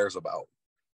nobody cares about.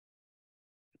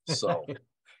 So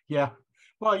yeah,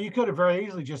 well, you could have very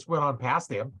easily just went on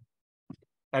past him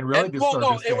and really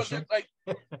disturbed his fishing. It was like,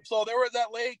 so there was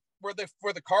that lake where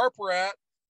the carp were at.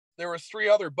 There were 3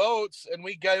 other boats, and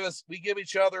we give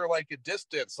each other like a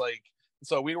distance, like,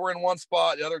 so we were in one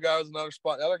spot, the other guy was another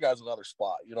spot, the other guy's another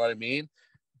spot, you know what I mean?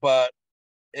 But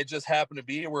it just happened to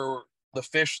be where the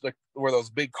fish, where those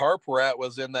big carp were at,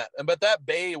 was in that, but that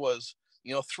bay was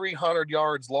 300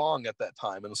 yards long at that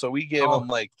time, and so we gave him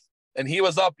like, and he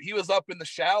was up in the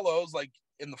shallows, like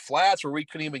in the flats where we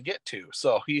couldn't even get to,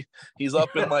 so he's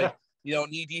up in like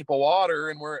knee deep of water,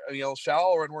 and we're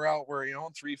shallower, and we're out where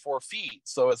 3-4 feet,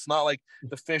 so it's not like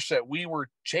the fish that we were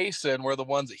chasing were the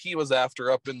ones that he was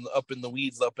after up in the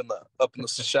weeds, up in the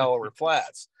shallower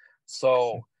flats.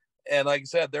 So, and like I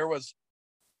said, there was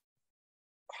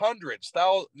hundreds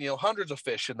of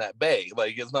fish in that bay.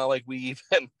 Like, it's not like we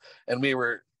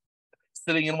were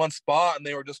sitting in one spot and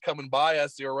they were just coming by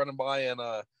us. They were running by in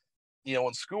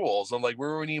schools, and like, we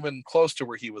weren't even close to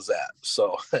where he was at.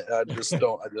 So I just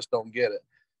don't get it.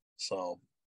 So,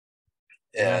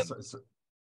 and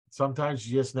sometimes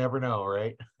you just never know,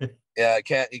 right? Yeah, you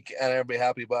can't ever be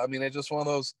happy, but I mean, it's just one of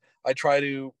those. I try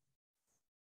to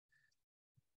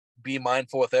be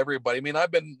mindful with everybody. I mean,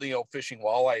 I've been, fishing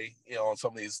walleye, on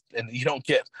some of these, and you don't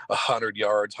get 100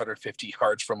 yards, 150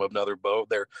 yards from another boat.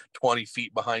 They're 20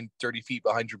 feet behind, 30 feet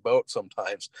behind your boat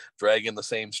sometimes, dragging the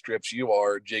same strips you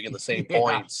are, jigging the same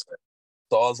points.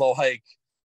 So I was all like,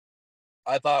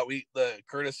 I thought the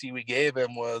courtesy we gave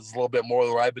him was a little bit more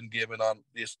than what I've been given on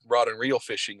just rod and reel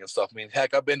fishing and stuff. I mean,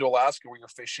 heck, I've been to Alaska where you're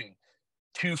fishing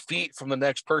 2 feet from the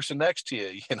next person next to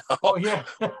you, Oh yeah.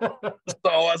 So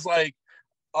I was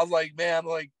like, man,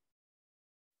 like,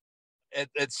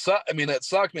 it sucked. I mean, it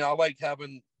sucked. I mean, I like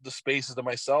having the spaces to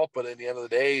myself, but at the end of the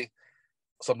day,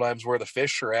 sometimes where the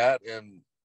fish are at, and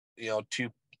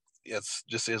it's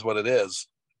just is what it is,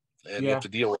 and you have to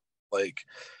deal with it. Like,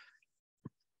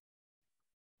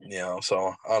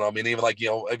 so I don't know. I mean, even like,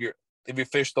 have you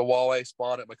fished the walleye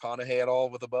spawn at McConaughey at all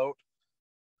with a boat?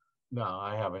 No,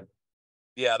 I haven't.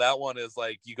 Yeah, that one is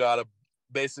like, you gotta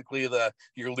basically,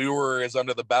 your lure is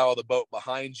under the bow of the boat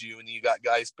behind you, and you got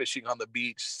guys fishing on the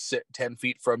beach sit 10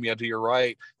 feet from you to your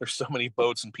right. There's so many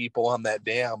boats and people on that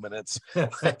dam, and it's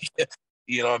like,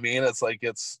 you know what I mean? It's like,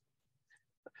 it's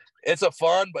a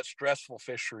fun but stressful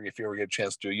fishery. If you ever get a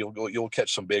chance to, you'll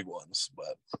catch some big ones.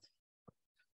 But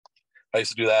I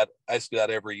used to do that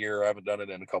every year. I haven't done it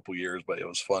in a couple years, but it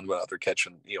was fun going out there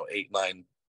catching 8-9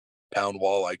 pound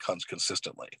walleye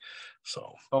consistently.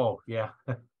 So yeah.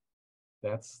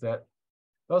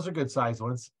 Those are good sized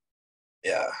ones.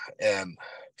 Yeah.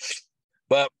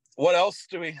 But what else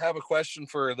do we have a question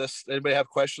for this? Anybody have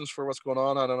questions for what's going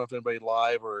on? I don't know if anybody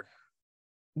live or.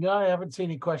 No, I haven't seen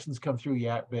any questions come through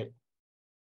yet, but. I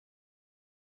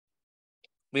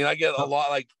mean, I get a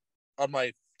lot, like, on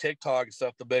my TikTok and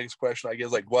stuff. The biggest question I get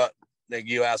is like, what, like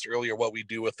you asked earlier, what we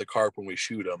do with the carp when we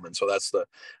shoot them. And so that's the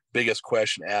biggest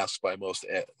question asked by most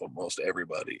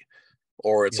everybody.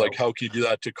 Or it's like, how can you do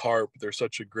that to carp? They're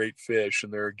such a great fish,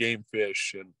 and they're a game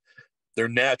fish. And they're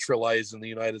naturalized in the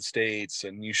United States,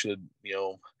 and you should,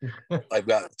 I've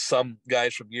got some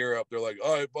guys from Europe. They're like,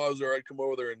 all right, Bowser, I'd come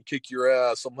over there and kick your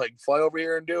ass. I'm like, fly over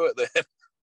here and do it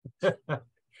then.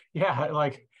 Yeah,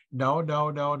 like no, and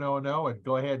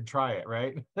go ahead and try it,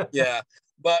 right? Yeah,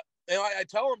 but I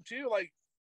tell them too, like,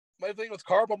 my thing with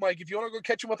carp, I'm like, if you want to go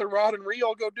catch them with a rod and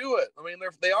reel, go do it. I mean,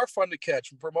 they are fun to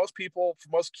catch. And for most people,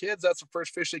 for most kids, that's the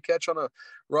first fish they catch on a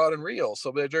rod and reel.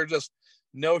 So there's just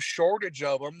no shortage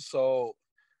of them. So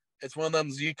it's one of them,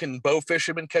 you can bow fish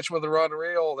them and catch them with a rod and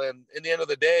reel. And in the end of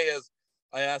the day, is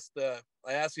I asked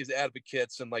these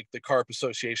advocates and like the Carp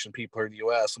Association people here in the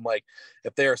U.S., I'm like,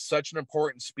 if they are such an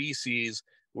important species,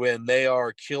 when they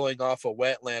are killing off a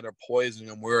wetland or poisoning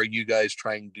them, where are you guys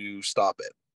trying to stop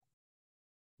it?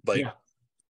 Like, yeah.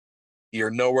 You're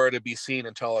nowhere to be seen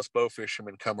until us bow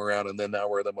fishermen come around, and then now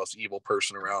we're the most evil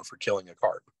person around for killing a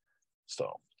carp.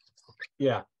 So,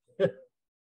 yeah.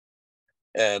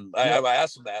 And I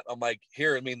asked them that. I'm like,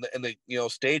 here, I mean, and the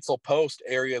states will post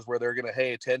areas where they're gonna,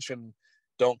 hey, attention,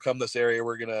 don't come this area.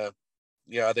 We're gonna,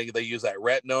 I think they use that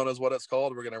retinone is what it's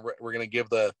called. We're gonna give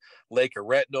the lake a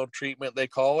retinone treatment, they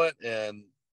call it, and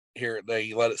here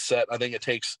they let it set. I think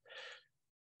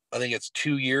it's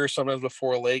 2 years sometimes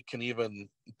before a lake can even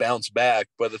bounce back.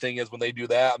 But the thing is, when they do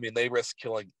that, I mean, they risk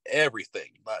killing everything.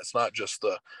 It's not just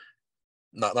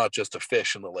not just a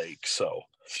fish in the lake. So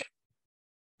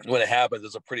when it happens,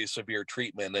 it's a pretty severe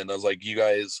treatment. And I was like, you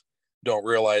guys don't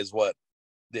realize what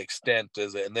the extent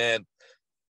is. And then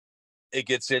it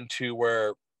gets into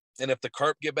where, and if the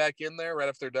carp get back in there right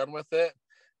after they're done with it,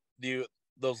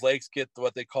 those lakes get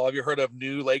what they call, have you heard of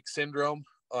new lake syndrome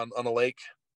on a lake?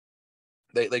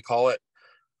 They call it.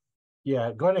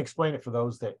 Yeah, go ahead and explain it for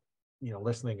those that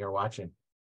listening or watching.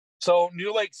 So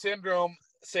new lake syndrome,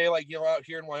 say like out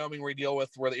here in Wyoming, we deal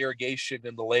with where the irrigation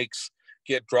in the lakes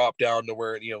get dropped down to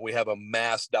where we have a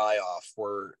mass die off,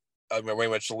 where very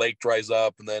much the lake dries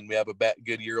up, and then we have a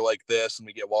good year like this, and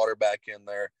we get water back in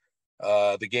there.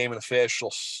 The game and the fish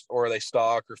or they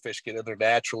stock or fish get in there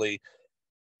naturally.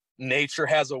 Nature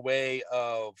has a way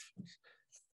of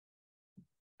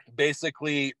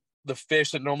basically, the fish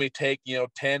that normally take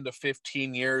 10 to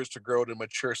 15 years to grow to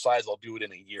mature size, I'll do it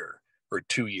in a year or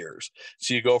 2 years.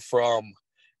 So you go from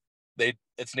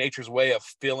it's nature's way of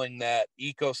filling that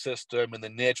ecosystem and the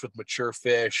niche with mature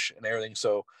fish and everything.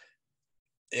 So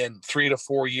in 3 to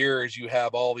 4 years, you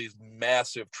have all these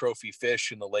massive trophy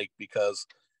fish in the lake, because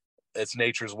it's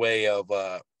nature's way of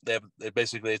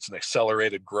basically it's an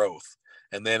accelerated growth.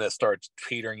 And then it starts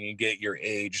teetering, and you get your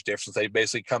age difference. They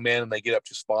basically come in and they get up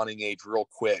to spawning age real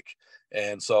quick.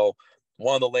 And so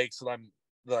one of the lakes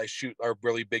that I shoot are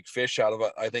really big fish out of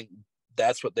it. I think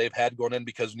that's what they've had going in,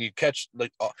 because when you catch,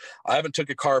 like, I haven't took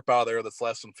a carp out of there that's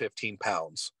less than 15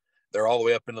 pounds. They're all the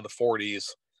way up into the 40s.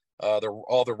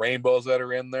 All the rainbows that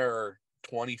are in there are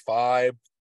 25.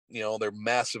 They're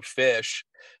massive fish,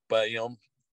 but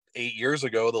 8 years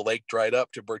ago, the lake dried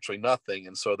up to virtually nothing.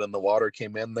 And so then the water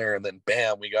came in there, and then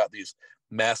bam, we got these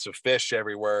massive fish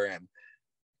everywhere. And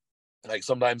like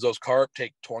sometimes those carp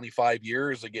take 25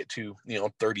 years to get to,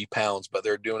 30 pounds, but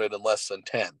they're doing it in less than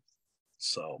 10.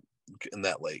 So in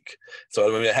that lake. So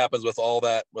I mean, it happens with all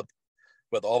that,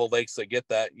 with all the lakes that get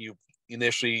that. You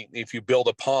initially, if you build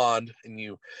a pond and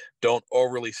you don't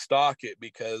overly stock it,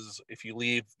 because if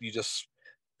you just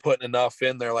putting enough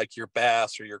in there, like your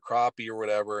bass or your crappie or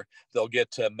whatever, they'll get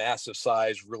to massive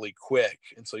size really quick.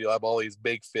 And so you'll have all these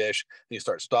big fish, and you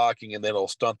start stocking, and then it'll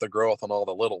stunt the growth on all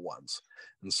the little ones.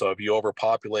 And so if you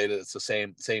overpopulate it, it's the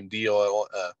same deal.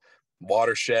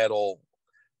 Watershed will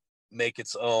make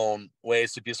its own way.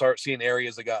 So if you start seeing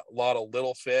areas that got a lot of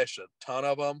little fish, a ton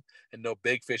of them, and no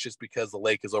big fish, it's because the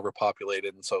lake is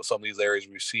overpopulated. And so some of these areas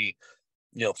we see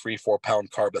 3-4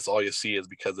 pound carp, that's all you see, is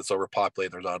because it's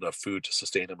overpopulated. There's not enough food to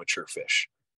sustain a mature fish.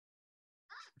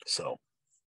 So,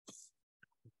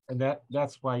 and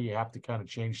that's why you have to kind of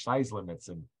change size limits,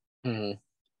 and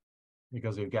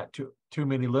because you've got too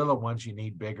many little ones, you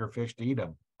need bigger fish to eat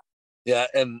them. Yeah,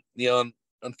 and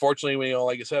unfortunately,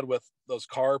 like I said, with those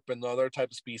carp and other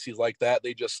type of species like that,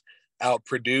 they just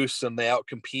outproduce and they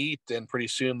outcompete, and pretty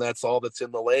soon that's all that's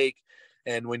in the lake.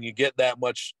 And when you get that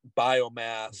much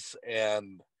biomass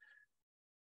and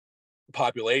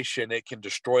population, it can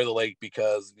destroy the lake,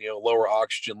 because lower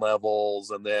oxygen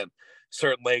levels. And then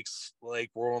certain lakes,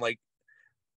 like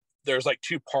there's like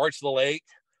 2 parts of the lake.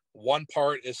 One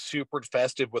part is super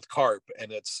infested with carp,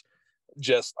 and it's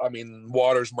just,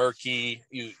 water's murky,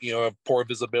 you have poor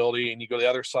visibility, and you go to the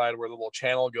other side where the little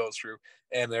channel goes through,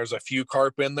 and there's a few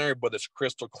carp in there, but it's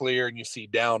crystal clear, and you see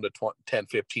down to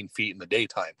 10-15 feet in the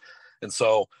daytime. And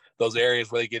so those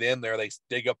areas where they get in there, they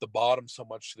dig up the bottom so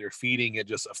much they're feeding, it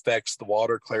just affects the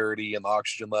water clarity and the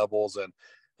oxygen levels. And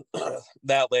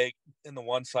that lake in the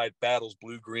one side battles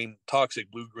toxic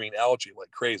blue-green algae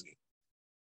like crazy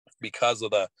because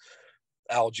of the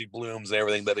algae blooms and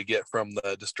everything that they get from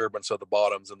the disturbance of the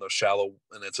bottoms and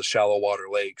it's a shallow water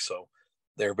lake. So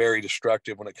they're very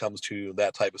destructive when it comes to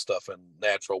that type of stuff in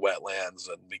natural wetlands,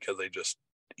 and because they just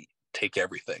take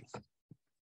everything.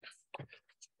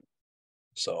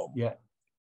 So yeah.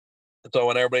 So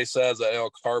when everybody says that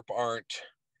carp aren't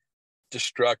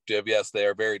destructive, yes, they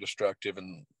are very destructive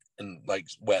in like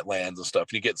wetlands and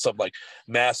stuff. You get some like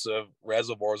massive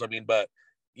reservoirs. I mean, but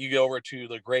you go over to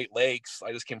the Great Lakes.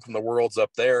 I just came from the Worlds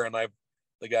up there, and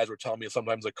the guys were telling me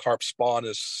sometimes the carp spawn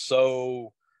is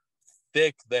so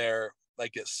thick there,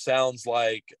 like it sounds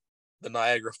like the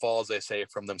Niagara Falls, they say,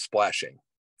 from them splashing.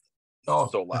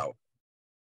 It's so loud.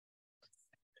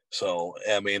 So,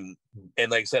 I mean,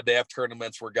 and like I said, they have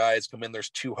tournaments where guys come in, there's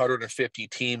 250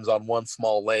 teams on one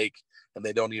small lake, and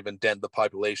they don't even dent the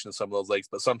population of some of those lakes.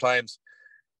 But sometimes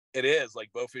it is like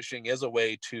bowfishing is a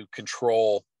way to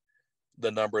control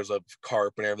the numbers of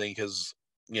carp and everything, because,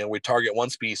 we target one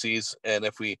species. And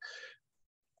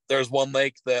there's one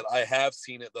lake that I have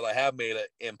seen that I have made an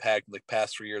impact in the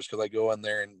past 3 years, because I go in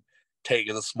there and take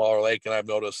in a smaller lake, and I've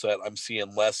noticed that I'm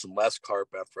seeing less and less carp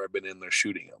after I've been in there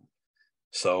shooting them.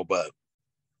 So, but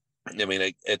I mean,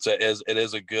 it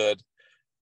is a good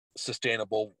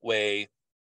sustainable way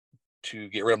to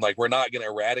get rid of them. Like, we're not going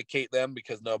to eradicate them,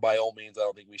 because no, by all means, I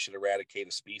don't think we should eradicate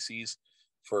a species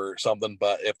for something.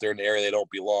 But if they're in an area they don't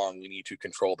belong, we need to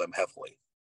control them heavily.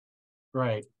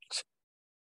 Right.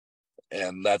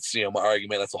 And that's, my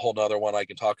argument. That's a whole nother one I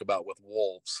can talk about with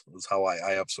wolves, is how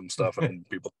I have some stuff, and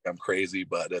people think I'm crazy,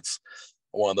 but it's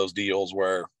one of those deals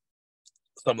where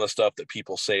some of the stuff that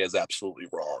people say is absolutely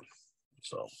wrong.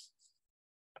 So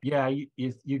yeah,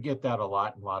 you get that a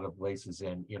lot in a lot of places,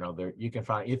 and there you can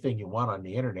find anything you want on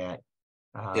the internet.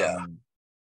 Yeah.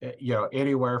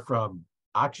 Anywhere from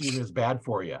oxygen is bad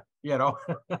for you.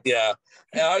 Yeah,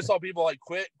 and I saw people like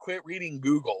quit reading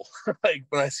Google. Like,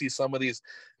 when I see some of these,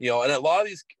 and a lot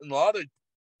of the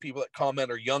people that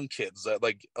comment are young kids that,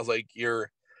 like, I was like,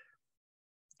 you're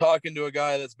talking to a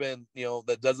guy that's been,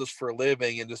 that does this for a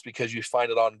living, and just because you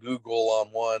find it on Google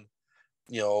on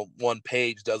one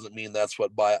page doesn't mean that's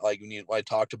what I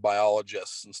talk to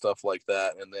biologists and stuff like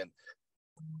that. And then,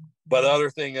 but the other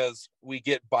thing is, we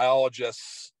get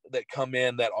biologists that come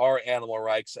in that are animal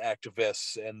rights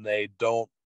activists, and they don't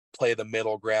play the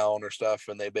middle ground or stuff,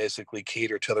 and they basically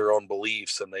cater to their own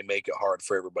beliefs, and they make it hard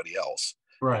for everybody else,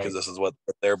 right? Because this is what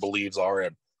their beliefs are.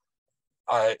 And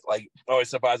I always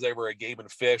said, if I was ever a game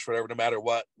and fish, whatever, no matter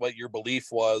what your belief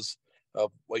was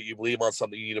of what you believe on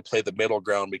something, you need to play the middle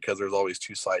ground, because there's always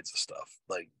two sides of stuff.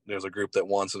 Like, there's a group that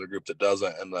wants and a group that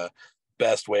doesn't, and the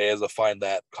best way is to find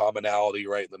that commonality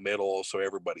right in the middle, so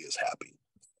everybody is happy.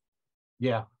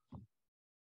 Yeah.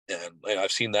 And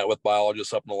I've seen that with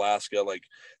biologists up in Alaska. Like,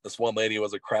 this one lady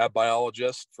was a crab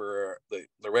biologist for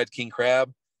the red king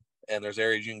crab, and there's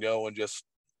areas you can go and just,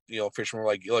 fishermen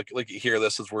were like, look here,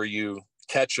 this is where you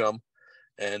catch them.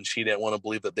 And she didn't want to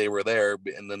believe that they were there.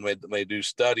 And then when they do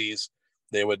studies,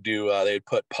 they'd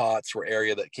put pots where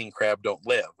area that king crab don't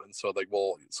live. And so, like,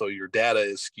 well, so your data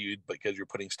is skewed because you're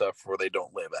putting stuff where they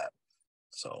don't live at.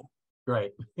 So,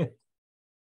 right.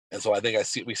 And so I think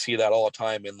we see that all the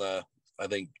time in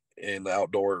the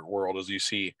outdoor world, as you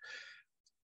see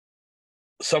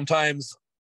sometimes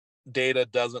data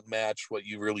doesn't match what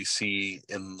you really see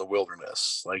in the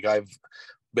wilderness. Like, I've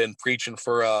been preaching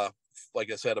for like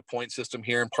I said, a point system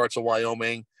here in parts of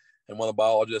Wyoming. And one of the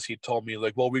biologists, he told me,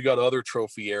 like, well, we got other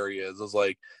trophy areas. I was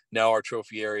like, now our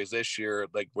trophy areas this year,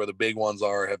 like where the big ones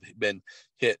are, have been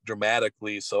hit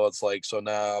dramatically. So it's like, so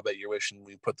now I bet you're wishing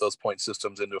we put those point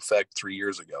systems into effect 3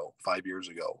 years ago, 5 years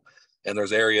ago. And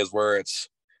there's areas where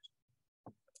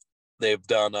they've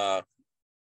done, the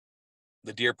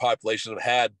deer populations have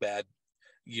had bad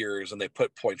years, and they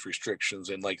put points restrictions.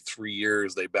 In like 3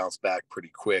 years they bounce back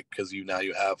pretty quick, because you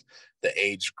have the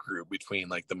age group between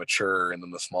like the mature and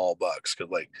then the small bucks.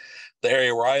 Because like the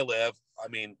area where I live, I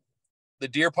mean, the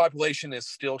deer population is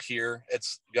still here,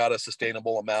 it's got a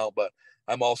sustainable amount, but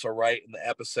I'm also right in the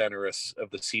epicenter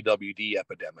of the CWD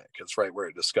epidemic. It's right where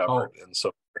it discovered. And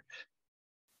so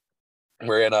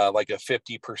we're in like a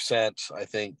 50%, I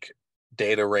think,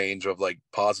 data range of like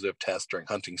positive tests during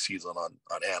hunting season on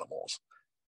animals.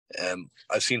 And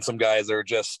I've seen some guys that are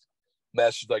just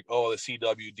messaged like, oh, the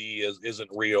CWD isn't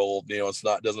real, it's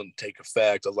not, doesn't take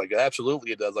effect. I was like,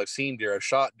 absolutely it does. I've seen deer, I've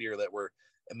shot deer that were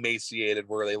emaciated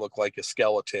where they look like a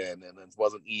skeleton, and it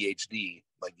wasn't EHD.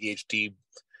 Like, EHD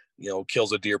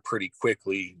kills a deer pretty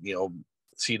quickly.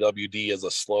 CWD is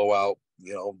a slow,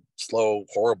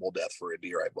 horrible death for a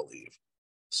deer, I believe.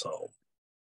 So,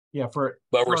 yeah, for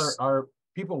our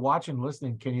people watching,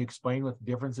 listening, can you explain what the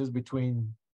difference is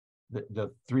between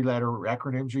the three-letter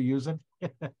acronyms you're using?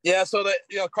 Yeah, so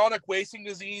chronic wasting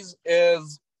disease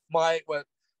is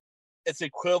it's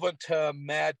equivalent to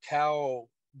mad cow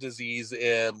disease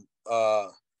in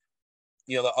the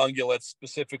ungulates,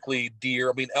 specifically deer.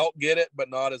 I mean, elk get it, but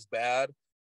not as bad.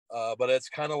 But it's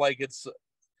kind of like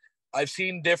I've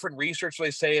seen different research.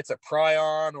 They say it's a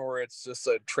prion or it's just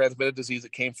a transmitted disease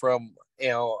that came from,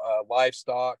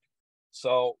 livestock.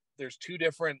 So there's two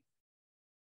different,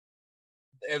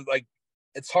 and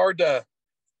it's hard to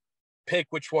pick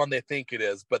which one they think it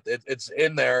is, but it's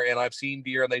in there. And I've seen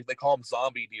deer, and they call them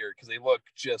zombie deer because they look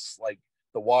just like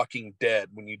the Walking Dead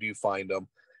when you do find them.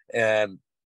 And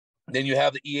then you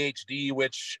have the EHD,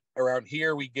 which around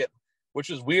here we get, which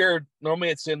is weird. Normally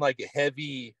it's in like a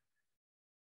heavy,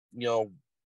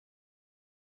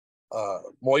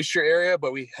 moisture area,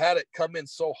 but we had it come in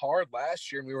so hard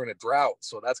last year and we were in a drought.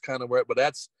 So that's kind of where, but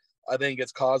I think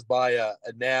it's caused by a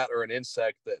gnat or an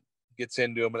insect that gets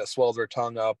into them and it swells their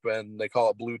tongue up, and they call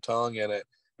it blue tongue. And it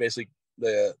basically,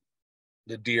 the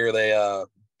deer, they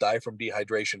die from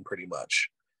dehydration pretty much.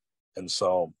 And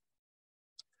so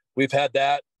we've had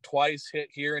that twice hit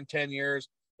here in 10 years.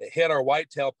 It hit our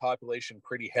whitetail population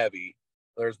pretty heavy.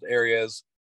 There's areas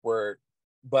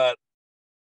but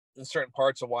in certain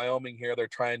parts of Wyoming here, they're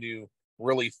trying to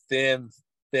really thin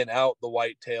out the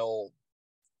whitetail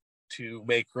to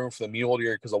make room for the mule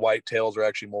deer, because the whitetails are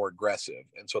actually more aggressive,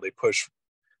 and so they push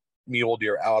mule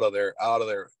deer out of their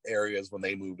areas when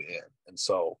they move in. And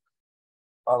so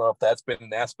I don't know if that's been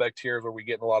an aspect here where we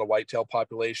get a lot of whitetail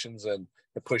populations and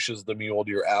it pushes the mule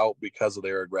deer out because of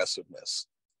their aggressiveness.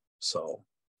 So,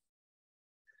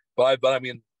 but I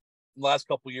mean, the last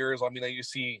couple of years, I mean, you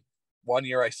see, one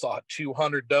year I saw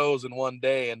 200 does in one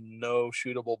day and no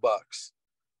shootable bucks.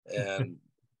 And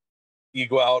you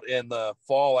go out in the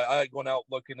fall, I like going out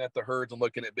looking at the herds and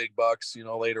looking at big bucks,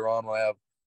 later on when I have,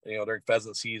 during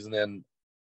pheasant season, and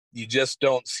you just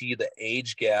don't see the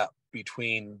age gap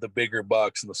between the bigger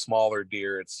bucks and the smaller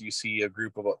deer. You see a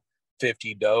group of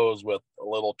 50 does with a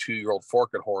little 2-year-old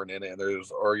forked horn in it,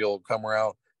 or you'll come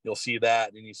around, you'll see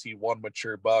that, and you see one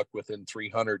mature buck within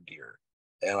 300 deer.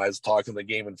 And I was talking to the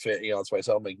Game and Fit, that's why I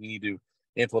said, we need to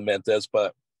implement this.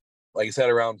 But like I said,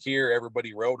 around here,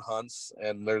 everybody road hunts,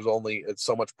 and it's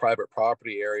so much private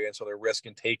property area, and so they're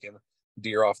risking taking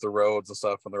deer off the roads and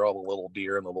stuff, and they're all the little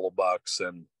deer and the little bucks.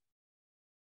 And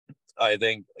I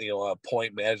think a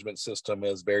point management system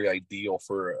is very ideal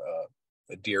for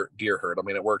a deer herd. I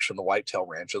mean, it works from the whitetail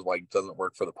ranches, like it doesn't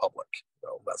work for the public.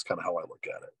 So that's kind of how I look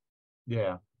at it.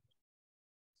 Yeah.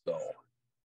 So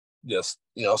just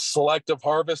selective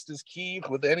harvest is key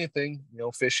with anything.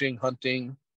 Fishing,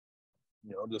 hunting.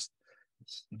 Just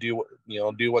do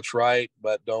what's right,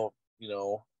 but don't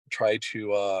try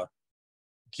to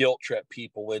guilt trip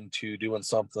people into doing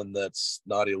something that's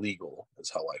not illegal.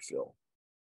 Is how I feel.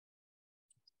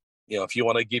 If you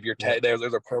want to give your tag, there's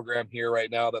a program here right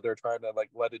now that they're trying to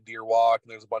let a deer walk,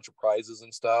 and there's a bunch of prizes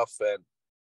and stuff. And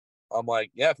I'm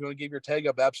like, yeah, if you want to give your tag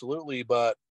up, absolutely.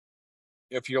 But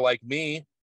if you're like me,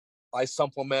 I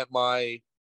supplement my,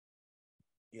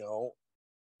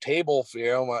 table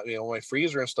for, my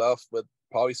freezer and stuff with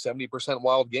probably 70%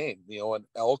 wild game, and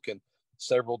elk and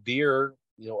several deer,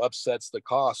 upsets the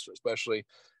cost. Especially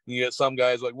you get some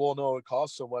guys like, well, no, it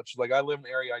costs so much. Like, I live in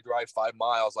an area, I drive 5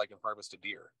 miles, I can harvest a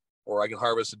deer, or I can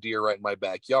harvest a deer right in my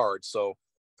backyard. So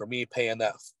for me, paying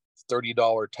that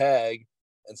 $30 tag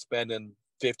and spending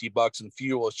 $50 in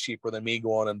fuel is cheaper than me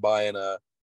going and buying a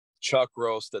chuck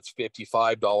roast that's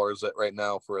 $55 right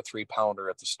now for a 3-pounder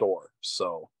at the store.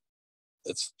 So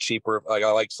it's cheaper. I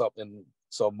like something.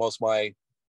 So most of my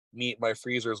meat in my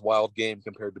freezer is wild game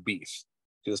compared to beef,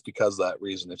 just because of that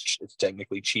reason. It's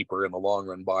technically cheaper in the long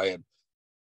run, buying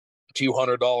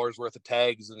 $200 worth of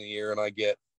tags in a year, and I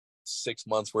get 6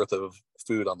 months worth of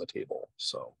food on the table.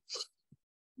 So,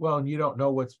 well, and you don't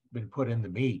know what's been put in the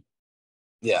meat.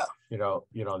 Yeah.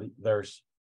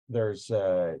 There's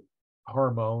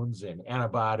hormones and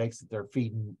antibiotics that they're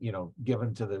feeding,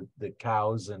 given to the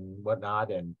cows and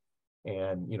whatnot, and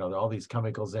all these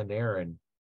chemicals in there, and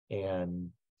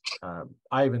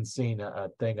I haven't seen a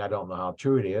thing, I don't know how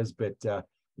true it is, but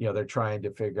they're trying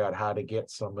to figure out how to get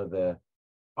some of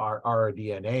our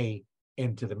RDNA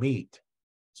into the meat.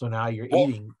 So now you're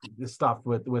eating the stuff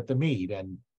with the meat,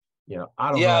 and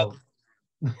I don't know.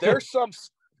 there's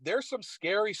some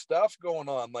scary stuff going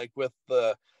on, like with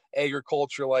the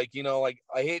agriculture, I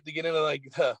hate to get into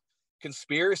the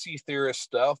conspiracy theorist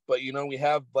stuff, but we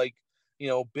have like,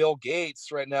 Bill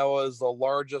Gates right now is the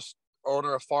largest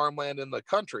owner of farmland in the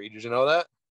country. Did you know that?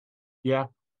 Yeah.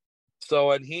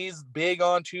 So, and he's big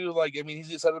on too, like, I mean,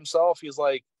 he said himself, he's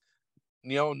like,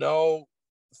 no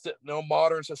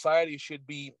modern society should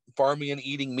be farming and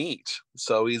eating meat.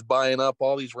 So he's buying up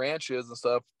all these ranches and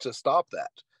stuff to stop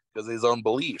that because of his own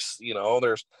beliefs.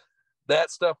 There's that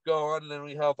stuff going, and then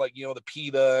we have like, the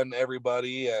PETA and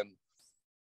everybody and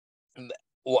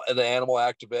the animal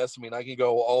activists. I mean, I can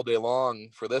go all day long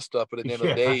for this stuff, but at the end of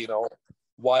the day,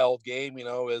 wild game,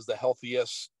 is the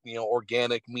healthiest,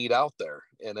 organic meat out there.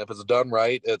 And if it's done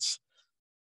right, it's,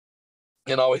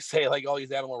 and I always say, like, all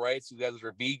these animal rights, you guys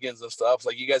are vegans and stuff. It's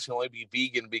like, you guys can only be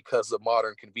vegan because of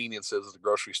modern conveniences at the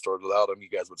grocery store. Without them, you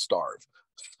guys would starve.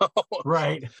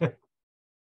 Right.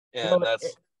 And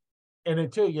that's, and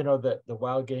until the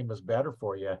wild game is better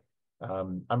for you. I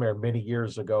remember many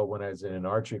years ago when I was in an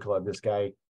archery club, this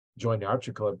guy joined the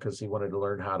archery club because he wanted to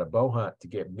learn how to bow hunt to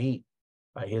get meat.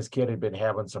 His kid had been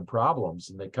having some problems,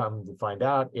 and they come to find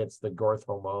out it's the growth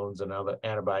hormones and all the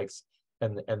antibiotics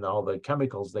and all the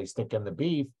chemicals they stick in the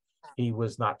beef. He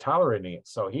was not tolerating it,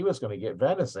 so he was going to get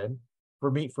venison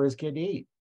for meat for his kid to eat.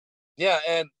 Yeah,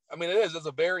 and I mean, it's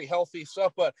a very healthy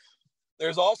stuff, but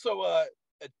there's also a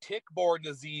tick-borne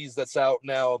disease that's out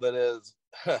now that is,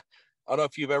 I don't know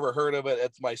if you've ever heard of it.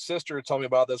 It's my sister told me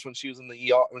about this when she was in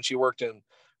the ER, when she worked in,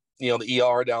 the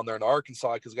ER down there in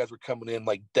Arkansas, because guys were coming in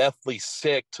like deathly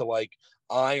sick to like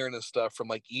iron and stuff from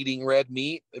like eating red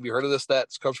meat. Have you heard of this? That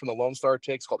comes from the Lone Star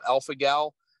ticks called alpha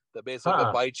gal that basically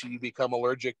bites you become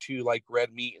allergic to like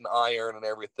red meat and iron and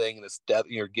everything, and it's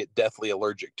get deathly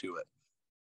allergic to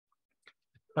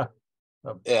it.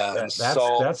 Yeah,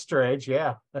 that's strange.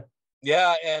 Yeah.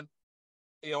 Yeah, and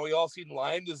we all seen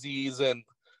Lyme disease, and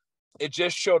it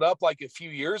just showed up like a few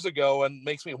years ago, and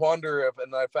makes me wonder if,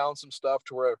 and I found some stuff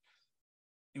to where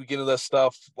you get into this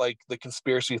stuff like the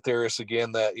conspiracy theorists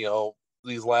again, that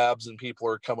these labs and people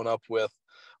are coming up with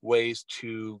ways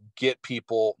to get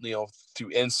people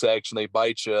through insects, and they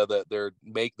bite you, that they're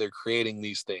creating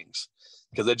these things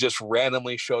because it just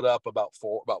randomly showed up about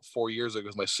 4 years ago.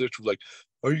 My sister was like,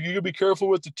 are you gonna be careful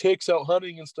with the ticks out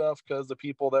hunting and stuff, because the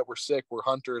people that were sick were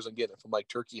hunters and getting it from like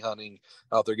turkey hunting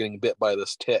out there, getting bit by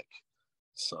this tick.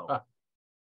 So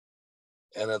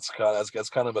and that's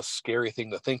kind of a scary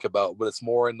thing to think about, but it's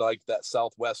more in like that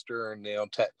southwestern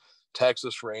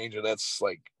Texas range, and that's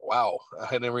like, wow,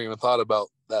 I never even thought about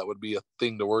that would be a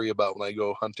thing to worry about when I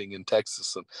go hunting in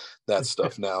Texas and that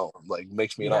stuff. Now like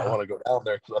makes me not want to go down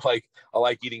there, because I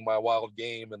like eating my wild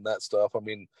game and that stuff. I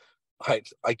mean, I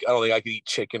don't think I could eat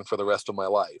chicken for the rest of my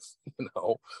life,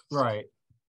 Right.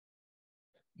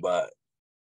 But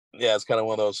yeah, it's kind of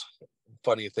one of those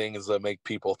funny things that make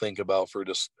people think about for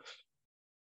just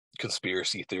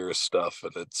conspiracy theorist stuff.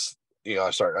 And it's,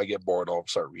 I get bored, I'll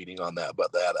start reading on that.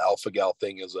 But that alpha gal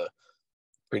thing is a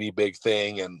pretty big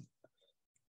thing, and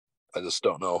I just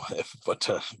don't know but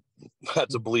had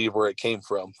to believe where it came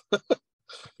from.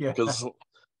 Yeah.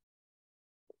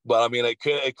 But I mean, it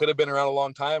could have been around a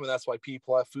long time, and that's why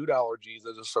people have food allergies.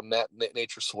 It's just from that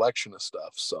nature selection of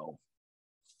stuff. So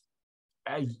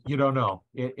you don't know.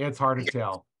 It's hard to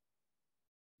tell.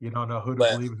 You don't know who to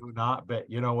believe and who not. But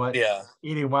you know what? Yeah,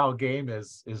 eating wild game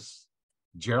is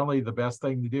generally the best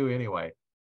thing to do anyway.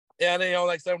 Yeah, and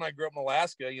like I said, when I grew up in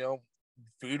Alaska,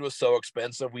 food was so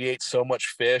expensive. We ate so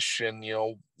much fish, and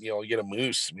you get a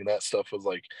moose. I mean, that stuff was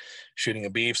like shooting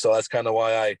a beef. So that's kind of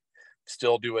why I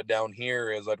still do it down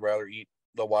here, is I'd rather eat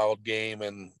the wild game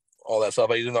and all that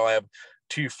stuff. Even though I have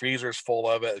 2 freezers full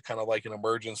of it, kind of like an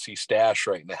emergency stash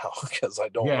right now, because I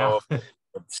don't know if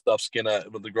stuff's gonna,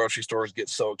 when the grocery stores get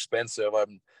so expensive, I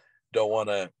don't want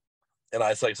to. And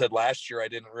like I said, last year I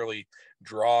didn't really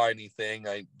draw anything.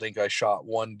 I think I shot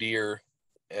 1 deer,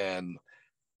 and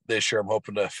this year I'm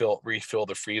hoping to refill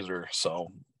the freezer,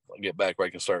 so I'll get back where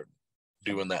I can start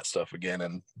doing that stuff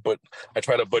again. But I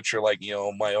try to butcher like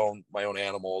my own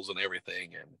animals and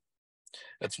everything, and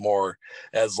it's more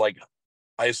as like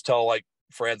I used to tell like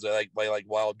friends that like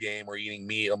wild game or eating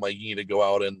meat. I'm like, you need to go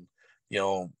out and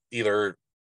either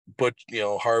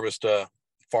harvest a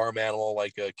farm animal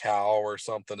like a cow or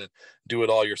something, and do it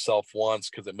all yourself once,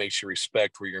 because it makes you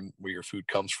respect where your food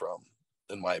comes from,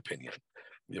 in my opinion.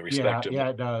 Respect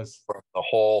it does, from the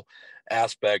whole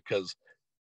aspect, because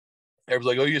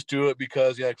everybody's like, oh, you just do it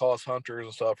because I call us hunters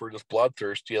and stuff, or just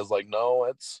bloodthirsty. I was like, no,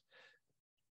 it's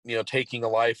taking a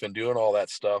life and doing all that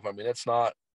stuff. I mean, it's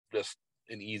not just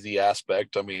an easy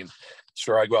aspect. I mean,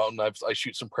 sure, I go out and I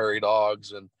shoot some prairie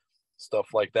dogs and stuff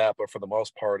like that, but for the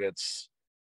most part,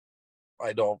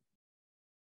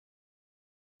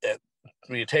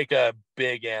 when you take a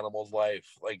big animal's life,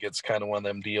 like it's kind of one of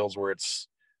them deals where it's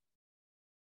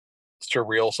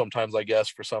surreal sometimes, I guess,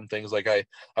 for some things. Like I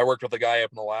worked with a guy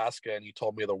up in Alaska, and he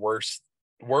told me the worst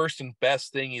and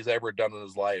best thing he's ever done in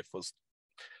his life was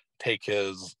take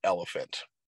his elephant.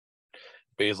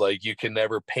 But he's like, you can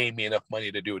never pay me enough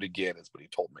money to do it again, is what he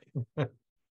told me.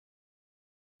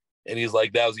 And he's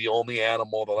like, that was the only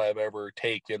animal that I've ever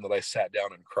taken that I sat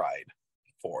down and cried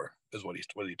for, is what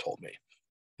he told me.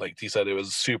 Like he said, it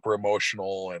was super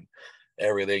emotional and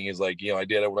everything. He's like, I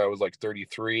did it when I was like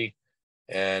 33.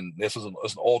 And this is an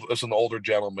older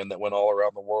gentleman that went all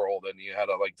around the world, and he had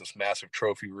like this massive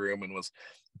trophy room and was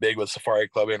big with Safari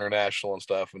Club International and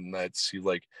stuff. And he's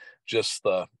like,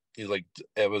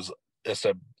 it was just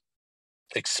a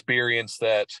experience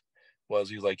that was,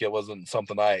 he's like, it wasn't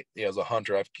something as a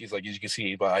hunter, he's like, as you can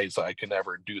see, but I could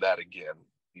never do that again,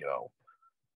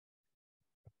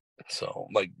 So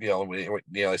like,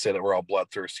 I say that we're all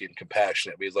bloodthirsty and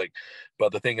compassionate, but he's like,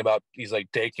 but the thing about, he's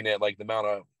like taking it, like the amount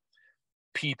of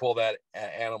people that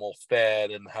animal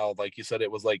fed, and how, like you said, it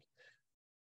was like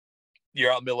you're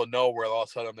out in the middle of nowhere, all of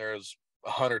a sudden there's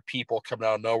 100 people coming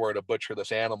out of nowhere to butcher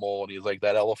this animal. And he's like,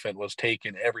 that elephant was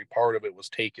taken, every part of it was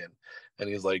taken. And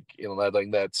he's like, I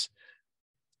think that's,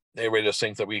 everybody just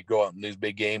thinks that we go out and these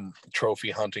big game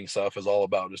trophy hunting stuff is all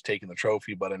about just taking the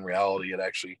trophy, but in reality it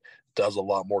actually does a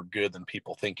lot more good than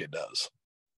people think it does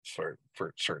for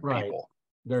certain people.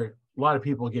 There a lot of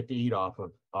people get to eat off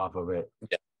of it.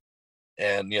 Yeah.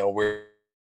 And we're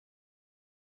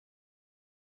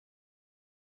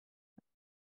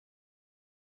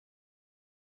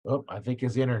I think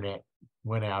his internet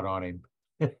went out on him.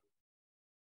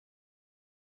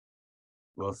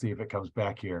 We'll see if it comes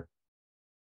back here.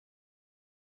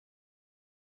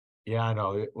 Yeah, I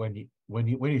know. When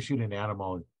you shoot an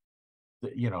animal,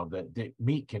 the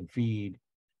meat can feed,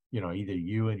 either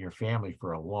you and your family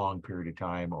for a long period of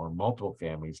time, or multiple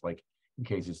families, like in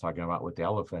case he's talking about with the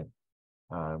elephant.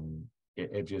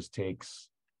 It just takes,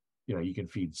 you can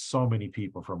feed so many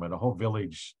people from it. A whole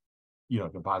village,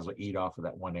 can possibly eat off of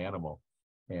that one animal,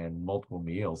 and multiple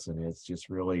meals. And it's just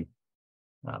really,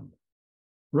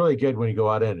 really good when you go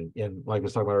out and like I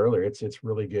was talking about earlier, it's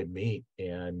really good meat.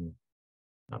 And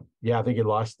I think he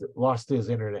lost his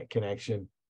internet connection,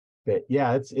 but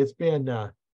yeah, it's been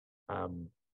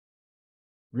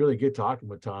really good talking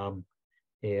with Tom,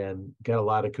 and got a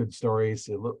lot of good stories.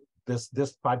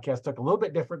 This podcast took a little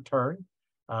bit different turn,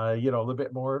 a little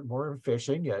bit more in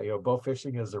fishing. Yeah, bow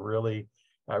fishing is a really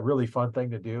fun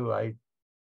thing to do. I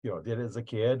did it as a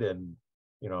kid, and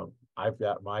I've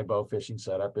got my bow fishing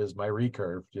set up as my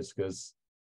recurve, just because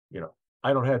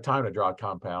I don't have time to draw a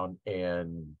compound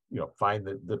and find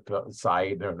the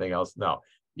site and everything else. No,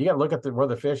 you got to look at where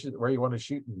the fish is, where you want to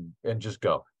shoot, and just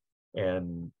go.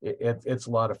 And it's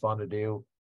a lot of fun to do.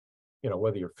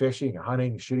 Whether you're fishing,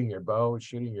 hunting, shooting your bow,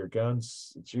 shooting your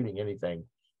guns, shooting anything,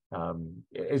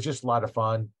 it's just a lot of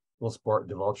fun. Little sport,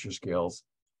 develops your skills.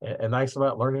 And nice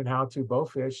about learning how to bow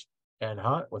fish and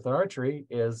hunt with archery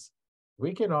is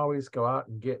we can always go out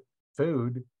and get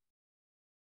food.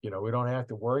 We don't have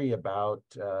to worry about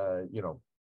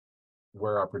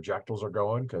where our projectiles are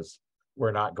going, because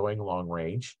we're not going long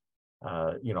range.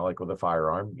 Like with a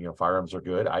firearm, firearms are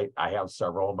good. I have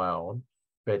several of my own,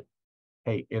 but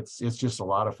hey, it's just a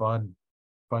lot of fun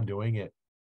doing it.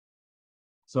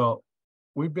 So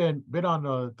we've been on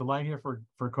the line here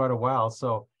for quite a while.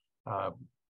 So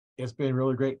it's been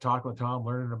really great talking with Tom,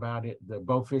 learning about it, the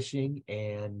bow fishing,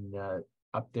 and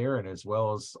up there, and as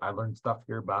well as I learned stuff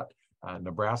here about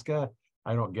Nebraska.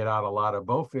 I don't get out a lot of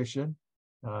bow fishing,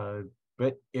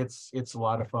 but it's a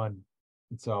lot of fun.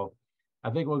 And so I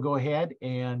think we'll go ahead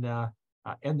and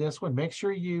end this one. Make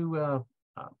sure you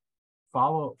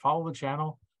follow the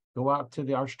channel. Go out to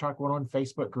the Archery Talk 101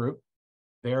 Facebook group.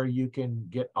 There you can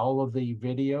get all of the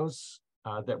videos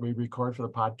that we record for the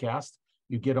podcast.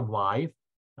 You get them live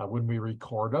when we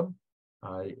record them.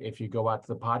 If you go out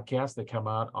to the podcast, they come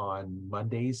out on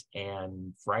Mondays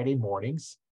and Friday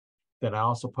mornings. Then I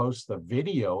also post the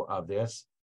video of this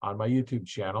on my YouTube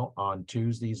channel on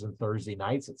Tuesdays and Thursday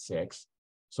nights at 6.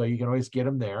 So you can always get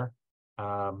them there.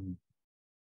 Not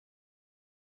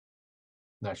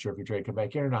sure if you're trying to come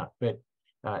back in or not, but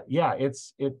yeah,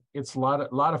 it's a lot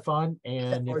of fun.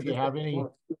 And if you have any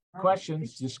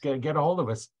questions, just get a hold of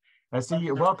us. I see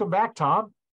you. Welcome back,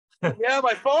 Tom. Yeah,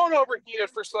 my phone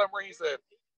overheated for some reason.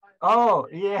 Oh,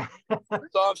 yeah.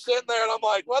 So I'm sitting there and I'm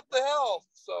like, what the hell?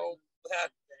 So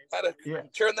had to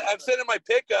turn I'm sitting in my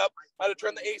pickup. I had to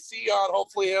turn the AC on.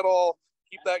 Hopefully it'll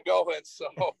keep that going. So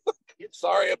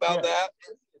sorry about that.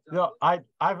 No,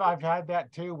 I've had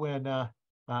that too when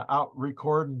out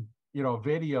recording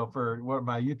video for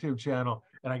my YouTube channel,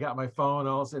 and I got my phone,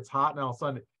 it's hot, and all of a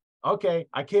sudden, okay,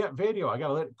 I can't video. I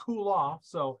gotta let it cool off.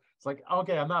 So it's like,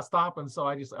 okay, I'm not stopping. So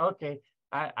I just, okay,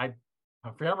 I my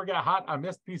camera got hot. I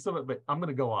missed a piece of it, but I'm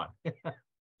gonna go on.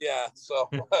 Yeah. So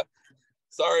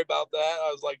sorry about that.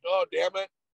 I was like, oh damn it.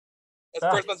 That's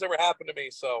the first time that's ever happened to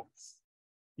me. So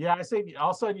yeah, I say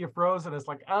all of a sudden you froze, and it's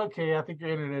like, okay, I think your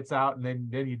internet's out, and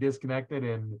then you disconnected,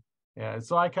 and yeah.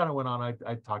 So I kind of went on. I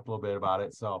talked a little bit about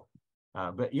it. So,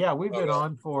 but yeah, we've been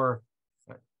on for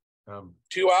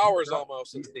 2 hours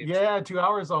almost. Yeah, 2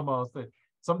 hours almost.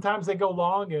 Sometimes they go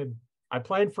long, and I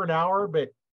planned for an hour, but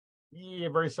yeah,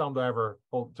 very seldom do I ever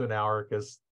hold to an hour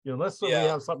because unless we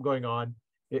have something going on,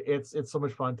 it's so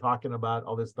much fun talking about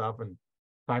all this stuff, and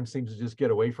time seems to just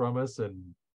get away from us.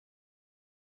 And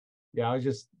yeah, I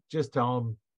was just tell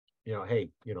them, hey,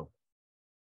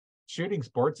 shooting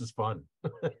sports is fun.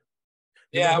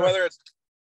 Yeah, whether it's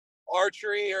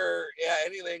archery or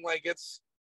anything, like it's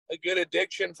a good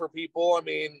addiction for people. I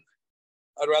mean,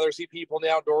 I'd rather see people in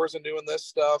the outdoors and doing this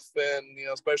stuff, and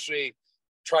especially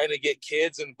trying to get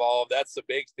kids involved. That's the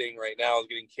big thing right now, is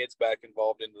getting kids back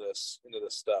involved into this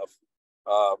stuff.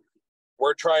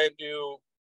 We're trying to,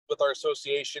 with our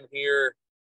association here,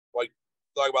 like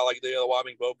talk about like the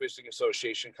Wyoming Bowfishing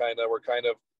Association. I'm trying to,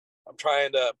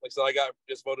 like I said, I got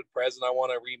just voted president. I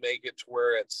want to remake it to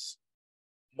where it's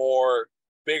more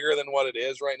bigger than what it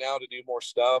is right now, to do more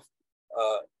stuff.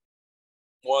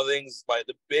 One of the things,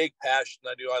 the big passion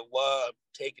I do, I love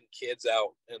taking kids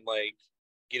out and like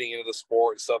getting into the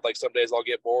sport and stuff. Like some days I'll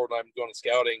get bored when I'm going to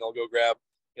scouting. I'll go grab,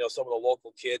 some of the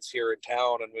local kids here in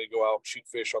town, and we go out and shoot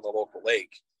fish on the local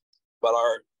lake. But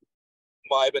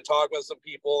I've been talking with some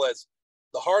people. As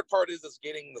the hard part is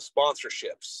getting the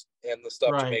sponsorships and the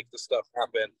stuff to make the stuff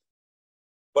happen.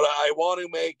 But I want to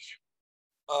make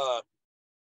a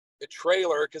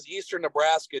trailer, because Eastern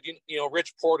Nebraska,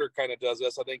 Rich Porter kind of does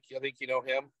this. I think you know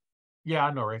him. Yeah,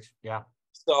 I know Rich. Yeah.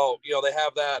 So they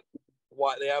have that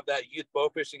youth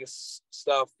bowfishing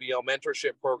stuff,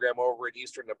 mentorship program over in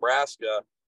Eastern Nebraska.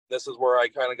 This is where I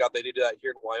kind of got. They did that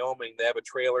here in Wyoming. They have a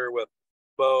trailer with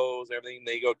bows and everything.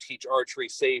 They go teach archery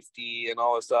safety and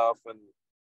all this stuff, and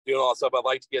doing all that stuff. I'd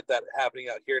like to get that happening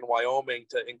out here in Wyoming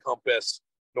to encompass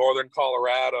northern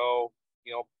Colorado,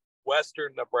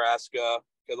 western Nebraska,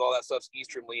 because all that stuff's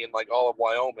easternly in like all of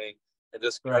Wyoming, and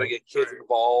just try to get kids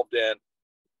involved. And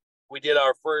we did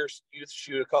our first youth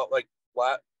shoot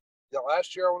last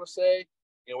year, I want to say.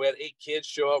 We had 8 kids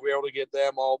show up. We were able to get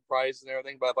them all prized and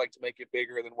everything, but I'd like to make it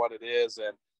bigger than what it is,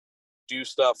 and do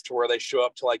stuff to where they show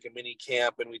up to like a mini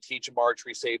camp, and we teach them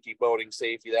archery safety, boating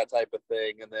safety, that type of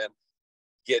thing, and then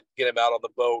get them out on the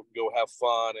boat and go have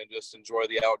fun and just enjoy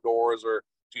the outdoors, or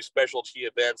do specialty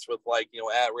events with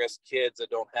at-risk kids that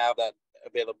don't have that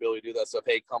availability to do that stuff.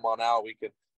 Hey, come on out. We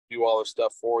can do all this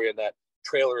stuff for you. And that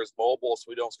trailer is mobile, so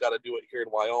we don't got to do it here in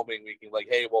Wyoming. We can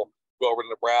hey, we'll go over to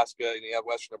Nebraska, and you have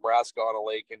western Nebraska on a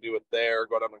lake, and do it there,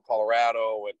 go down to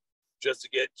Colorado, and just to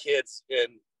get kids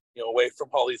away from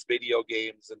all these video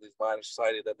games and these minor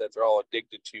society that they're all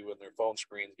addicted to in their phone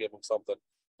screens. Give them something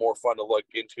more fun to look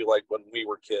into, like when we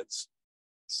were kids.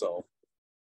 So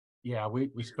yeah, we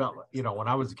spent, when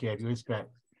I was a kid, there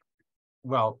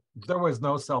was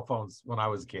no cell phones when I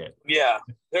was a kid. Yeah,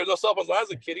 there was no cell phones when I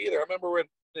was a kid either. I remember when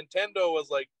Nintendo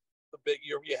was like the big,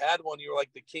 you had one, you were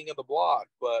like the king of the block.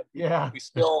 But yeah,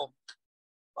 I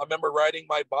remember riding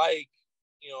my bike,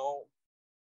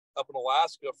 up in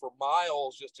Alaska for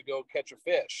miles just to go catch a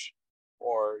fish,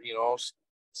 or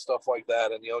stuff like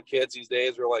that. And kids these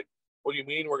days are like, what do you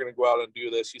mean we're going to go out and do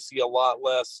this? You see a lot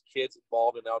less kids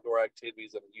involved in outdoor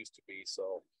activities than it used to be.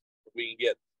 So if we can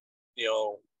get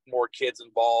more kids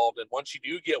involved, and once you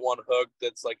do get one hooked,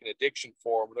 that's like an addiction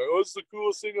for them. They're, oh, it's the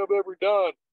coolest thing I've ever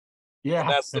done. Yeah, and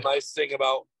that's the nice thing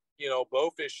about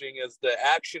bow fishing, is the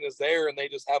action is there, and they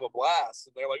just have a blast.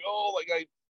 And they're like, oh,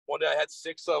 one day I had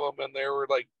 6 of them, and they were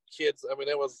like kids. I mean,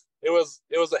 it was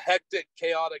a hectic,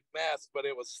 chaotic mess, but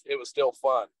it was still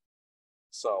fun.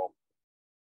 So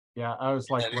yeah, I was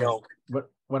like,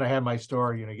 when I had my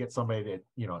store, get somebody that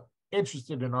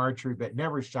interested in archery but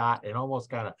never shot, and almost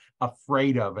kind of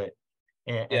afraid of it,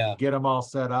 and you get them all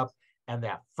set up, and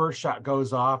that first shot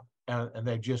goes off, and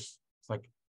they just, it's like,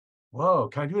 whoa,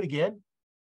 can I do it again?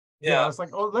 Yeah, it's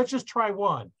like, oh, let's just try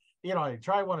one.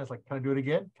 Try one. It's like, can I do it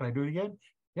again? Can I do it again?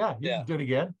 Yeah, you can do it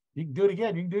again. You can do it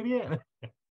again. You can do it again.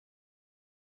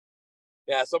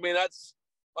 Yeah, so I mean, that's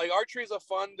like, archery is a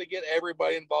fun to get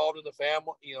everybody involved in the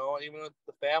family, even with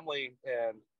the family.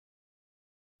 And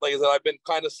like I said, I've been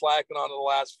kind of slacking on it the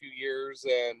last few years,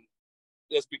 and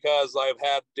just because I've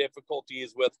had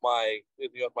difficulties with my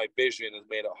vision has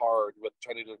made it hard with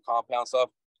trying to do the compound stuff.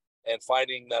 and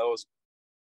finding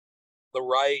the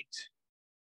right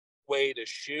way to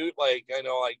shoot. Like I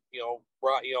know, like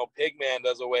Pigman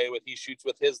does away with, he shoots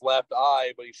with his left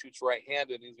eye, but he shoots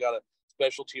right-handed, and he's got a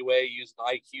specialty way using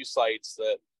IQ sights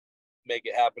that make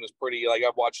it happen. Is pretty, like,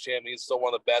 I've watched him, he's still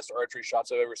one of the best archery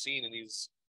shots I've ever seen, and he's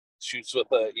shoots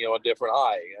with a different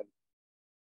eye. And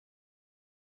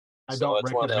I don't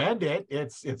recommend it.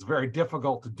 It's very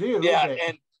difficult to do. Yeah, but...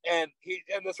 and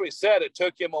that's what he said. It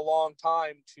took him a long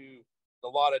time, a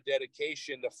lot of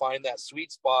dedication to find that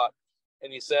sweet spot.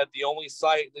 And he said the only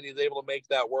sight that he's able to make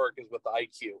that work is with the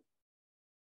IQ,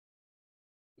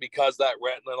 because that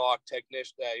retina lock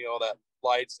technician, that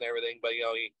lights and everything. But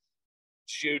he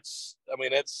shoots. I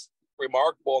mean, it's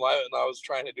remarkable. And I was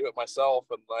trying to do it myself,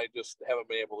 and I just haven't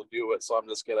been able to do it. So I'm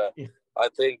just gonna, I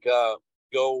think,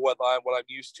 go with what I'm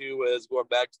used to, is going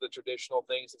back to the traditional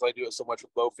things. Since I do it so much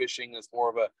with bow fishing, it's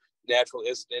more of a natural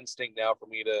instinct now for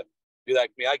me to do that. I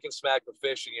mean, I can smack a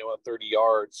fish, at 30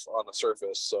 yards on the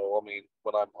surface. So, I mean,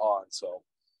 when I'm on, so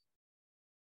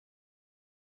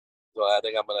I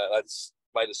think that's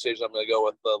my decision. I'm going to go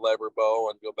with the lever bow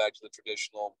and go back to the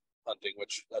traditional hunting,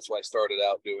 which that's what I started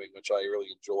out doing, which I really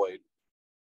enjoyed.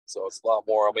 So it's a lot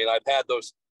more. I mean, I've had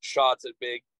those shots at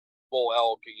big bull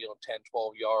elk, 10,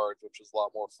 12 yards, which is a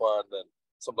lot more fun than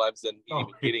sometimes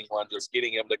getting one, just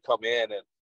getting him to come in and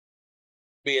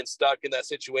being stuck in that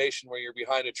situation where you're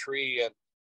behind a tree and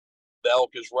the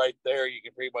elk is right there. You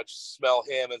can pretty much smell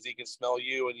him as he can smell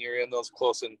you, and you're in those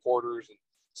close in quarters. And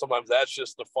sometimes that's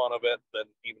just the fun of it than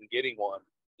even getting one,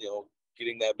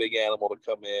 getting that big animal to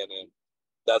come in. And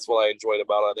that's what I enjoyed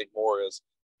about it, I think, more is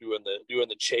doing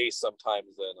the chase sometimes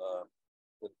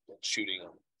than shooting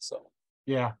them. So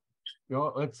yeah,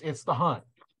 it's the hunt.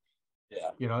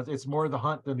 Yeah, it's more the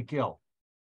hunt than the kill.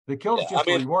 The kill is just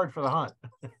a reward for the hunt.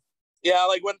 Yeah,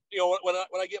 like when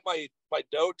I get my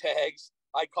doe tags,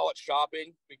 I call it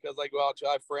shopping, because I go out to,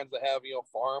 I have friends that have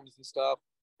farms and stuff,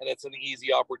 and it's an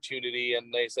easy opportunity,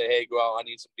 and they say, hey, go out, I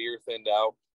need some deer thinned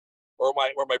out. Or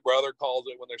my brother calls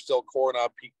it, when they're still corn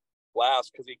up,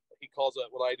 blast, because he calls it,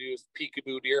 what I do is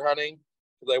peekaboo deer hunting,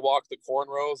 because I walk the corn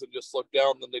rows and just look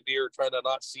down, and the deer are trying to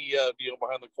not see you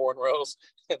behind the corn rows,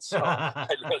 and so I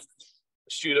just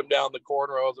shoot them down the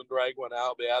corn rows and drag one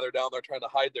out. But yeah, they're down there trying to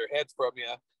hide their heads from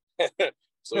you.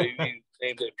 So he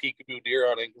named it peekaboo deer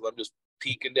hunting, because I'm just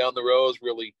peeking down the rows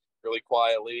really, really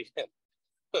quietly. And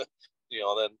then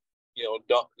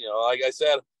don't, like I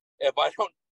said, if I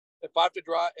have to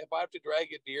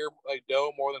drag a deer, a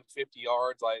doe, more than 50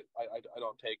 yards, I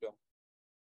don't take them.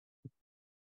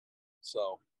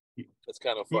 So it's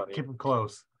kind of funny. Keep them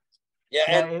close. Yeah,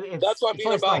 and that's what I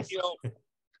mean about nice.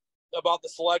 About the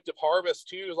selective harvest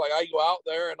too. Is like I go out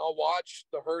there and I'll watch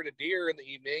the herd of deer in the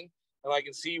evening, and I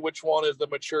can see which one is the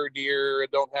mature deer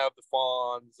and don't have the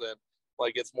fawns, and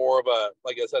like it's more of a,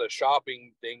 like I said, a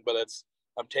shopping thing. But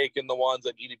I'm taking the ones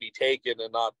that need to be taken,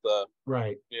 and not the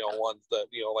right ones that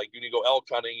like when you go elk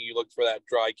hunting, you look for that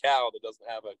dry cow that doesn't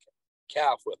have a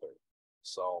calf with her.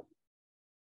 So,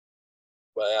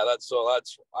 but yeah, that's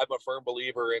I'm a firm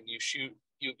believer in you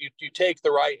take the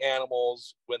right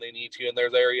animals when they need to, and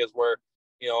there's areas where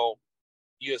you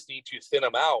just need to thin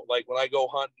them out. Like when I go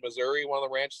hunt in Missouri, one of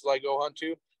the ranches I go hunt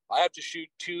to, I have to shoot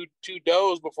two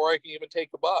does before I can even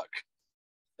take a buck.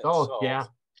 Yeah.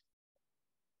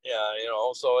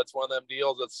 So it's one of them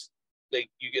deals.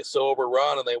 You get so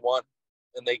overrun, and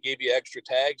they give you extra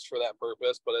tags for that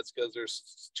purpose, but it's because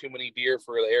there's too many deer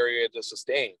for the area to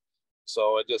sustain.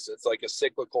 So it's like a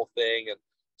cyclical thing. And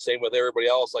same with everybody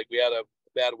else. Like we had a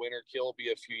bad winter kill be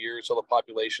a few years till the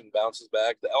population bounces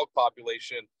back. The elk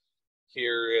population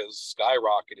here is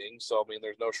skyrocketing. So, I mean,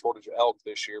 there's no shortage of elk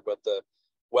this year, but the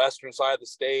western side of the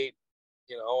state,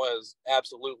 has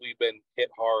absolutely been hit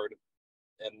hard.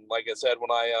 And like I said,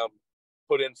 when I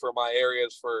put in for my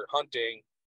areas for hunting,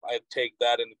 I take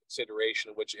that into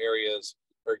consideration, which areas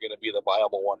are going to be the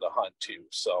viable one to hunt to.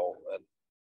 So,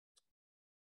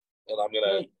 and I'm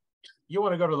going to... You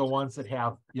want to go to the ones that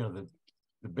have,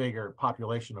 the bigger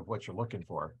population of what you're looking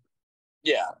for.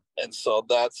 Yeah. And so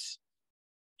that's,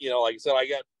 like I said,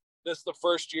 this is the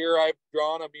first year I've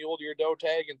drawn a mule deer doe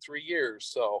tag in 3 years.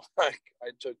 So I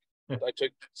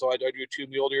drew 2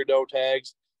 mule deer doe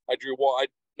tags. I drew one.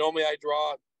 Normally I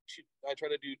try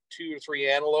to do 2 to 3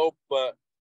 antelope, but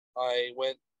I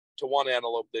went to 1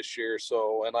 antelope this year.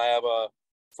 So, and I have a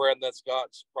friend that's got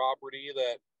property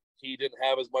that he didn't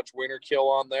have as much winter kill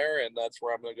on there, and that's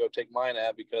where I'm going to go take mine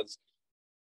at, because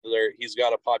he's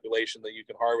got a population that you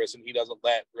can harvest, and he doesn't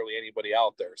let really anybody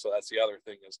out there. So that's the other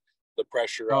thing, is the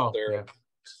pressure out there. Yeah.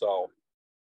 So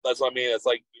that's what I mean. It's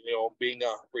like, being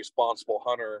a responsible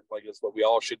hunter, like it's what we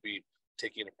all should be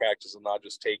taking a practice and not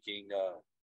just taking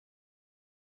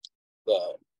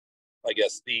the I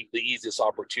guess the easiest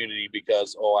opportunity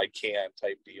because I can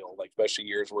type deal. Like especially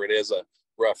years where it is a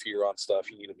rough year on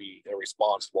stuff, you need to be a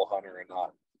responsible hunter and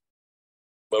not.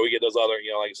 But we get those other,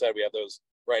 like I said, we have those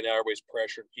right now. Everybody's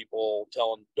pressuring people,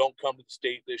 telling don't come to the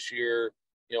state this year.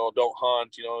 Don't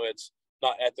hunt. It's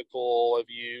not ethical of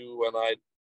you. And I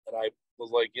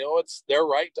was like, it's their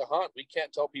right to hunt. We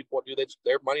can't tell people what to do.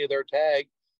 Their money, their tag.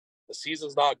 The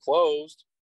season's not closed.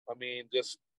 I mean,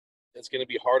 just it's going to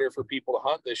be harder for people to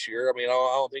hunt this year. I mean, I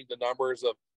don't think the numbers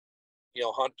of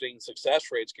hunting success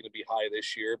rate is going to be high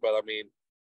this year. But I mean,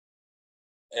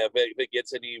 if it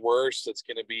gets any worse, it's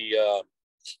going to be.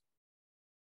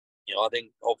 I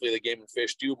think hopefully the Game and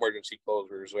Fish do emergency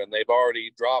closures, and they've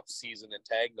already dropped season and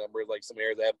tag numbers. Like some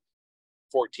areas have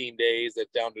 14 days,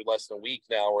 that's down to less than a week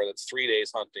now, where that's 3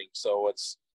 days hunting. So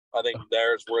I think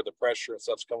there's where the pressure and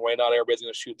stuff's coming away. Not everybody's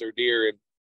going to shoot their deer,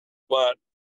 but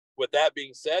with that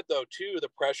being said, though, too, the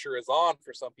pressure is on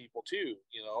for some people too.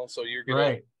 So you're gonna.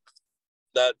 Right.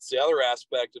 That's the other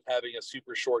aspect of having a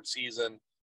super short season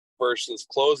versus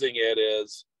closing it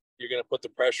is you're going to put the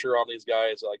pressure on these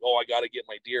guys like, I got to get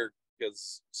my deer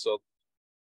so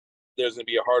there's going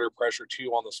to be a harder pressure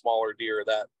too on the smaller deer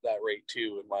that rate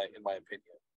too, in my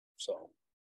opinion. So.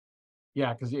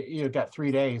 Yeah, because you got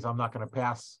 3 days. I'm not going to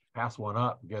pass one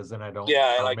up because then I don't.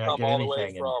 Yeah, and I come get all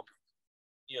anything the way from,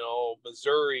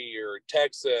 Missouri or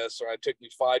Texas, or it took me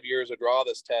 5 years to draw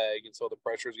this tag, and so the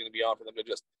pressure is going to be on for them to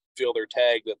just feel their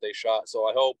tag that they shot. So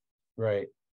I hope. Right.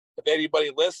 If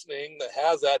anybody listening that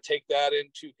has that, take that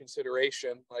into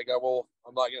consideration. Like I'm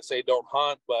not going to say don't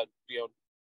hunt, but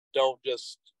don't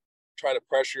just try to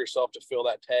pressure yourself to fill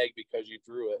that tag because you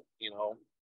drew it.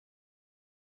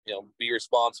 Be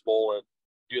responsible and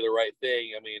do the right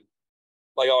thing. I mean,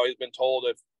 like I've always been told,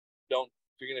 if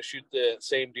you're going to shoot the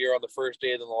same deer on the first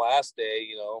day than the last day,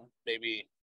 maybe,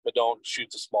 but don't shoot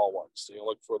the small ones.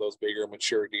 Look for those bigger,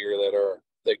 mature deer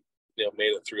that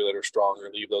made it through, that are stronger.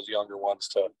 Leave those younger ones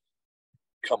to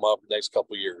come up the next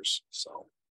couple of years. So,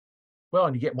 well,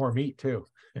 and you get more meat too.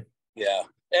 Yeah,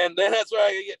 and then that's what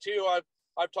I get too.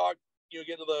 I've talked, get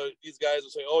to these guys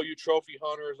and say, you trophy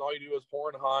hunters, and all you do is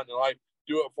horn hunt, and I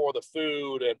do it for the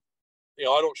food, and I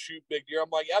don't shoot big deer. I'm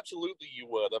like, absolutely you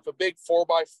would. If a big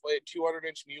 4x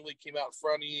 200-inch muley came out in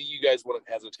front of you, you guys wouldn't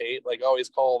hesitate. Like I always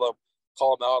call them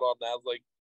out on that. Like,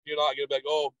 you're not going to be like,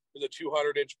 there's a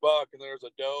 200-inch buck and there's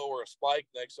a doe or a spike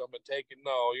next to them and take it.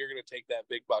 No, you're going to take that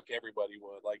big buck. Everybody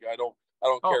would. Like, I don't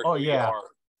care who you are.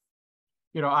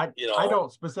 I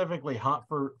don't specifically hunt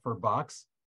for bucks.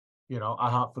 I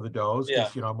hunt for the does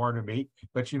because, more than meat.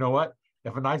 But you know what?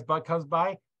 If a nice buck comes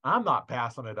by, I'm not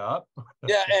passing it up.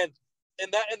 Yeah.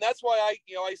 And that's why I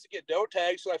used to get doe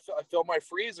tags. So I fill my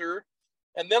freezer,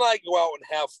 and then I go out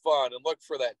and have fun and look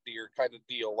for that deer kind of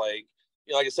deal. Like,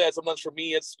 like I said, sometimes for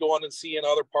me, it's going and seeing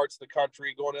other parts of the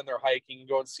country, going in there hiking,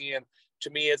 going seeing. To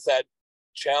me, it's that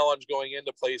challenge going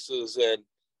into places, and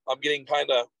I'm getting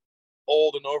kind of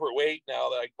old and overweight now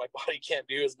that my body can't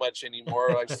do as much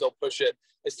anymore. I still push it.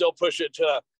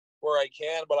 To where I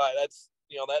can, but that's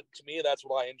that to me, that's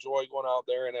what I enjoy, going out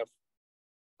there. And if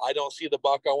I don't see the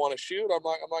buck I want to shoot, I'm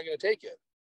not going to take it.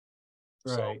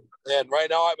 Right. So, and right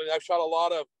now, I've shot a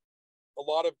lot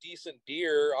of decent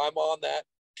deer. I'm on that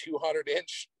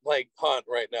 200-inch hunt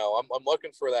right now. I'm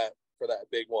looking for that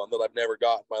big one that I've never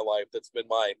got in my life. That's been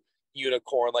my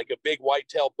unicorn. Like a big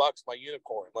whitetail buck's my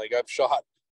unicorn. Like I've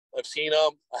seen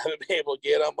them. I haven't been able to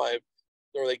get them.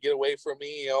 Or they get away from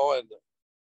me, and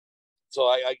so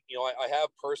I have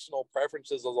personal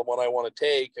preferences of the one I want to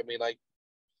take. I mean,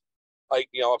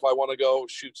 if I want to go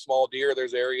shoot small deer,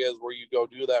 there's areas where you go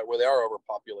do that where they are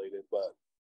overpopulated. But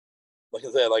like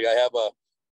I said, I have a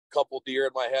couple deer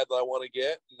in my head that I want to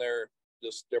get, and they're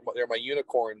my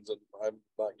unicorns, and I'm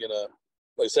not gonna.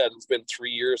 Like I said, it's been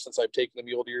 3 years since I've taken a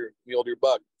mule deer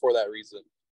buck for that reason.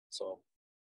 So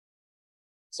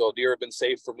deer have been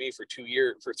safe for me for 3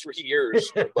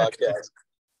 years. Buck has.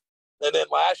 And then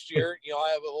last year, I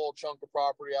have a little chunk of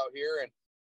property out here, and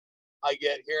I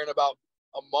get here in about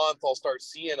a month, I'll start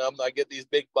seeing them. I get these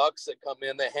big bucks that come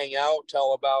in, they hang out,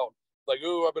 tell about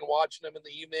I've been watching them in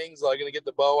the evenings. I'm going to get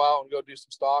the bow out and go do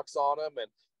some stalks on them. And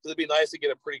it'd be nice to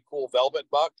get a pretty cool velvet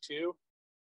buck too.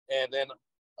 And then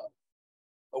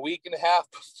a week and a half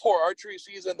before archery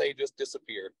season, they just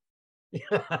disappear.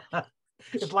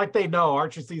 It's like they know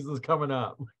archery season is coming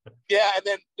up. Yeah, and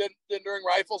then during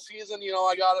rifle season,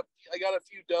 I got a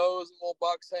few does and little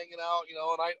bucks hanging out,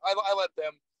 and I let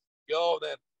them go.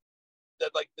 Then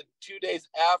like the 2 days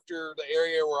after the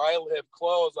area where I live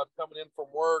closed, I'm coming in from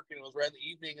work, and it was right in the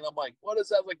evening, and I'm like, what is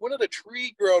that? Like, when did a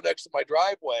tree grow next to my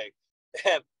driveway?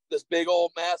 And this big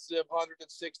old massive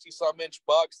 160 some inch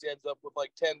buck stands up with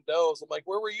like 10 does. I'm like,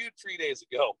 where were you 3 days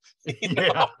ago?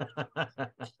 Yeah.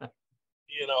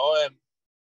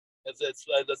 And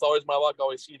that's always my luck. I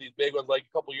always see these big ones. Like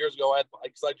a couple years ago, I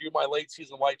drew my late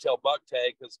season whitetail buck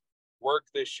tag because work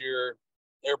this year,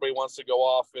 everybody wants to go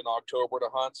off in October to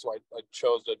hunt. So I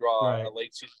chose to draw Right. a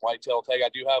late season whitetail tag. I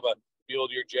do have a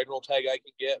field year general tag I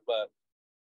can get, but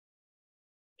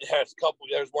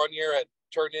there's 1 year it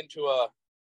turns into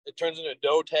a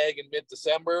doe tag in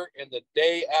mid-December, and the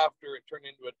day after it turned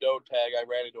into a doe tag, I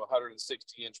ran into a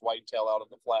 160-inch whitetail out in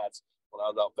the flats when I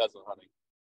was out pheasant hunting.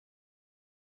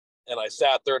 And I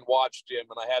sat there and watched him,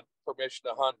 and I had permission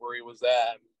to hunt where he was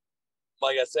at.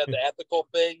 Like I said, the ethical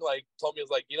thing, like, told me, was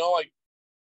like, I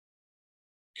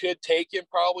could take him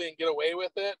probably and get away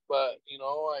with it, but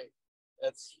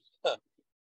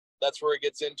that's where it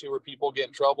gets into where people get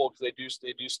in trouble because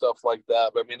they do stuff like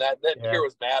that. But I mean, that Yeah. deer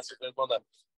was massive and one of the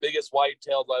biggest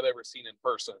whitetails I've ever seen in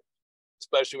person,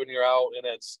 especially when you're out and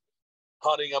it's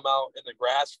hunting them out in the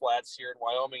grass flats here in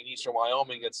Wyoming, eastern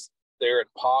Wyoming. It's there in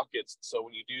pockets. So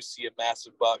when you do see a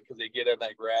massive buck, because they get in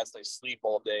that grass, they sleep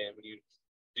all day, and when you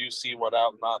do see one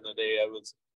out not in the day, it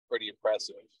was pretty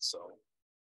impressive. So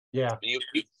Yeah.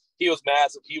 he was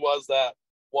massive. He was that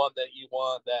one that you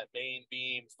want, that main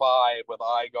beam 5 with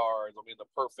eye guards. I mean,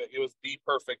 it was the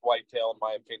perfect whitetail in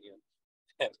my opinion.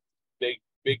 And big,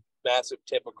 massive,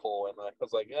 typical. And I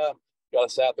was like, yeah, gotta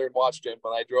sat there and watched him.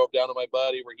 And I drove down to my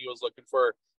buddy where he was looking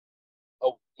for a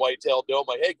whitetail doe. I'm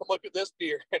like, hey, come look at this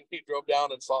deer. And he drove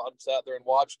down and sat there and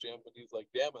watched him. And he's like,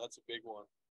 damn it, that's a big one.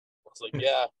 I was like,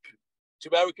 yeah, too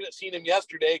bad we couldn't have seen him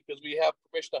yesterday because we have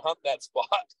permission to hunt that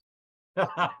spot.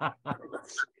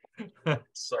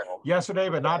 So yesterday,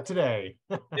 but not today.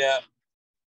 Yeah.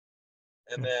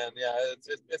 And then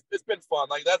it's been fun.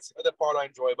 Like that's the part I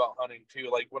enjoy about hunting too.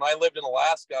 Like when I lived in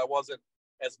Alaska, I wasn't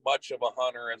as much of a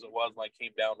hunter as it was when I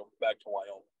came back to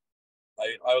Wyoming.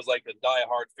 I was like a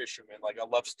diehard fisherman. Like I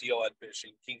love steelhead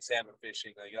fishing, king salmon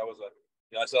fishing. Like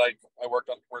I said I worked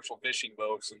on commercial fishing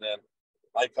boats, and then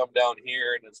I come down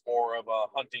here and it's more of a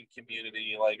hunting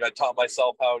community. Like I taught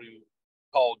myself how to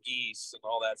call geese and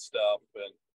all that stuff,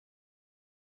 and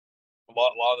a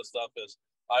lot of the stuff is,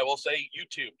 I will say,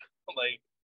 YouTube. Like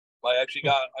I actually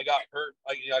got hurt.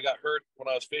 I got hurt when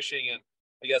I was fishing, and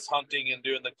I guess hunting and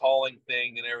doing the calling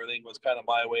thing and everything was kind of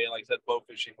my way. And like I said, bow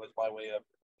fishing was my way of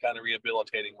kind of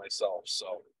rehabilitating myself.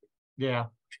 So yeah.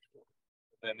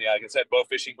 And like I said, bow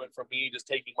fishing went from me just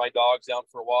taking my dogs down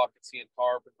for a walk and seeing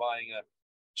carp and buying a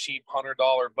cheap $100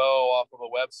 bow off of a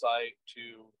website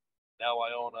to now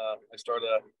I started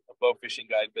a bow fishing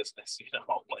guide business,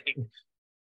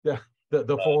 like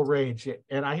the full range.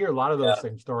 And I hear a lot of those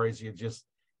same stories.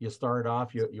 You start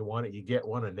off, you want it, you get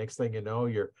one, and next thing you know,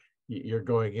 you're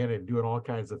going in and doing all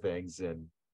kinds of things. And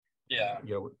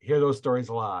hear those stories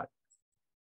a lot.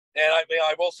 And I mean,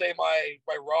 I will say my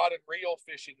rod and reel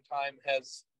fishing time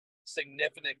has I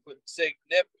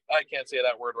can't say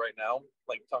that word right now,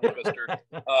 like tongue twister,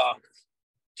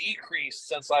 decreased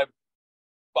since I've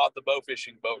bought the bow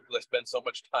fishing boat, because I spend so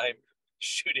much time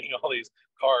shooting all these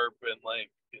carp, and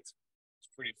like it's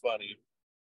pretty funny.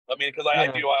 I mean, because I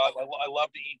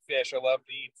love to eat fish. I love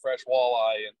to eat fresh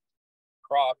walleye and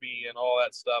crappie and all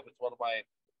that stuff. It's one of my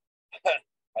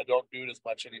I don't do it as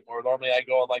much anymore. Normally I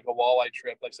go on like a walleye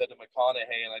trip, like I said, to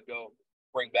McConaughey, and I go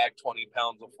bring back 20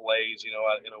 pounds of fillets, in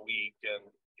a week, and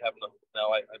having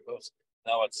now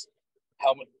it's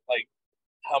how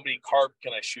many carp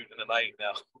can I shoot in a night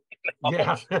now?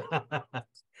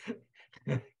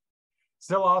 Yeah.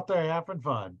 Still out there having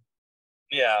fun.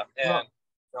 Yeah. And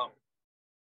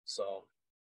so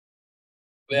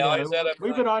like I said,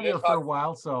 we've been on here for a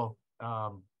while, so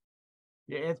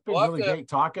it's been really great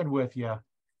talking with you.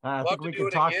 I think we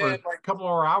can talk for a couple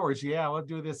more hours. Yeah, we'll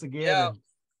do this again. Yeah.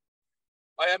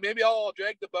 Maybe I'll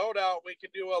drag the boat out. We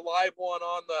can do a live one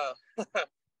on the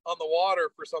on the water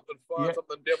for something fun,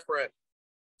 something different.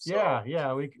 So.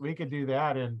 Yeah, we could do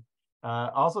that, and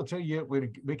also too,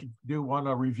 we could do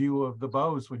a review of the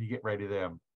bows when you get ready to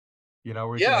them. We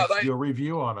can do a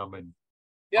review on them, and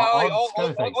I'll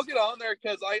get on there,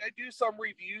 because I do some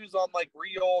reviews on like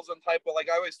reels and type of,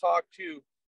 like, I always talk to.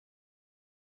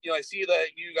 I see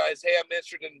that you guys, hey, I'm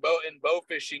interested in bow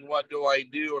fishing. What do I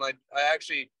do? And I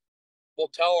actually will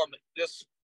tell them it's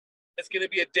going to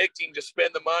be addicting to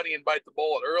spend the money and bite the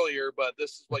bullet earlier, but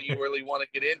this is what you really want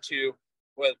to get into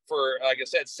for, like I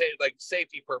said,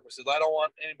 safety purposes. I don't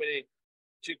want anybody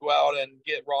to go out and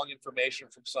get wrong information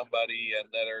from somebody and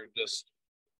that are just,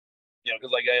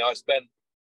 because I spend,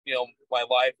 my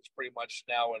life is pretty much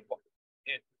now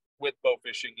with bow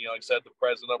fishing. Like I said, the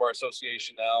president of our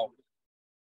association now.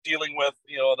 dealing with,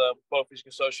 you know, the Bowfishing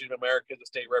Association of America, the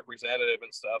state representative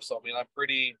and stuff. So I mean, I'm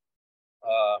pretty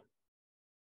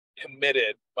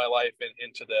committed my life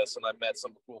into this, and I met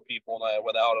some cool people, and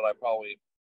without it I probably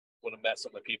would have met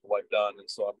some of the people I've done. And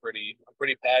so I'm pretty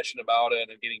passionate about it,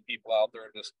 and getting people out there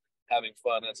and just having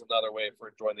fun. It's another way for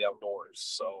enjoying the outdoors.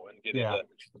 So, and getting to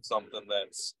something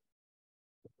that's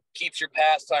keeps your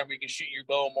pastime where you can shoot your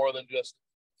bow more than just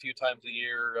a few times a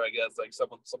year, I guess, like some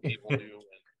people do.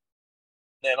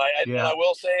 And I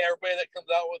will say, everybody that comes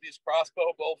out with these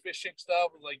crossbow bow fishing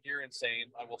stuff is like, you're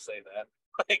insane. I will say that.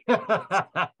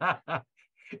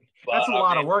 That's a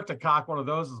lot of work to cock one of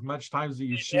those as much times as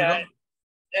you shoot them.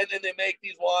 And then they make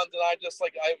these ones, and I just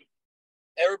like,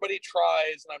 everybody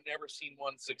tries, and I've never seen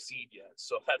one succeed yet.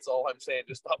 So that's all I'm saying.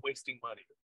 Just stop wasting money,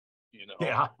 you know?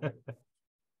 Yeah.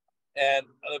 And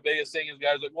the biggest thing is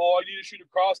guys like, well, I need to shoot a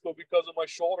crossbow because of my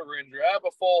shoulder injury. I have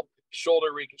a full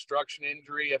shoulder reconstruction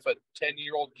injury. If a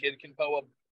 10-year-old kid can pull a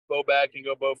bow back and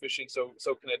go bow fishing, so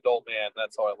can an adult man.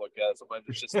 That's how I look at it. Sometimes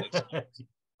it's just an excuse,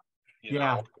 you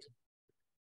know?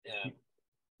 Yeah.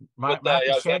 Might have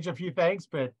to change a few things,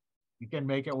 but you can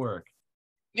make it work.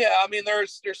 Yeah, I mean,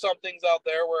 there's some things out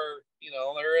there where, you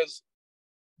know, there is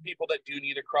people that do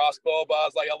need a crossbow, but I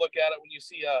was like, I look at it when you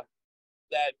see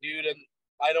that dude, and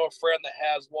I know a friend that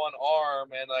has one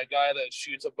arm and a guy that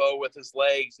shoots a bow with his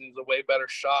legs, and he's a way better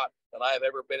shot than I've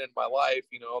ever been in my life.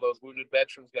 You know, those wounded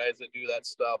veterans guys that do that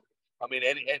stuff. I mean,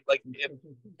 if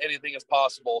anything is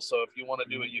possible. So if you want to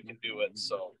do it, you can do it.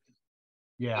 So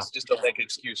just don't make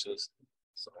excuses.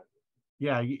 So.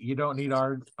 Yeah, you don't need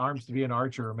arms to be an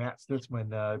archer. Matt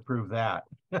Stutzman proved that.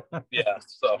 Yeah.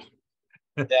 So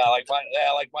like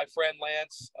my friend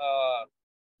Lance.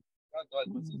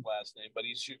 What's his last name? But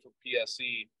he's shooting for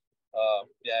PSC.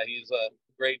 He's a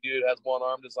great dude. Has one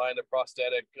arm designed a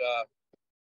prosthetic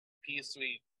piece. So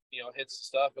he, you know, hits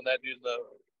stuff, and that dude's an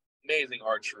amazing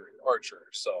archer.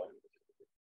 So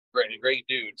great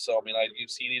dude. So I mean, you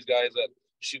see these guys that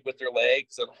shoot with their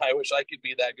legs, and I wish I could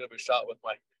be that good of a shot with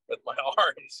my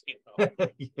arms. You know.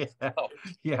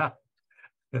 Yeah.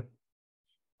 But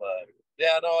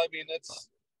yeah, no, I mean, it's.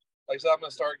 Like I said, I'm going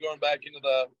to start going back into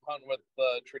the hunt with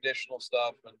traditional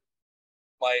stuff, and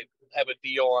might have a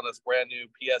deal on this brand new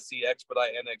PSC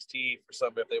Expedite NXT for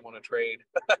somebody if they want to trade.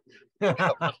 So,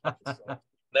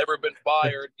 never been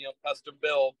fired, you know, custom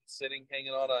built,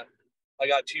 hanging on I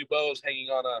got 2 bows hanging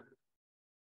on a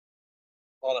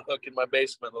hook in my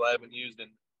basement that I haven't used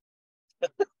in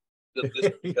just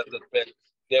because it's been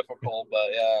difficult,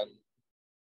 but yeah.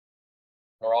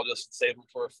 Or I'll just save them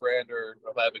for a friend, or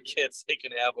if I have a kid, they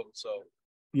can have them. So,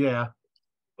 yeah.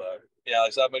 But yeah,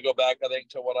 so I'm gonna go back, I think,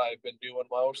 to what I've been doing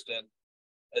most, and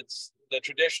it's the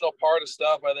traditional part of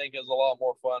stuff. I think is a lot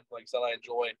more fun. Like I said, I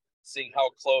enjoy seeing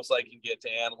how close I can get to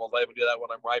animals. I even do that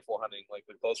when I'm rifle hunting. Like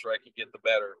the closer I can get, the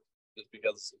better. Just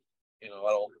because, you know,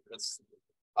 I don't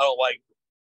like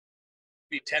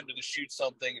be tempted to shoot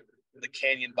something in the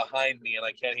canyon behind me and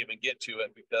I can't even get to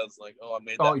it because, like, I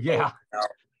made that. Oh yeah.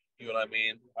 You know what I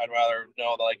mean? I'd rather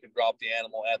know that I can drop the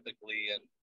animal ethically and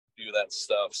do that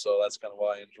stuff. So that's kind of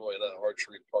why I enjoy the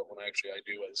archery part when I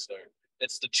do it. So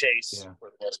it's the chase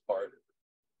for the most part.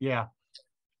 Yeah.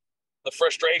 The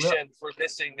frustration for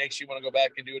missing makes you want to go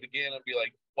back and do it again and be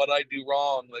like, what I do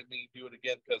wrong? Let me do it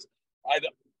again. Because I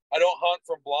don't hunt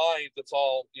from blinds. It's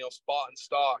all, you know, spot and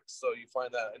stock. So you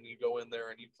find that and you go in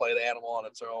there and you play the animal on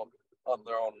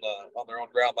their own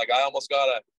ground. Like I almost got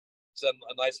a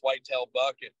nice whitetail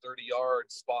buck at 30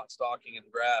 yards spot stalking in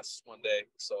grass one day.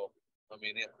 So I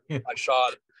mean, I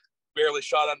barely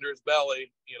shot under his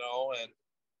belly, you know, and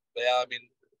yeah, I mean,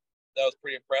 that was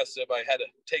pretty impressive. I had to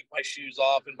take my shoes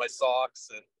off and my socks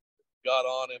and got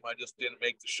on him. I just didn't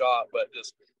make the shot, but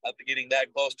just after getting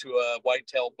that close to a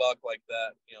whitetail buck like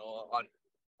that, you know, on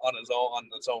its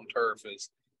own turf is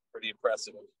pretty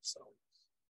impressive. So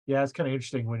yeah, it's kind of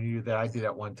interesting when you do that. I did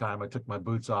that one time. I took my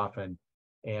boots off and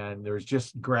there was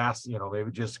just grass, you know,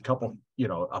 maybe just a couple, you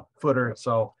know, a footer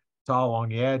so tall along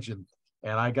the edge, and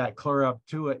I got clear up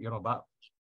to it, you know, about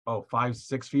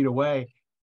 5-6 feet away,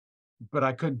 but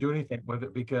I couldn't do anything with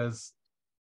it because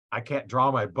I can't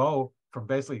draw my bow from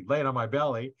basically laying on my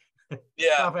belly.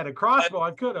 Yeah. If I had a crossbow,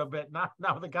 I could have, but not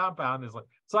with the compound. Is like,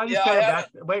 so I just kind of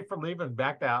wait for leaving,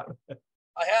 backed out.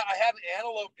 I had an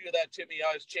antelope do that to me.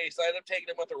 I was chased. I ended up taking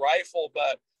him with a rifle,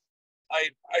 but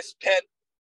I spent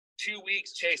 2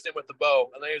 weeks chasing him with the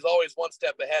bow, and he was always one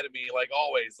step ahead of me, like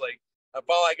always. Like I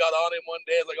finally got on him one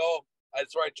day. I was like,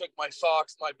 that's where I took my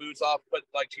socks, my boots off, put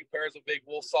like 2 pairs of big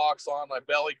wool socks on. My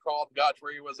belly crawled, got to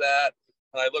where he was at,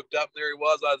 and I looked up. There he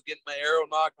was. I was getting my arrow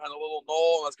nocked on a little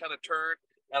knoll, and I was kind of turned,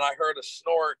 and I heard a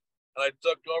snort and I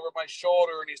looked over my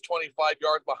shoulder, and he's 25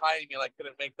 yards behind me, and I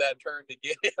couldn't make that turn to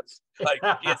get him. Like,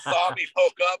 he saw me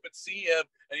poke up and see him,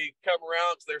 and he'd come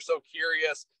around because they're so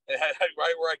curious, and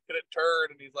right where I couldn't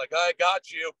turn, and he's like, I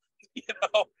got you, you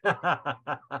know.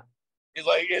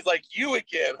 He's like, you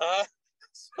again, huh?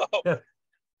 So,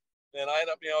 and I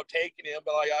ended up, taking him,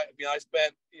 but I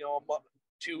spent,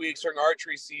 2 weeks during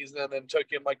archery season, and then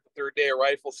took him like the third day of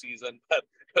rifle season. But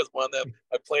because one of them,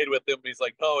 I played with him, he's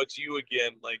like, no, it's you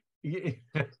again. Like, and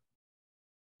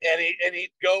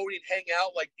he'd go and he'd hang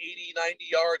out like 80, 90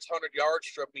 yards, 100 yards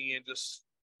from me, and just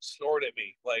snort at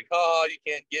me like, oh, you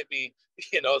can't get me.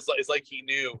 It's like he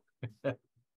knew.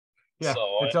 Yeah.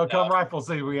 So, until come rifle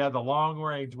season, we had the long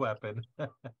range weapon.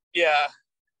 Yeah.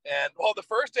 And well, the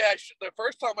first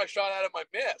time I shot at him, I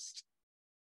missed.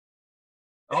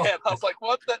 Oh. And I was like,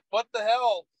 what the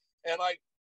hell? And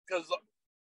because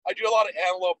I do a lot of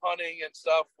antelope hunting and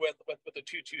stuff with the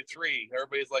 223.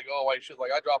 Everybody's like, oh, I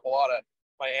drop a lot of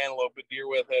my antelope and deer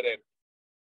with it. And it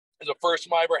was the first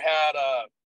time I ever had a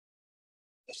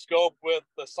scope with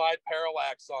the side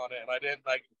parallax on it. And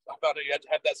I found out you had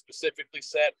to have that specifically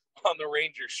set on the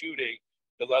range you're shooting.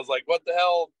 Because I was like, what the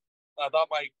hell? I thought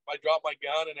I dropped my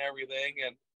gun and everything.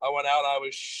 And I went out, I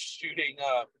was shooting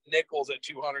nickels at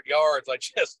 200 yards.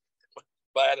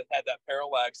 But I had that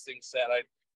parallax thing set.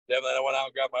 Then I went out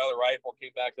and grabbed my other rifle,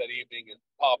 came back that evening and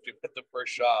popped him with the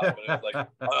first shot. But it was like,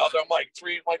 I'm like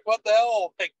what the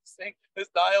hell? Like, this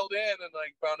dialed in, and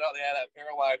like found out they had that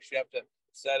parallax. You have to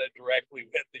set it directly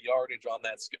with the yardage on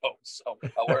that scope. So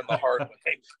I learned the hard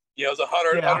way. It was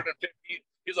 100, 150. He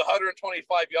was 125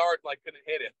 yards, and I couldn't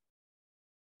hit him.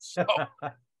 So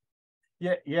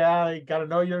yeah, you got to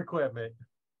know your equipment.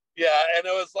 Yeah, and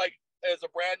it was a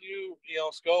brand new,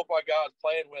 scope I was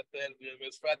playing with it. It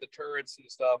was fed the turrets and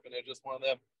stuff, and it was just one of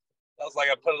them. I was like,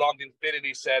 I put it on the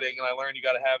infinity setting, and I learned you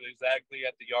got to have it exactly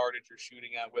at the yardage you're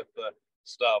shooting at with the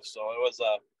stuff. So it was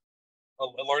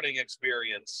a learning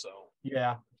experience. So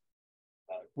yeah.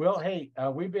 Well, hey,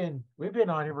 we've been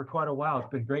on here for quite a while. It's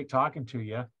been great talking to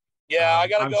you. Yeah, I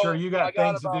gotta I'm go. Sure you got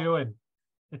things to do, and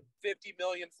 50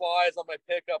 million flies on my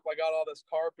pickup. I got all this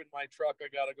carp in my truck. I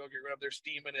gotta go get rid of. They're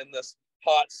steaming in this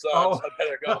hot sun. Oh. So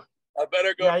I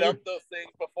better go dump those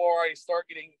things before I start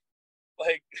getting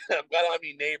like, I don't have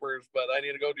any neighbors, but I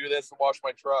need to go do this and wash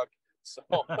my truck. So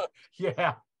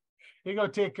yeah, you go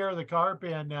take care of the carp,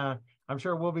 and I'm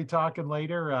sure we'll be talking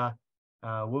later.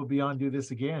 We'll be on do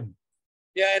this again.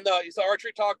 Yeah, and so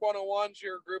Archery Talk 101's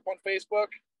your group on Facebook?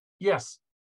 Yes.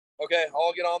 Okay,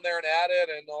 I'll get on there and add it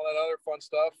and all that other fun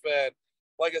stuff. And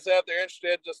like I said, if they're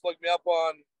interested, just look me up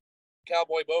on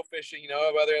Cowboy Bowfishing.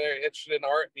 Whether they're interested in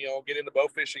art, get into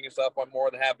bowfishing and stuff, I'm more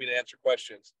than happy to answer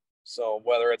questions. So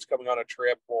whether it's coming on a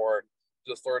trip or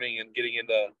just learning and getting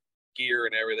into gear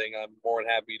and everything, I'm more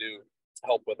than happy to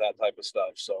help with that type of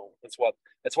stuff. So it's what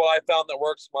I found that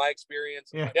works in my experience.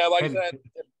 Yeah, like I said,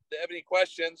 if they have any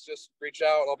questions, just reach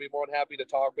out. I'll be more than happy to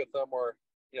talk with them, or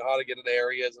how to get into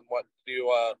areas and what to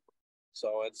do.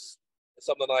 So it's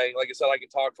something like I said, I can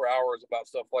talk for hours about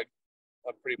stuff. Like,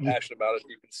 I'm pretty passionate about it.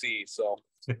 You can see. So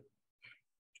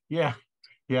yeah,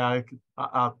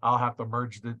 I'll have to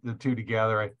merge the two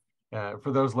together.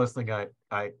 For those listening,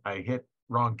 I hit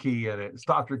wrong key and it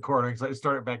stopped recording, so I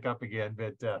started back up again.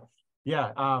 But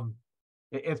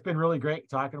it's been really great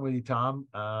talking with you, Tom.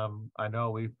 I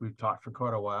know we've talked for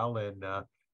quite a while, and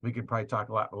we could probably talk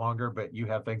a lot longer, but you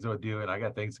have things to do and I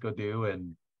got things to go do,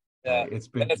 and it's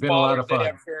been a lot of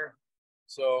fun. Sure.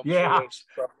 So yeah, sure it's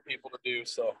tough for people to do.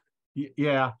 So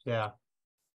yeah.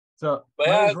 So, but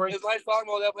yeah, it's nice talking.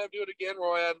 We'll definitely have to do it again,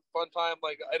 Roy. I had a fun time.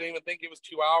 Like, I didn't even think it was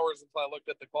 2 hours until I looked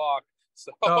at the clock.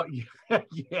 So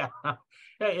yeah,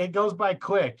 it goes by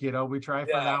quick. We try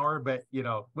for an hour, but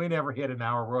we never hit an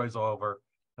hour. Roy's over.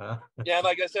 Yeah,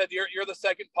 like I said, you're the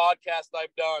second podcast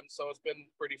I've done, so it's been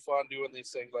pretty fun doing these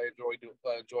things. I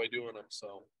enjoy doing them.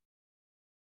 So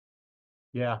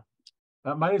yeah,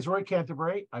 my name is Roy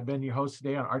Canterbury. I've been your host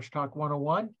today on Arch Talk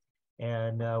 101,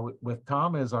 and with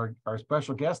Tom as our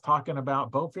special guest, talking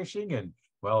about bow fishing and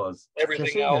well as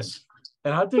everything else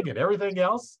and hunting and everything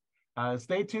else.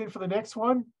 Stay tuned for the next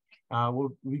one.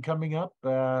 We'll be coming up.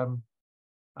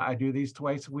 I do these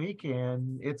twice a week,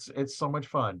 and it's so much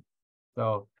fun.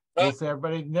 So we'll see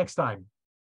everybody next time.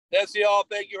 Yes, y'all.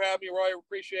 Thank you for having me, Roy.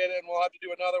 Appreciate it, and we'll have to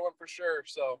do another one for sure.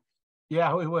 So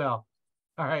yeah, we will.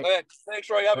 All right. Thanks,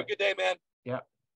 Roy. Have a good day, man.